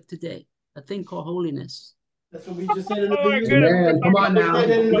moving with today? A thing called holiness. That's what we just said in the Oh my beginning. goodness. Man, come on now. Said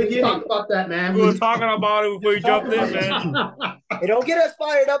that in the Let's beginning. talk about that, man. We were talking about it before you jumped in, man. Hey, don't get us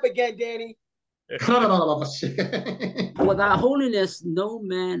fired up again, Danny. Without holiness, no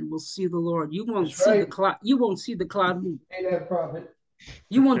man will see the Lord. You won't see the cloud. You won't see the cloud moving. Ain't that prophet?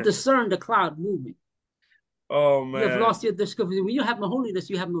 You won't discern the cloud moving. Oh You have man. lost your discovery. When you have no holiness,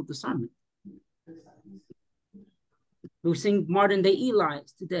 you have no discernment. We're seeing modern day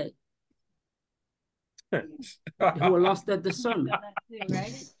Eli's today who have lost their discernment.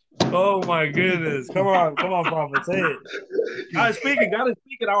 Oh my goodness. Come on, prophet. Say it. God is speaking. God is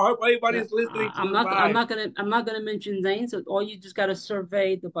speaking. I hope everybody's listening to this I'm live. not gonna mention names. So all you just gotta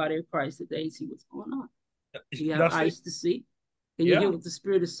survey the body of Christ today and see what's going on. Do you have That's eyes it. to see? Can you hear what the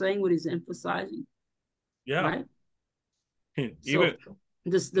Spirit is saying? What He's emphasizing? Yeah. Right. Even So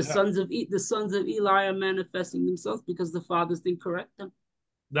the sons of Eli are manifesting themselves because the fathers didn't correct them.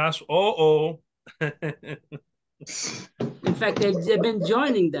 that's In fact, they've been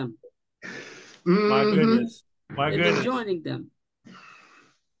joining them. My goodness. My They've goodness. been joining them.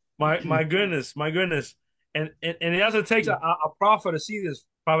 My goodness. My goodness. And it also takes a prophet to see this,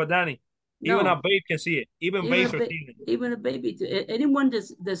 Prophet Danny. Even a babe can see it. Even babes are seeing it. Even a baby. Anyone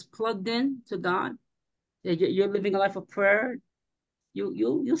that's plugged in to God, you're living a life of prayer.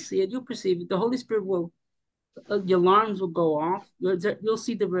 You'll see it. You'll perceive it. The Holy Spirit will. Your alarms will go off. You'll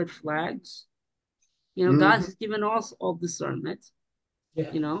see the red flags. You know, God has given us all discernment.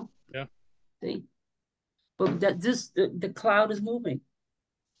 Yeah. You know. Yeah. See, but the cloud is moving.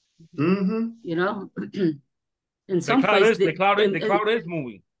 You know, In some places, the cloud is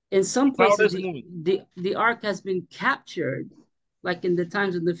moving. In some The cloud places, is moving. the ark has been captured, like in the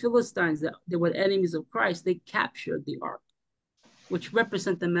times of the Philistines that they were enemies of Christ. They captured the ark, which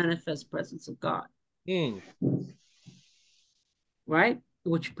represent the manifest presence of God. Right?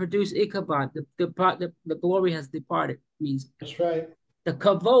 Which produce Ichabod, the glory has departed, means. That's right. The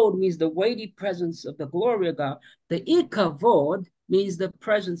kavod means the weighty presence of the glory of God. The ikavod means the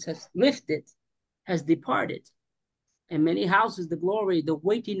presence has lifted, has departed. In many houses, the glory, the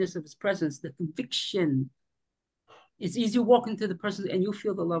weightiness of his presence, the conviction. It's easy to walk into the presence and you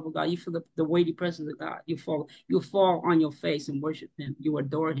feel the love of God. You feel the weighty presence of God. You fall on your face and worship him. You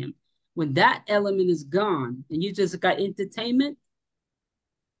adore him. When that element is gone and you just got entertainment,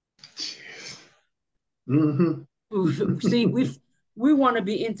 see, we want to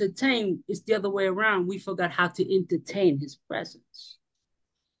be entertained. It's the other way around. We forgot how to entertain his presence.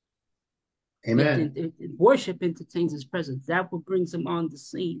 Amen. Worship entertains his presence. That what brings him on the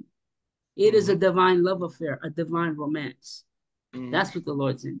scene. It is a divine love affair, a divine romance. That's what the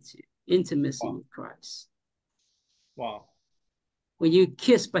Lord's into. Intimacy with Christ. Wow. When you're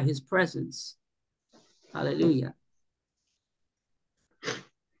kissed by his presence. Hallelujah.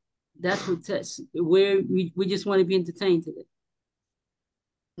 That's what we just want to be entertained today.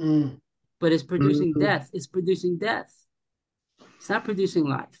 But it's producing death. It's producing death. It's not producing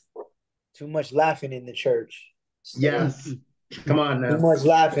life. Too much laughing in the church. Yes. Come on now. Too much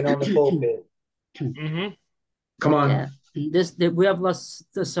laughing on the pulpit. Come on. Yeah. We have lost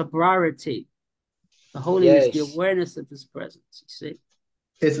the sobriety, the holiness, the awareness of his presence. You see,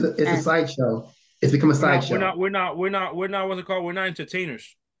 it's a sideshow. It's become a sideshow. We're not. What's it called? We're not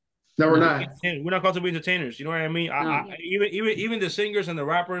entertainers. No, we're not. We're not called to be entertainers. You know what I mean? No. Even the singers and the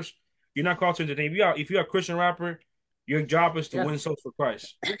rappers, you're not called to entertain. If you're a Christian rapper, your job is to win souls for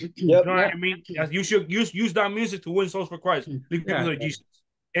Christ. You know what I mean? You should use that music to win souls for Christ. Lead people to Jesus.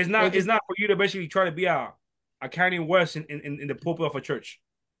 It's not for you to basically try to be a Kanye West in the pulpit of a church.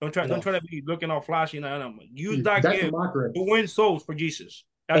 Don't try to be looking all flashy. No. Use that gift to win souls for Jesus.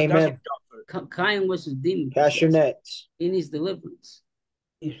 That's your job, sir. Kanye West is demon. Cast your nets. He needs deliverance.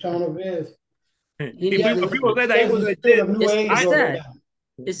 He's trying to his. People say that he was legit.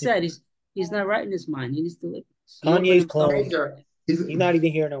 It's sad. He's not right in his mind. He needs deliverance. Kanye's clone. He's not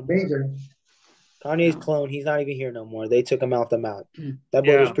even here no more. Kanye's clone. He's not even here no more. They took him out the mouth. That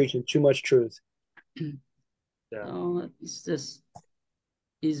boy was preaching too much truth. Oh, it's just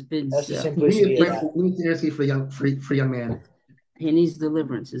he's been. That's the simplicity of that. We need to intercede for young man. He needs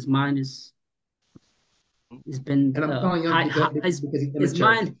deliverance. His mind has been. And I'm telling you,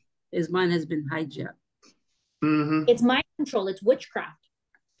 his mind has been hijacked. It's mind control. It's witchcraft.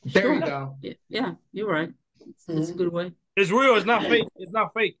 There you go. Yeah, you're right. It's a good way. It's real. It's not fake. It's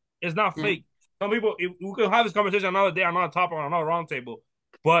not fake. It's not fake. Some people, we could have this conversation another day, another topic, on another roundtable.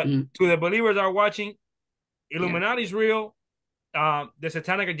 But to the believers that are watching, Illuminati is real. The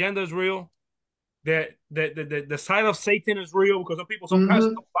satanic agenda is real. The side of Satan is real, because some people sometimes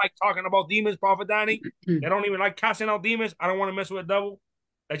don't like talking about demons. Prophet.Danny, they don't even like casting out demons. I don't want to mess with the devil.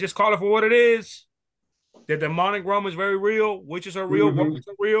 They just call it for what it is. The demonic realm is very real. Witches are real. Warlocks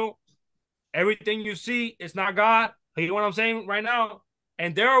are real. Everything you see is not God. You know what I'm saying right now?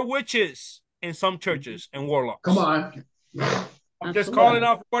 And there are witches in some churches and warlocks. Come on. I'm just calling it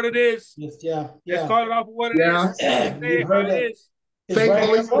out for what it is. Just call it out for what it is. It is. Fake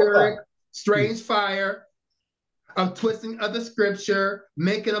Holy Spirit, strange fire, twisting of the scripture,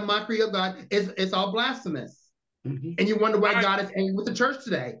 making a mockery of God. It's all blasphemous. And you wonder why God is angry with the church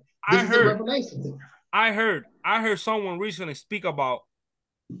today. This is the revelation. I heard someone recently speak about,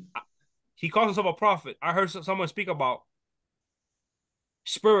 he calls himself a prophet. I heard someone speak about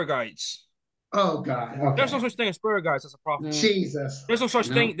spirit guides. Oh God! Okay. There's no such thing as spirit guides as a prophet. Jesus. There's no such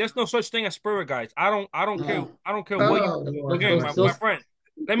thing. There's no such thing as spirit guides. I don't care. I don't care what you. Again, my friend.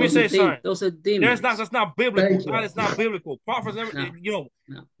 Let me say something. Those are demons. That's not biblical. That is not biblical. Prophets never.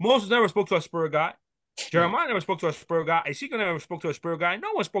 Moses never spoke to a spirit guide. Jeremiah never spoke to a spirit guide. Ezekiel never spoke to a spirit guide.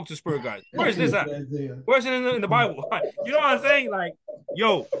 No one spoke to spirit guides. Where is this at? Where's it in the Bible? You know what I'm saying? Like,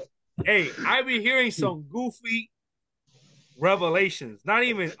 hey, I be hearing some goofy revelations, not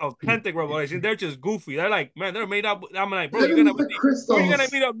even authentic revelations. They're just goofy. They're like, man, they're made up. I'm like, bro, who are you gonna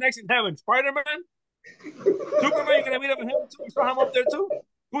meet up next in heaven? Spider-Man? Superman, you gonna meet up in heaven too? You saw him up there too?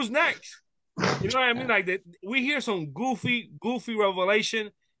 Who's next? You know what I mean? Like, we hear some goofy revelation,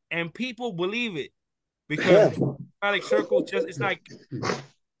 and people believe it because prophetic circle it's like,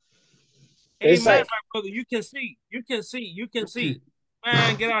 hey, man, my brother, you can see.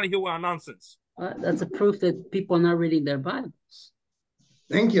 Man, get out of here with our nonsense. That's a proof that people are not reading their Bibles.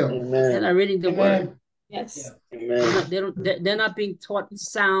 Thank you. They're not reading the word. Yes. They're not being taught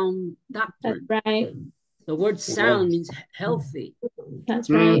sound doctrine. That's right. The word sound means healthy. That's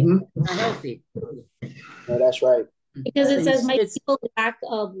right. Not healthy. No, that's right. Because it says, my people lack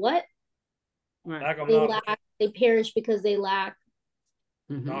of what? Right. Lack of They knowledge. they perish because they lack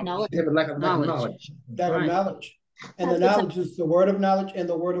knowledge. They have a lack of knowledge. Lack of knowledge. And the knowledge is the word of knowledge, and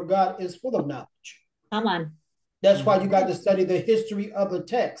the word of God is full of knowledge. Come on. That's why you got to study the history of the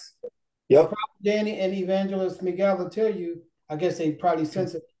text. Yep. Prophet Danny and Evangelist Miguel will tell you, I guess they probably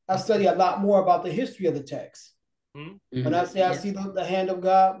sense it. I study a lot more about the history of the text. When I say I see the hand of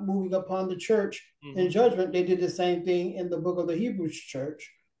God moving upon the church in judgment, they did the same thing in the book of the Hebrews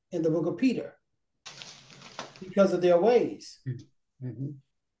church, in the book of Peter, because of their ways.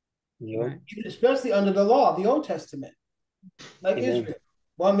 Yep. Especially under the law, the Old Testament, like Israel.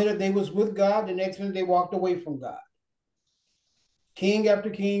 1 minute they was with God, the next minute they walked away from God. King after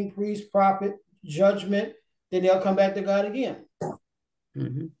king, priest, prophet, judgment, then they'll come back to God again.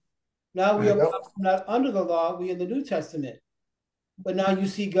 Now we are not under the law, we in the New Testament. But now you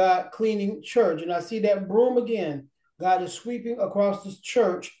see God cleaning church, and I see that broom again. God is sweeping across this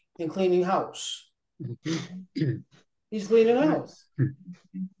church and cleaning house. He's cleaning house.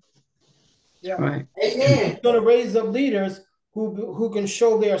 Yeah. Right. He's going to raise up leaders who can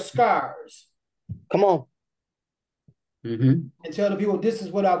show their scars. Come on. And tell the people, this is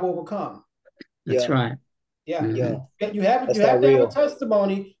what I've overcome. That's right. Yeah. You have to have a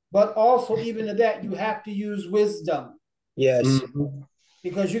testimony, but also even to that, you have to use wisdom. Yes.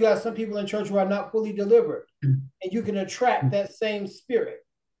 Because you got some people in church who are not fully delivered, and you can attract that same spirit.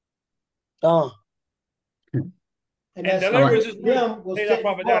 And deliverance is real.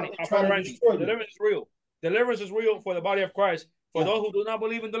 Deliverance is real. Deliverance is real for the body of Christ. For those who do not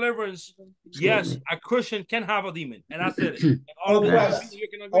believe in deliverance, yes, a Christian can have a demon. And I said it.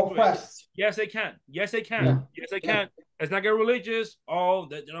 Yes, they can. Yes, they can. Yes, they can. Let's not get religious. You know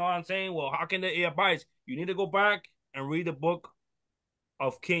what I'm saying? Well, how can they abide? You need to go back and read the book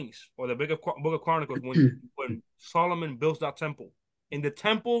of Kings or the book of Chronicles when Solomon builds that temple. In the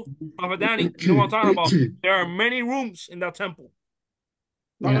temple, Prophet.Danny, you know what I'm talking about? There are many rooms in that temple.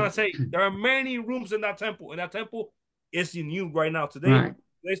 I'm going to say there are many rooms in that temple. And that temple is in you right now. Today,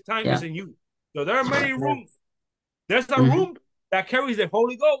 this time is in you. So there are many rooms. There's a room that carries the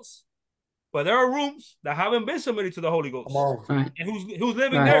Holy Ghost. But there are rooms that haven't been submitted to the Holy Ghost. And who's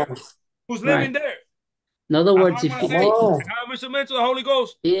living there? Who's living there? In other words, if haven't been submitted to the Holy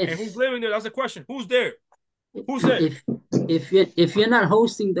Ghost, and who's living there? That's the question. Who's there? Who's there? If you're not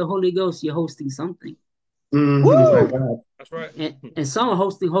hosting the Holy Ghost, you're hosting something. That's right. And some are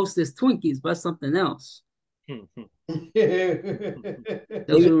hosting hostess Twinkies, but something else. People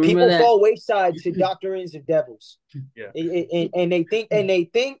fall wayside to doctrines of devils. And they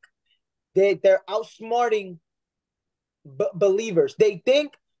think that they're outsmarting believers. They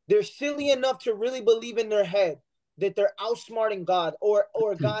think they're silly enough to really believe in their head that they're outsmarting God or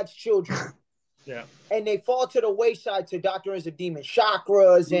God's children. And they fall to the wayside to doctrines of demons,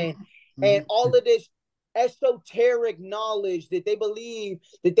 chakras, and all of this esoteric knowledge that they believe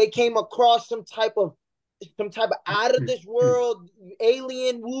that they came across some type of out of this world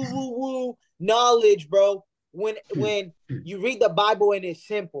alien woo knowledge, bro. When you read the Bible and it's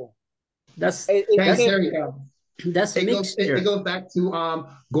simple. That's it goes back to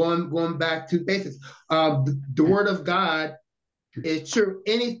going back to basics. The word of God is true.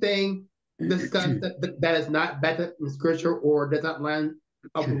 Anything discussed that is not backed up in scripture or does not line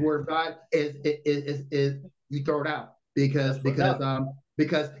up with the word of God is you throw it out because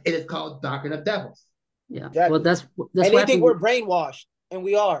it is called doctrine of devils. Well, that's and they think we're brainwashed, and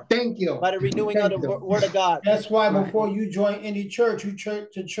we are. Thank you. By the renewing of the word of God. That's why before you join any church, you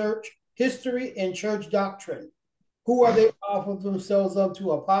check to church history and church doctrine. Who are they offering themselves up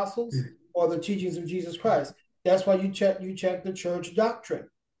to, apostles or the teachings of Jesus Christ? That's why you check the church doctrine.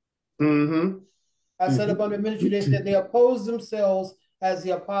 I set up on the ministry, they said they oppose themselves as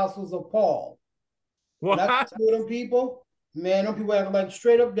the apostles of Paul. When I see them people, man, them people act like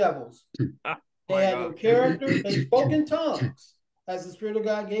straight up devils. They had no character. They spoke in tongues as the Spirit of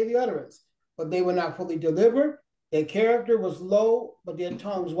God gave the utterance, but they were not fully delivered. Their character was low, but their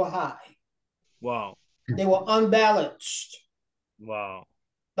tongues were high. Wow. They were unbalanced. Wow.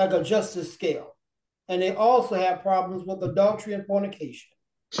 Like a justice scale. And they also had problems with adultery and fornication.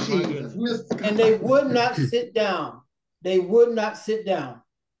 And they would not sit down. They would not sit down.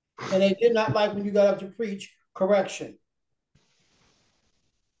 And they did not like when you got up to preach correction.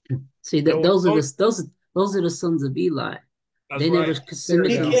 See, those are the sons of Eli. They never submit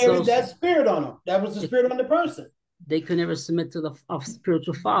themselves. He carried that spirit on them. That was the spirit on the person. They could never submit to the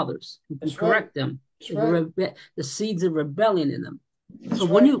spiritual fathers who can correct them. The seeds of rebellion in them. That's so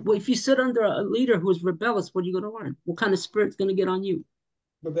right. if you sit under a leader who is rebellious, what are you going to learn? What kind of spirit's going to get on you?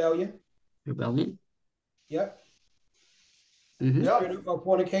 Rebellion. Rebellion. Yep. Mm-hmm. The spirit of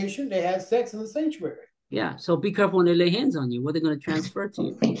fornication. They had sex in the sanctuary. Yeah. So be careful when they lay hands on you. What they're going to transfer to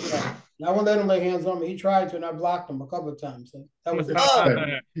you. Yeah. I won't let him lay hands on me. He tried to, and I blocked him a couple of times. So that was look at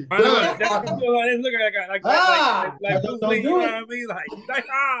that guy, like Bruce Lee, you know what I mean?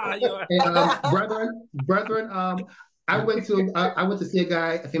 Brethren, I went to see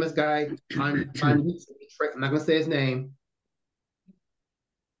a famous guy on I'm not gonna say his name.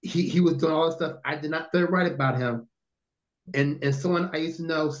 He was doing all this stuff. I did not feel right about him. And someone I used to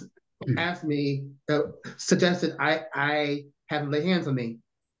know asked me, suggested I have him lay hands on me.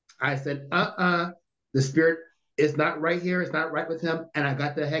 I said, the spirit is not right here. It's not right with him. And I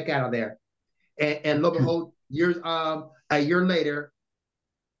got the heck out of there. And lo and behold, a year later,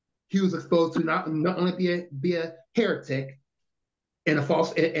 he was exposed to not only be a heretic and a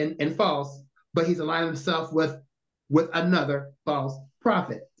false, but he's aligning himself with another false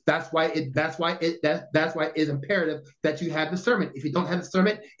prophet. That's why it's imperative that you have discernment. If you don't have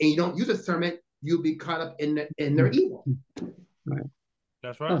discernment and you don't use discernment, you'll be caught up in their evil. Right.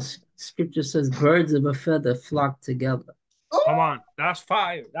 That's right. Scripture says birds of a feather flock together. Come on. That's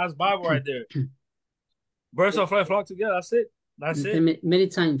fire. That's Bible right there. Birds of a feather flock together. That's it. That's it. Many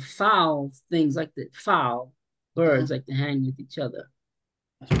times foul things like that. Foul birds like to hang with each other.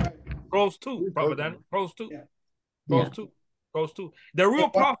 Crows too, Prophet.Danny. Crows too. Yeah. Crows too. The real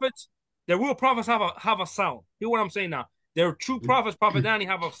prophets have a sound. Hear what I'm saying now. Their true prophets, Prophet.Danny,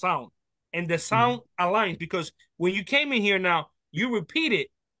 have a sound. And the sound aligns because when you came in here now, you repeated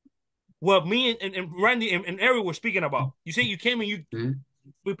what me and Randy and Ariel were speaking about. You say you came in, you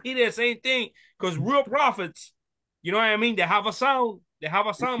repeated the same thing because real prophets, you know what I mean? They have a sound. They have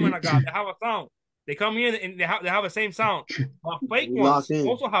a sound, man of God. They have a sound. They come in and they have the same sound. But fake ones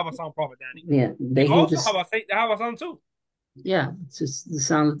also have a sound, Prophet.Danny. Yeah, they also have a sound too. Yeah, it's just the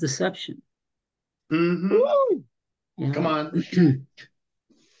sound of deception. Mm-hmm. Yeah. Come on.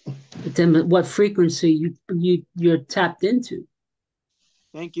 But then what frequency you're tapped into?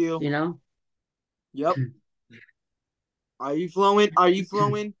 Thank you. You know? Yep. Are you flowing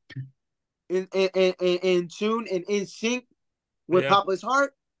in tune and in sync with Papa's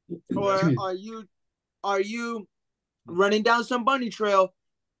heart? Or are you running down some bunny trail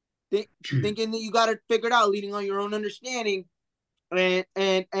thinking that you got it figured out, leading on your own understanding and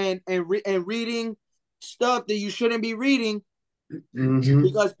reading stuff that you shouldn't be reading? Mm-hmm.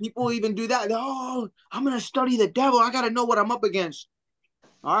 Because people even do that. Oh, I'm gonna study the devil. I gotta know what I'm up against.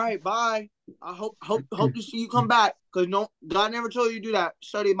 All right, bye. I hope to see you come back. Because God never told you to do that.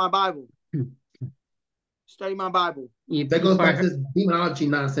 Study my Bible. Study my Bible. That goes back to this demonology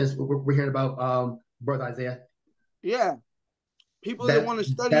nonsense we're hearing about, Brother Isaiah. Yeah. People that want to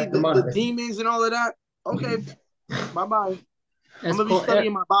study the demons and all of that. Okay. Bye-bye. I'm going to be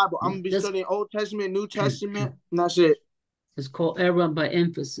studying my Bible. I'm going to be studying Old Testament, New Testament, and that's it. It's called error by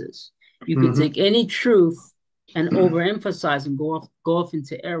emphasis. You can take any truth and overemphasize and go off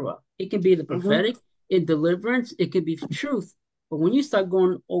into error. It can be the prophetic, in deliverance, it could be truth. But when you start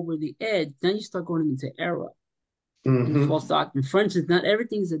going over the edge, then you start going into error and false doctrine. For instance, not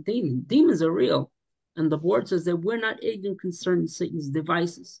everything is a demon. Demons are real. And the word says that we're not ignorant concerning Satan's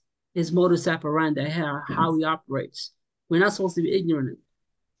devices, his modus operandi, how he operates. We're not supposed to be ignorant.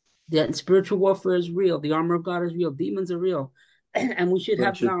 That spiritual warfare is real. The armor of God is real. Demons are real. And we should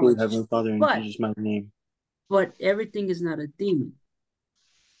have knowledge. Heavenly Father, in Jesus' mighty name. But everything is not a demon.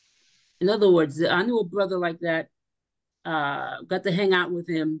 In other words, I knew a brother like that, got to hang out with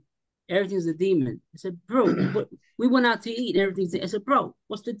him. Everything's a demon. I said, bro, we went out to eat and everything's. I said, bro,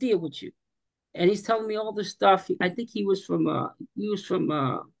 what's the deal with you? And he's telling me all this stuff. I think he was from, I'm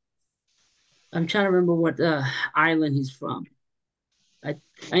trying to remember what island he's from.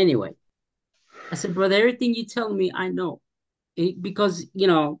 Anyway, I said, brother, everything you tell me, I know. Because,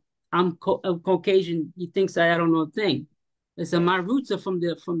 I'm Caucasian. He thinks I don't know a thing. I said, my roots are from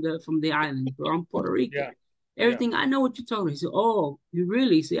the island, bro. I'm Puerto Rican. Yeah. Everything, I know what you told me. He said, oh, you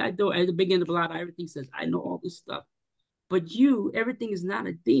really? See, I do. At the beginning of a lot, everything says, I know all this stuff. But everything is not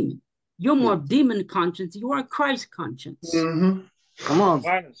a demon. You're more demon conscience. You are Christ conscience. Come on.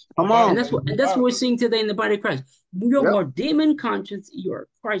 And that's what we're seeing today in the body of Christ. You're more demon conscience. You are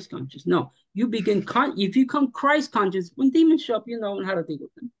Christ conscious. No, you begin if you come Christ conscious, when demons show up, you know how to deal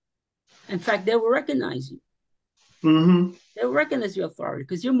with them. In fact, they will recognize you. They will recognize your authority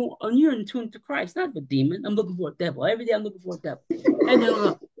because you're in tune to Christ, not the demon. I'm looking for a devil. Every day I'm looking for a devil. And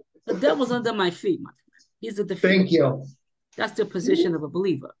the devil's under my feet, my friend. He's a defeater. Thank you. That's the position of a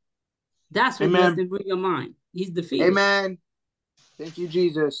believer. That's what you have to bring your mind. He's defeated. Amen. Thank you,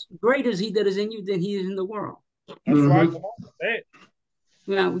 Jesus. Greater is he that is in you than he is in the world. That's right. Come on, say it.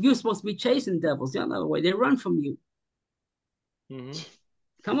 Now, you're supposed to be chasing devils. The other way, they run from you.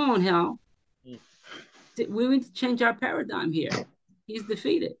 Come on, Hal. We need to change our paradigm here. He's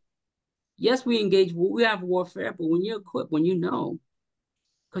defeated. Yes, we engage. We have warfare, but when you're equipped, when you know,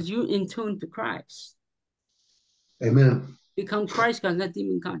 because you're in tune to Christ. Amen. Become Christ conscious, not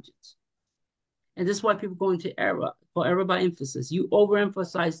demon conscious. And this is why people go into error, for error by emphasis. You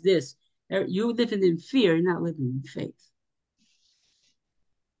overemphasize this. You're living in fear, you're not living in faith.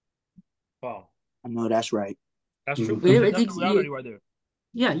 Wow. I know that's right. That's true. That's reality right there.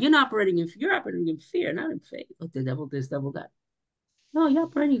 Yeah, you're operating in fear, not in faith. Like the devil this, devil that. No, you're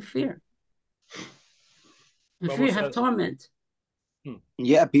operating in fear. And fear have torment.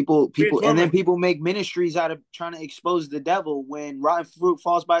 Yeah, people, and then people make ministries out of trying to expose the devil when rotten fruit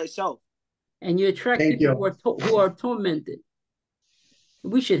falls by itself. And you attract people who are tormented.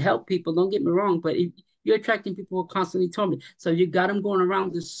 We should help people, don't get me wrong, but you're attracting people who are constantly tormented. So you got them going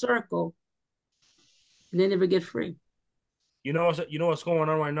around this circle, and they never get free. You know what's going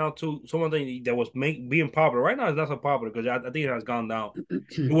on right now too? Something that was being popular right now is not so popular because I think it has gone down.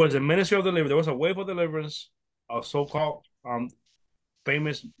 It was a ministry of deliverance. There was a wave of deliverance, a so-called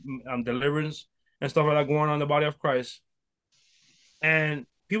famous deliverance and stuff like that going on in the body of Christ. And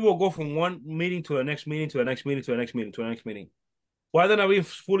people will go from one meeting to the next meeting to the next meeting to the next meeting to the next meeting. Why they're not being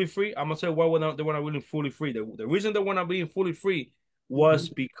fully free? I'm gonna say why they were not really fully free. The reason they were not being fully free was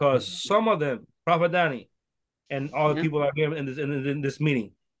because some of them, Prophet.Danny, and all the people that came in this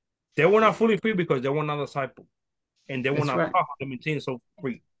meeting, they were not fully free because they were not disciple, and they were not taught how to maintain so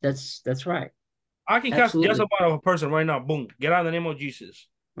free. That's right. I can cast just about a person right now. Boom, get out in the name of Jesus.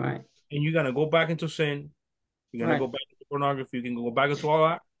 Right. And you're gonna go back into sin. You're gonna go back into pornography. You can go back into all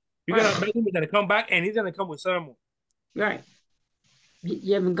that. You're gonna come back, and he's gonna come with ceremony. Right.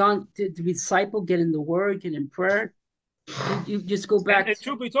 You haven't gone to be disciple, get in the word, get in prayer. You just go back. And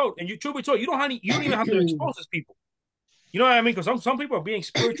truth be told, you don't even have to expose these people. You know what I mean? Because some people are being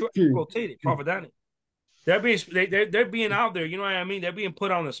spiritual rotated. Prophet.Danny, they're being out there. You know what I mean? They're being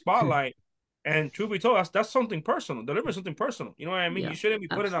put on the spotlight. And truth be told, that's something personal. Deliverance something personal. You know what I mean? You shouldn't be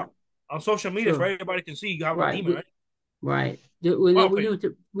putting out on social media so everybody can see you got a demon, right? Right. We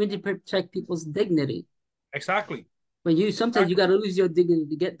need to protect people's dignity. Exactly. But sometimes you got to lose your dignity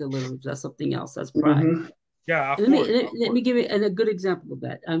to get deliverance. That's something else. That's pride. Yeah. Let me give you a good example of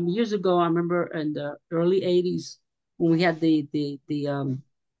that. Years ago, I remember in the early '80s when we had the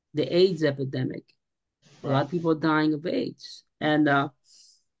AIDS epidemic. A lot of people dying of AIDS, and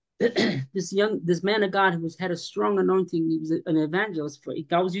this man of God who had a strong anointing. He was an evangelist.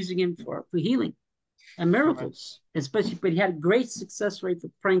 God was using him for healing and miracles, especially. But he had a great success rate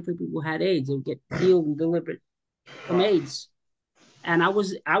for praying for people who had AIDS. They would get healed and delivered from AIDS. And I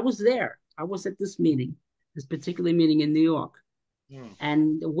was there. I was at this particular meeting in New York.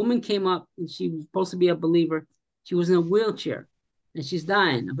 And a woman came up, and she was supposed to be a believer. She was in a wheelchair, and she's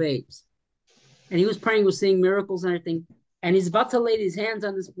dying of AIDS. And he was praying, was seeing miracles and everything. And he's about to lay his hands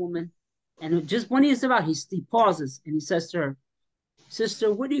on this woman. And just when he's about, he pauses, and he says to her,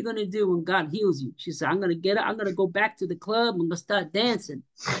 "Sister, what are you going to do when God heals you?" She said, "I'm going to get up. I'm going to go back to the club. I'm going to start dancing."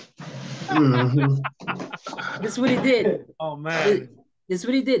 This is what he did. Oh, man. This is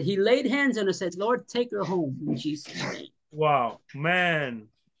what he did. He laid hands on her and said, "Lord, take her home in Jesus' name." Wow, man.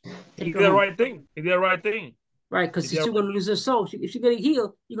 He did the right thing. He did the right thing. Right, because she's going to lose her soul. If she's going to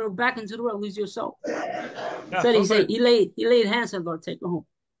heal, you're going to go back into the world and lose your soul. Yeah, So he said, he laid hands on her, "Lord, take her home."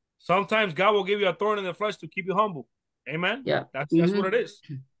 Sometimes God will give you a thorn in the flesh to keep you humble. Amen. Yeah. That's what it is.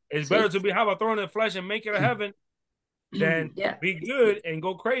 It's better to have a thorn in the flesh and make it to heaven than be good and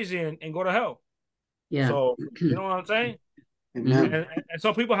go crazy and go to hell. Yeah. So you know what I'm saying? And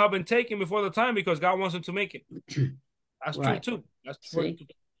some people have been taken before the time because God wants them to make it. That's true too. That's true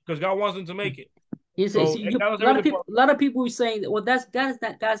because God wants them to make it. A lot of people were saying that, well,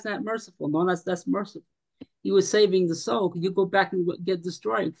 God's not merciful. No, that's merciful. He was saving the soul. You go back and get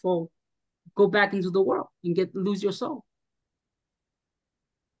destroyed, go back into the world and lose your soul.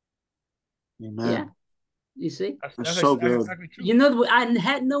 Amen. Yeah. You see? That's so good. Exactly true. You know, I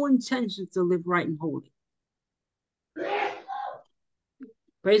had no intention to live right and holy.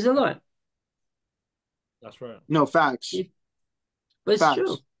 Praise the Lord. That's right. No, facts. But it's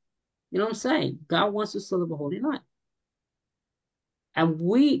true. You know what I'm saying? God wants us to live a holy life. And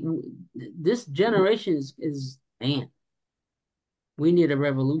this generation is man. We need a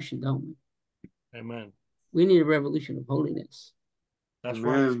revolution, don't we? Amen. We need a revolution of holiness. That's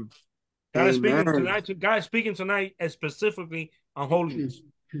right. God is speaking tonight specifically on holiness.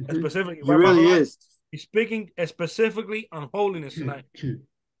 Specifically, He really is. He's speaking specifically on holiness tonight.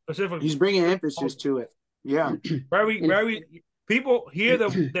 Specifically, he's bringing emphasis to it. Yeah, very. People hear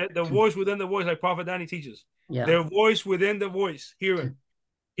the voice within the voice, like Prophet Danny teaches. Yeah, their voice within the voice. Hear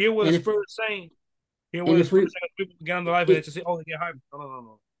what the Spirit is saying. Hear what the Spirit is saying. People get on the life and they just say, "Oh, they get hyped."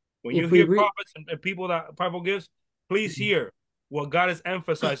 No. When you hear prophets and people that Bible gives, please hear what God is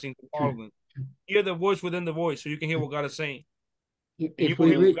emphasizing to all of them. Hear the voice within the voice, so you can hear what God is saying. You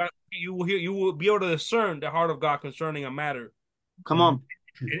will be able to discern the heart of God concerning a matter. Come on.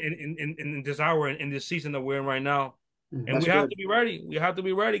 In this hour, in this season that we're in right now, and That's we have to be ready. We have to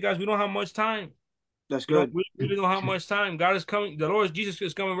be ready, guys. We don't have much time. That's good. We really don't have much time. God is coming. The Lord Jesus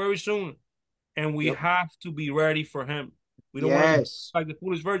is coming very soon, and we have to be ready for Him. We don't want to be like the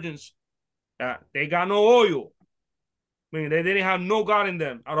foolish virgins. They got no oil. I mean, they didn't have no God in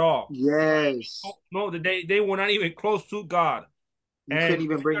them at all. Yes. No, they were not even close to God. You couldn't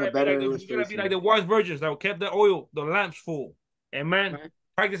even bring a better illustration. You're gonna be like the wise virgins that kept the oil, the lamps full. Amen. Right.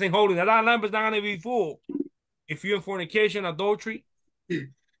 Practicing holiness. That lamp is not gonna be full if you're in fornication, adultery. If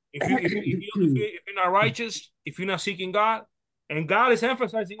you're not righteous, if you're not seeking God, and God is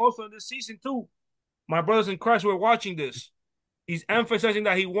emphasizing also in this season too. My brothers in Christ who are watching this, He's emphasizing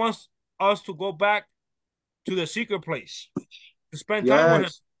that He wants us to go back to the secret place to spend time with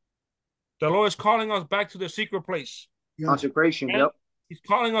Him. The Lord is calling us back to the secret place. Consecration. And He's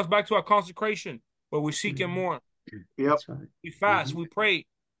calling us back to our consecration where we seek Him more. Right. We fast, we pray,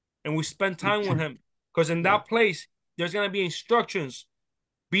 and we spend time with Him. Because in that place, there's going to be instructions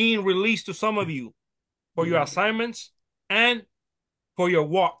being released to some of you for your assignments and for your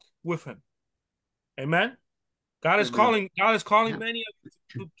walk with Him. Amen. God is calling many of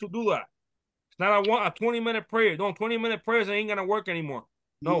you to do that. It's not a 20-minute prayer. No, 20-minute prayers ain't gonna work anymore.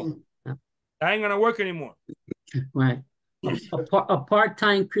 No, that ain't gonna work anymore. Right. A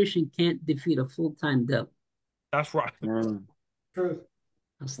part-time Christian can't defeat a full-time devil. That's right. True.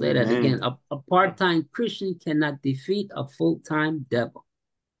 I'll say that again. A part-time Christian cannot defeat a full-time devil.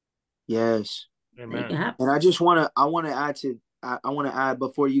 Yes. Amen. And I want to add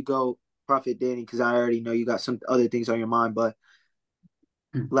before you go, Prophet Danny, because I already know you got some other things on your mind, but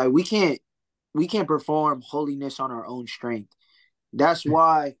like we can't perform holiness on our own strength. That's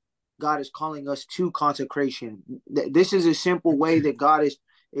why God is calling us to consecration. This is a simple way that God is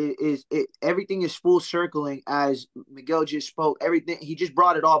everything is full circling, as Miguel just spoke. Everything, he just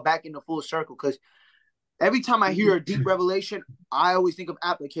brought it all back into full circle, because every time I hear a deep revelation, I always think of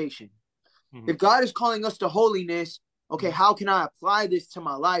application. If God is calling us to holiness, okay, how can I apply this to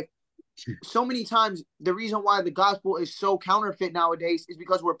my life? So many times, the reason why the gospel is so counterfeit nowadays is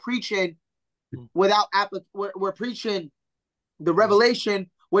because we're preaching without we're preaching the revelation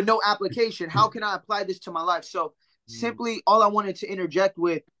with no application. How can I apply this to my life? So simply, all I wanted to interject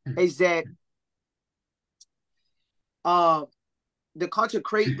with is that the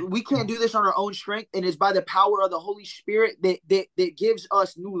consecrate, we can't do this on our own strength, and it's by the power of the Holy Spirit that gives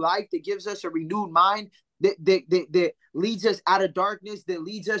us new life, that gives us a renewed mind, that leads us out of darkness, that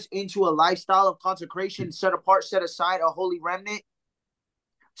leads us into a lifestyle of consecration, set apart, set aside, a holy remnant.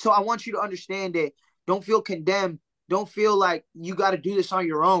 So I want you to understand that don't feel condemned. Don't feel like you got to do this on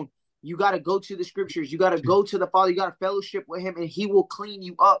your own. You got to go to the scriptures. You got to go to the Father. You got to fellowship with Him, and He will clean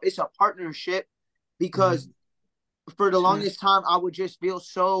you up. It's a partnership, because for the longest time, I would just feel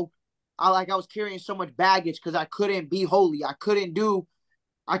I was carrying so much baggage because I couldn't be holy. I couldn't do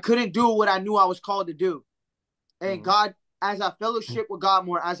what I knew I was called to do. And God, as I fellowship with God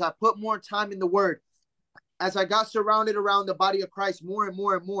more, as I put more time in the Word, as I got surrounded around the body of Christ more and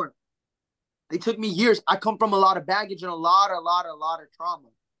more and more, it took me years. I come from a lot of baggage and a lot of trauma.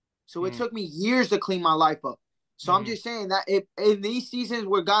 So it took me years to clean my life up. So I'm just saying that if in these seasons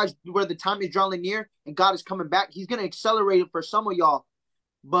where the time is drawing near and God is coming back, He's going to accelerate it for some of y'all.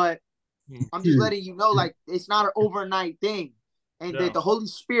 But I'm just letting you know, like, it's not an overnight thing. And that the Holy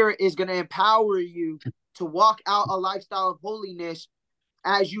Spirit is going to empower you to walk out a lifestyle of holiness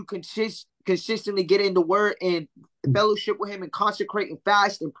as you consistently get in the Word and fellowship with Him and consecrate and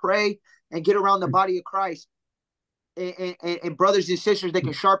fast and pray and get around the body of Christ. And brothers and sisters that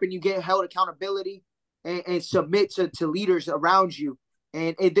can sharpen you, get held accountability, and submit to leaders around you.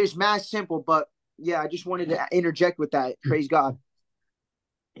 And there's mass simple, but yeah, I just wanted to interject with that. Praise God.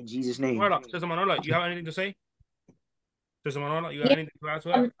 In Jesus' name. Sister Manuela, you have anything to say? Sister Manuela, you have anything to add to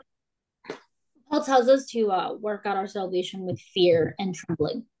that? Paul tells us to work out our salvation with fear and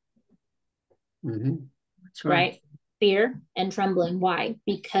trembling. That's right? Fear and trembling. Why?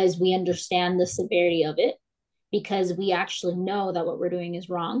 Because we understand the severity of it, because we actually know that what we're doing is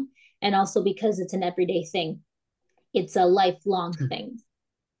wrong, and also because it's an everyday thing. It's a lifelong thing.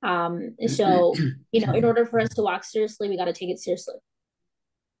 So, you know, in order for us to walk seriously, we got to take it seriously,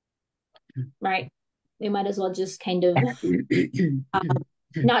 right? We might as well just kind of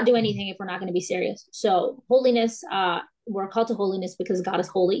not do anything if we're not going to be serious. So, holiness, we're called to holiness because God is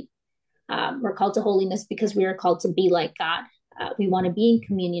holy. We're called to holiness because we are called to be like God. We want to be in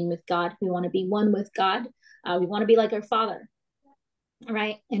communion with God. We want to be one with God. We want to be like our Father,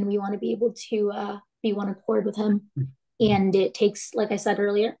 right? And we want to be able to be one accord with Him. And it takes, like I said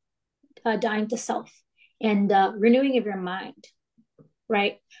earlier, dying to self and renewing of your mind,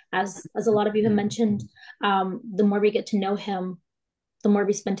 right? As a lot of you have mentioned, the more we get to know Him, the more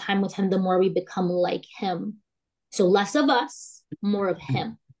we spend time with Him, the more we become like Him. So less of us, more of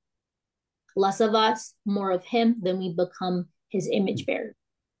Him. Less of us, more of Him, then we become His image bearer.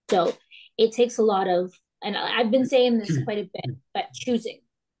 So it takes a lot of, and I've been saying this quite a bit, but choosing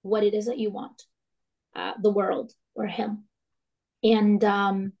what it is that you want, the world or Him. And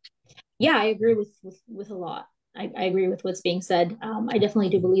yeah, I agree with a lot. I agree with what's being said. I definitely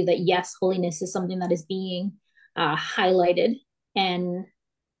do believe that yes, holiness is something that is being highlighted, and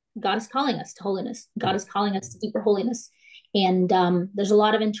God is calling us to holiness. God is calling us to deeper holiness. And there's a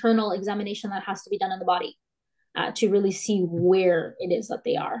lot of internal examination that has to be done in the body to really see where it is that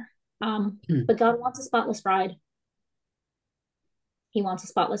they are. But God wants a spotless bride. He wants a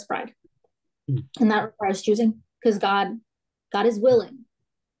spotless bride. And that requires choosing, because God is willing,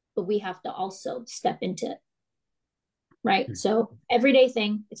 but we have to also step into it. Right? So everyday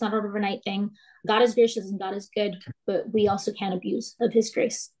thing, it's not an overnight thing. God is gracious and God is good, but we also can't abuse of His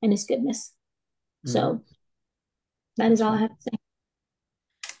grace and His goodness. So that is all I have to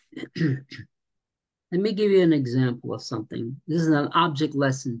say. Let me give you an example of something. This is an object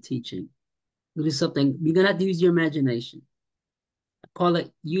lesson teaching. We'll do something. You're going to have to use your imagination. I call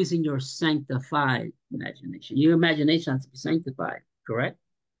it using your sanctified imagination. Your imagination has to be sanctified, correct?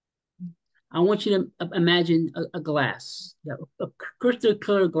 I want you to imagine a glass, a crystal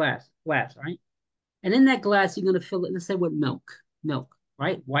clear glass, right? And in that glass, you're going to fill it, let's say, with milk,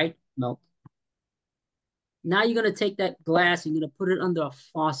 right? White milk. Now you're going to take that glass and you're going to put it under a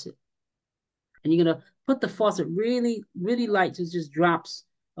faucet. And you're going to put the faucet really, really light, so it's just drops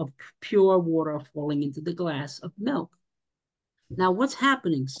of pure water falling into the glass of milk. Now, what's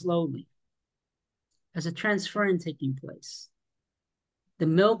happening slowly? There's a transference taking place. The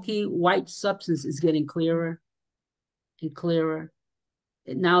milky white substance is getting clearer and clearer.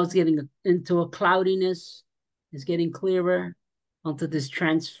 Now it's getting into a cloudiness. It's getting clearer until this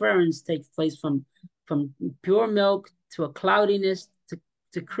transference takes place from pure milk to a cloudiness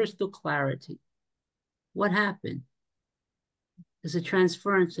to crystal clarity. What happened? There's a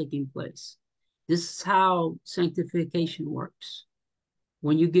transference taking place. This is how sanctification works.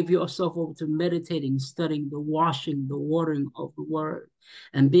 When you give yourself over to meditating, studying, the washing, the watering of the word,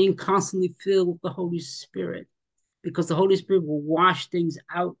 and being constantly filled with the Holy Spirit, because the Holy Spirit will wash things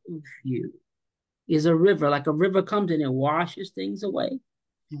out of you. Is a river, like a river comes in and washes things away.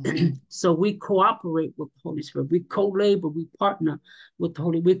 So we cooperate with the Holy Spirit. We co-labor, we partner with the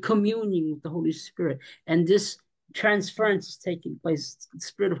Holy, we're communing with the Holy Spirit. And this transference is taking place, the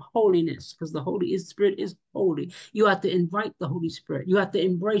spirit of holiness, because the Holy Spirit is holy. You have to invite the Holy Spirit. You have to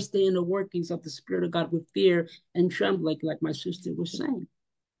embrace the inner workings of the Spirit of God with fear and trembling, like my sister was saying.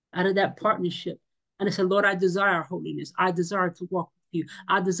 Out of that partnership. And I said, Lord, I desire holiness. I desire to walk with you.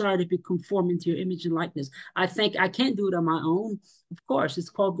 I desire to be conforming to your image and likeness. I think I can't do it on my own. Of course, it's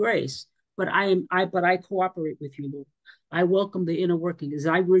called grace. But I cooperate with you, Lord. I welcome the inner working as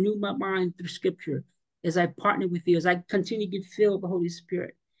I renew my mind through scripture, as I partner with you, as I continue to get filled with the Holy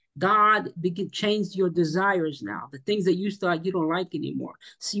Spirit. God change your desires now. The things that you thought you don't like anymore.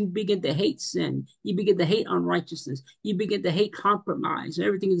 So you begin to hate sin. You begin to hate unrighteousness. You begin to hate compromise.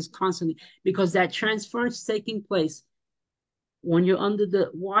 Everything is constantly, because that transference is taking place when you're under the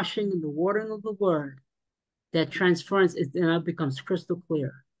washing and the watering of the word. That transference now becomes crystal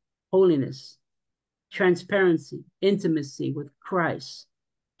clear. Holiness, transparency, intimacy with Christ,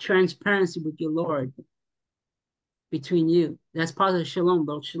 transparency with your Lord. Between you. That's part of the shalom,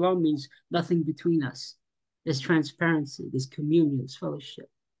 though. Shalom means nothing between us. There's transparency, there's communion, there's fellowship.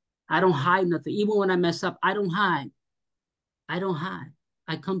 I don't hide nothing. Even when I mess up, I don't hide. I don't hide.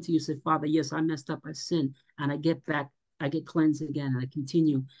 I come to you and say, Father, yes, I messed up, I sinned, and I get back, I get cleansed again, and I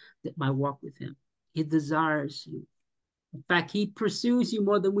continue my walk with him. He desires you. In fact, he pursues you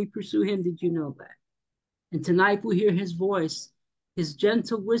more than we pursue him. Did you know that? And tonight we hear his voice, his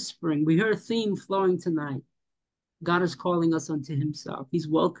gentle whispering. We hear a theme flowing tonight. God is calling us unto himself. He's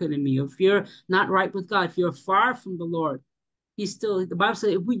welcoming me. If you're not right with God, if you're far from the Lord, he's still, the Bible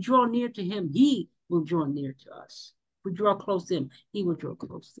says, if we draw near to him, he will draw near to us. we draw close to him, he will draw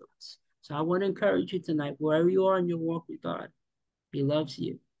close to us. So I want to encourage you tonight, wherever you are in your walk with God, he loves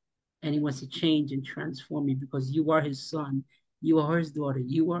you and he wants to change and transform you because you are his son, you are his daughter,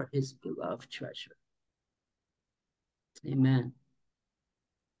 you are his beloved treasure. Amen.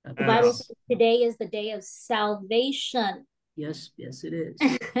 The Bible says today is the day of salvation. Yes, yes, it is.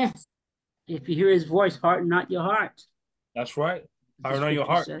 If you hear his voice, harden not your heart. That's right. Harden not your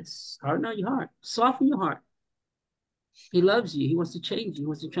heart. Harden not your heart. Soften your heart. He loves you. He wants to change you. He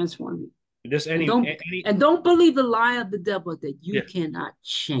wants to transform you. And don't believe the lie of the devil that you cannot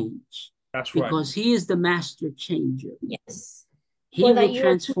change. That's right. Because he is the master changer. Yes. He will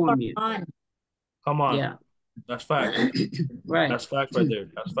transform you. Come on. Yeah. That's facts. Right. That's facts right there.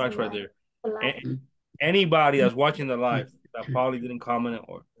 That's facts right there. And anybody that's watching the live that probably didn't comment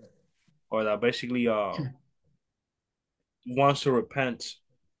or that basically wants to repent,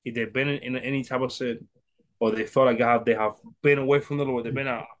 if they've been in any type of sin, or they feel like they have been away from the Lord, they've been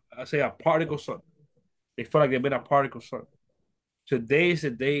a prodigal son. They feel like they've been a prodigal son. Today is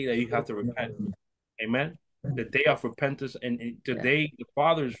the day that you have to repent. Amen. The day of repentance, and today the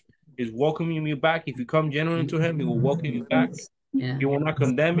Father is welcoming you back. If you come genuine to him, he will welcome you back. Yeah. He will not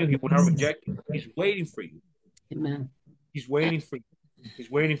condemn you. He will not reject you. He's waiting for you. Amen. He's waiting for you. He's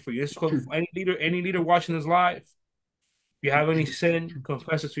waiting for you. It's called any leader watching this live. If you have any sin,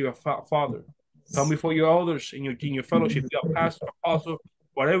 confess it to your Father. Come before your elders in your fellowship. You are pastor, apostle,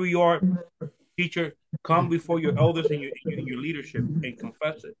 whatever you are, teacher. Come before your elders in your leadership and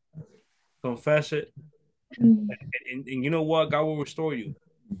confess it. Confess it. And you know what? God will restore you.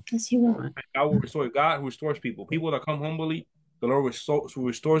 Yes, he will. God will restore you. God restores people. People that come humbly, the Lord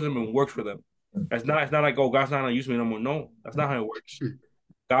restores them and works for them. It's not like, oh, God's not gonna use me no more. No, that's not how it works.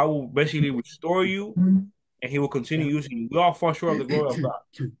 God will basically restore you, and he will continue using you. We all fall short of the glory of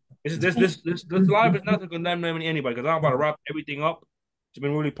God. This life is not to condemn anybody, because I'm about to wrap everything up. It's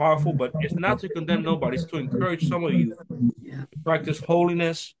been really powerful, but it's not to condemn nobody. It's to encourage some of you to practice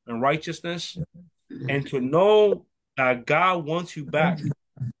holiness and righteousness, and to know that God wants you back.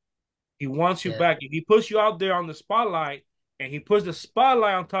 He wants you back. If he puts you out there on the spotlight, and he puts the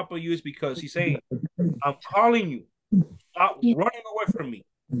spotlight on top of you, it's because he's saying, I'm calling you. Stop running away from me.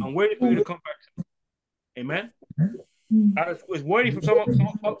 I'm waiting for you to come back to me. Amen. I was waiting for some of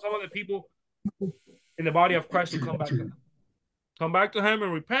the people in the body of Christ to come back to him. Come back to him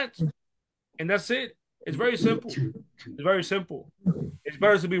and repent. And that's it. It's very simple. It's very simple. It's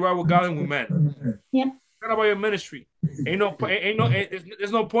better to be right with God than with men. Yeah. It's not about your ministry.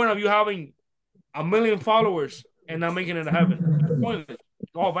 There's no point of you having 1 million followers and not making it to heaven. It's pointless.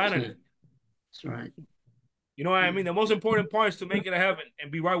 It's all vanity. That's right. You know what I mean? The most important part is to make it to heaven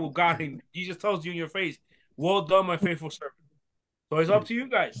and be right with God. And Jesus tells you in your face, well done, my faithful servant. So it's up to you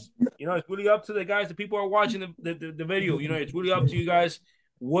guys. You know, it's really up to the guys. The people who are watching the video. You know, it's really up to you guys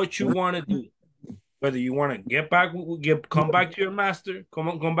what you want to do. Whether you want to come back to your master,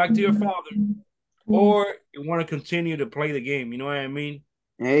 come back to your Father, or you want to continue to play the game. You know what I mean?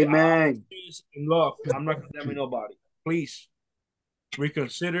 Amen. In love, I'm not condemning nobody. Please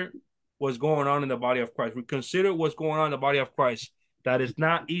reconsider what's going on in the body of Christ. Reconsider what's going on in the body of Christ. That is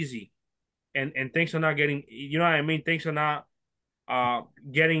not easy, and things are not getting. You know what I mean? Things are not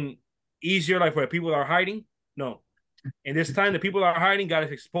getting easier. Like for the people that are hiding. No, in this time, the people that are hiding, God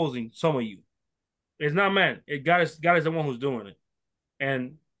is exposing some of you. It's not man. God is the one who's doing it,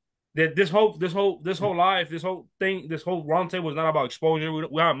 and that this whole life, this whole thing, this whole roundtable is not about exposure.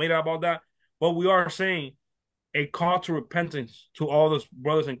 We haven't made it about that, but we are saying a call to repentance to all those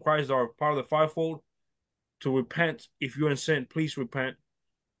brothers in Christ that are part of the fivefold, to repent. If you're in sin, please repent,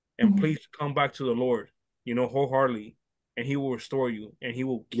 and please come back to the Lord, you know, wholeheartedly, and he will restore you, and he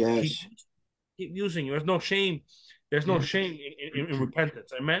will keep using you. There's no shame. There's no shame in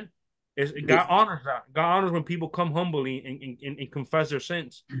repentance. Amen. God honors that. God honors when people come humbly and confess their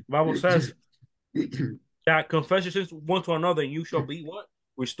sins. The Bible says that confess your sins one to another, and you shall be what?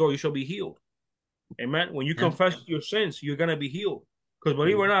 Restored. You shall be healed. Amen. When you confess your sins, you're gonna be healed. Because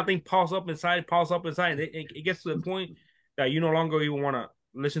believe it or not, I think piles up inside. It gets to the point that you no longer even want to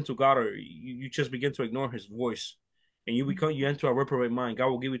listen to God, or you just begin to ignore his voice, and you enter a reprobate mind. God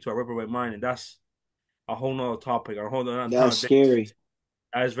will give you to a reprobate mind, and that's a whole nother topic. That's scary.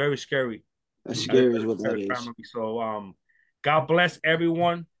 That is very scary. That's scary is what that is. Family. So God bless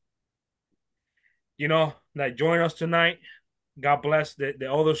everyone, you know, that joined us tonight. God bless the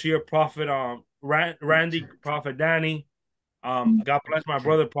elders here, Prophet Randy, Prophet Danny. God bless my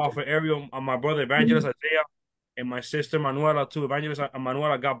brother, Prophet Ariel, my brother Evangelist Isaiah, and my sister Manuela too. Evangelist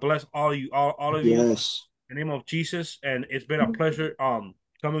Manuela, God bless all of you. In the name of Jesus. And it's been a pleasure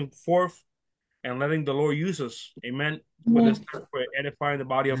coming forth. and letting the Lord use us. Amen. For this time, for edifying the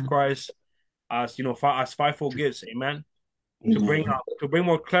body of Christ as as fivefold gifts. Amen. To bring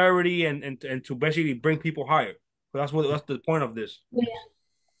more clarity and to basically bring people higher. So that's the point of this.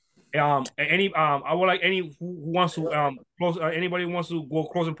 I would like who wants to close. Anybody wants to go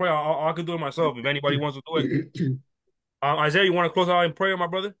close in prayer? I can do it myself if anybody wants to do it. Isaiah, you want to close out in prayer, my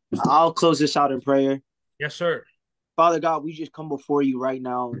brother? I'll close this out in prayer. Yes, sir. Father God, we just come before you right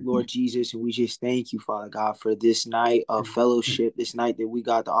now, Lord Jesus, and we just thank you, Father God, for this night of fellowship, this night that we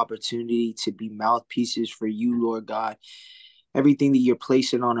got the opportunity to be mouthpieces for you, Lord God. Everything that you're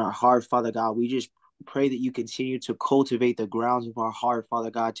placing on our heart, Father God, we just pray that you continue to cultivate the grounds of our heart,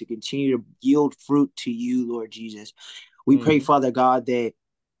 Father God, to continue to yield fruit to you, Lord Jesus. We pray, Father God, that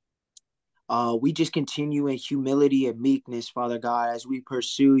we just continue in humility and meekness, Father God, as we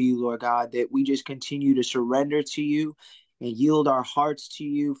pursue you, Lord God, that we just continue to surrender to you and yield our hearts to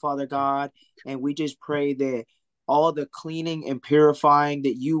you, Father God. And we just pray that all the cleaning and purifying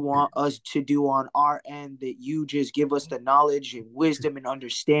that you want us to do on our end, that you just give us the knowledge and wisdom and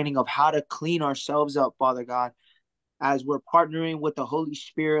understanding of how to clean ourselves up, Father God, as we're partnering with the Holy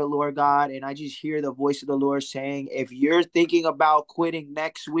Spirit, Lord God. And I just hear the voice of the Lord saying, if you're thinking about quitting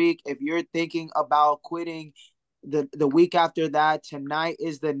next week, if you're thinking about quitting the week after that, tonight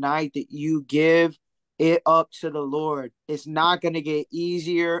is the night that you give it up to the Lord. It's not going to get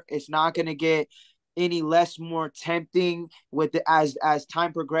easier. It's not going to get any less more tempting with the, as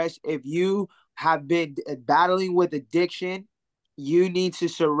time progresses. If you have been battling with addiction, you need to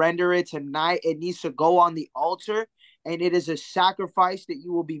surrender it tonight. It needs to go on the altar. And it is a sacrifice that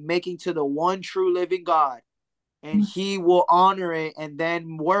you will be making to the one true living God. And he will honor it and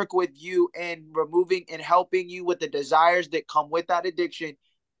then work with you in removing and helping you with the desires that come with that addiction.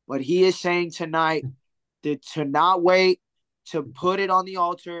 But he is saying tonight to not wait, to put it on the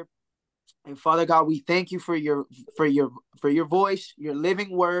altar. And Father God, we thank you for your voice, your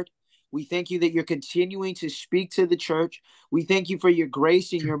living word. We thank you that you're continuing to speak to the church. We thank you for your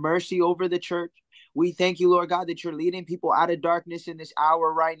grace and your mercy over the church. We thank you, Lord God, that you're leading people out of darkness in this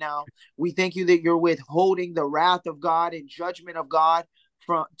hour right now. We thank you that you're withholding the wrath of God and judgment of God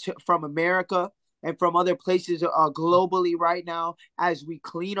from America and from other places globally right now, as we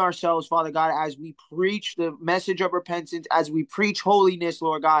clean ourselves, Father God, as we preach the message of repentance, as we preach holiness,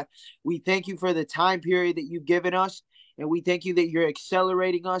 Lord God. We thank you for the time period that you've given us. And we thank you that you're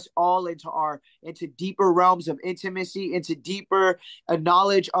accelerating us all into deeper realms of intimacy, into deeper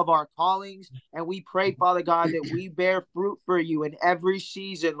knowledge of our callings. And we pray, Father God, that we bear fruit for you in every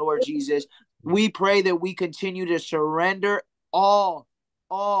season, Lord Jesus. We pray that we continue to surrender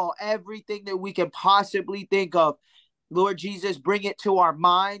everything that we can possibly think of. Lord Jesus, bring it to our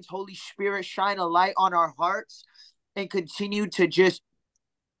minds. Holy Spirit, shine a light on our hearts and continue to just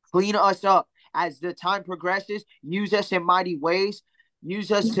clean us up. As the time progresses, use us in mighty ways.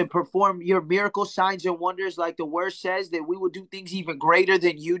 Use us to perform your miracle signs and wonders, like the word says, that we will do things even greater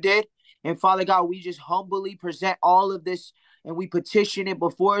than you did. And Father God, we just humbly present all of this and we petition it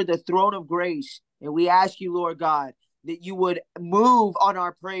before the throne of grace. And we ask you, Lord God, that you would move on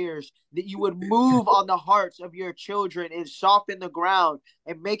our prayers, that you would move on the hearts of your children and soften the ground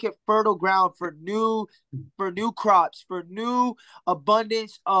and make it fertile ground for new crops, for new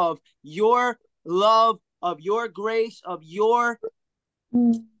abundance of your love, of your grace, of your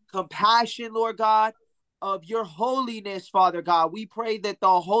compassion, Lord God, of your holiness, Father God. We pray that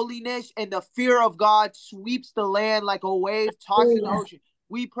the holiness and the fear of God sweeps the land like a wave tossing the ocean.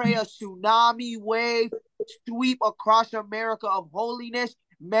 We pray a tsunami wave sweep across America of holiness.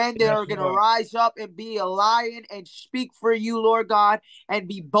 Men that are going to rise up and be a lion and speak for you, Lord God, and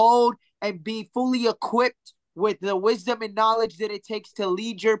be bold and be fully equipped with the wisdom and knowledge that it takes to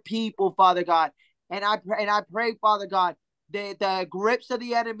lead your people, Father God. And I pray, Father God, that the grips of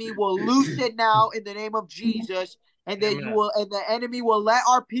the enemy will loosen now in the name of Jesus, and that the enemy will let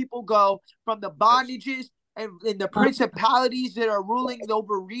our people go from the bondages and the principalities that are ruling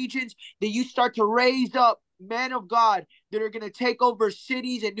over regions, that you start to raise up men of God that are going to take over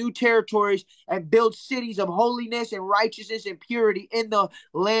cities and new territories and build cities of holiness and righteousness and purity in the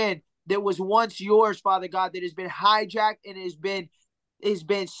land that was once yours, Father God, that has been hijacked and has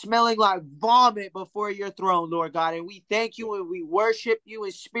been smelling like vomit before your throne, Lord God. And we thank you and we worship you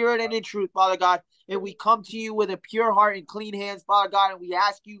in spirit and in truth, Father God. And we come to you with a pure heart and clean hands, Father God. And we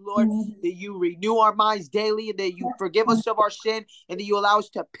ask you, Lord, that you renew our minds daily and that you forgive us of our sin and that you allow us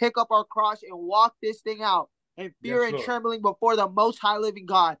to pick up our cross and walk this thing out in fear and trembling before the most high living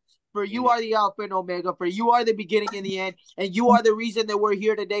God. For you are the Alpha and Omega, for you are the beginning and the end, and you are the reason that we're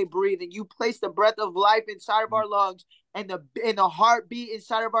here today breathing. You place the breath of life inside of our lungs, and the heartbeat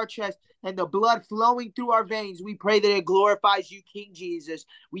inside of our chest and the blood flowing through our veins. We pray that it glorifies you, King Jesus.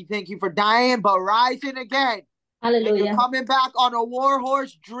 We thank you for dying, but rising again. Hallelujah. And you're coming back on a war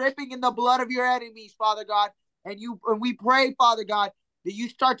horse, dripping in the blood of your enemies, Father God. And we pray, Father God, that you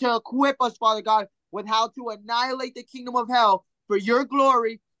start to equip us, Father God, with how to annihilate the kingdom of hell for your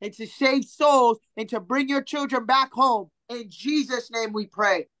glory and to save souls and to bring your children back home. In Jesus' name we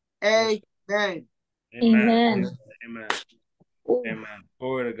pray. Amen. Amen. Amen. Amen. Ooh. Amen.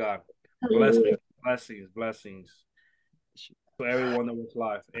 Glory to God. Hallelujah. Blessings to everyone that was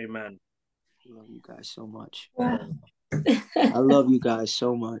live. Amen. I love you guys so much. Yeah. I love you guys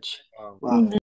so much. Wow. Wow.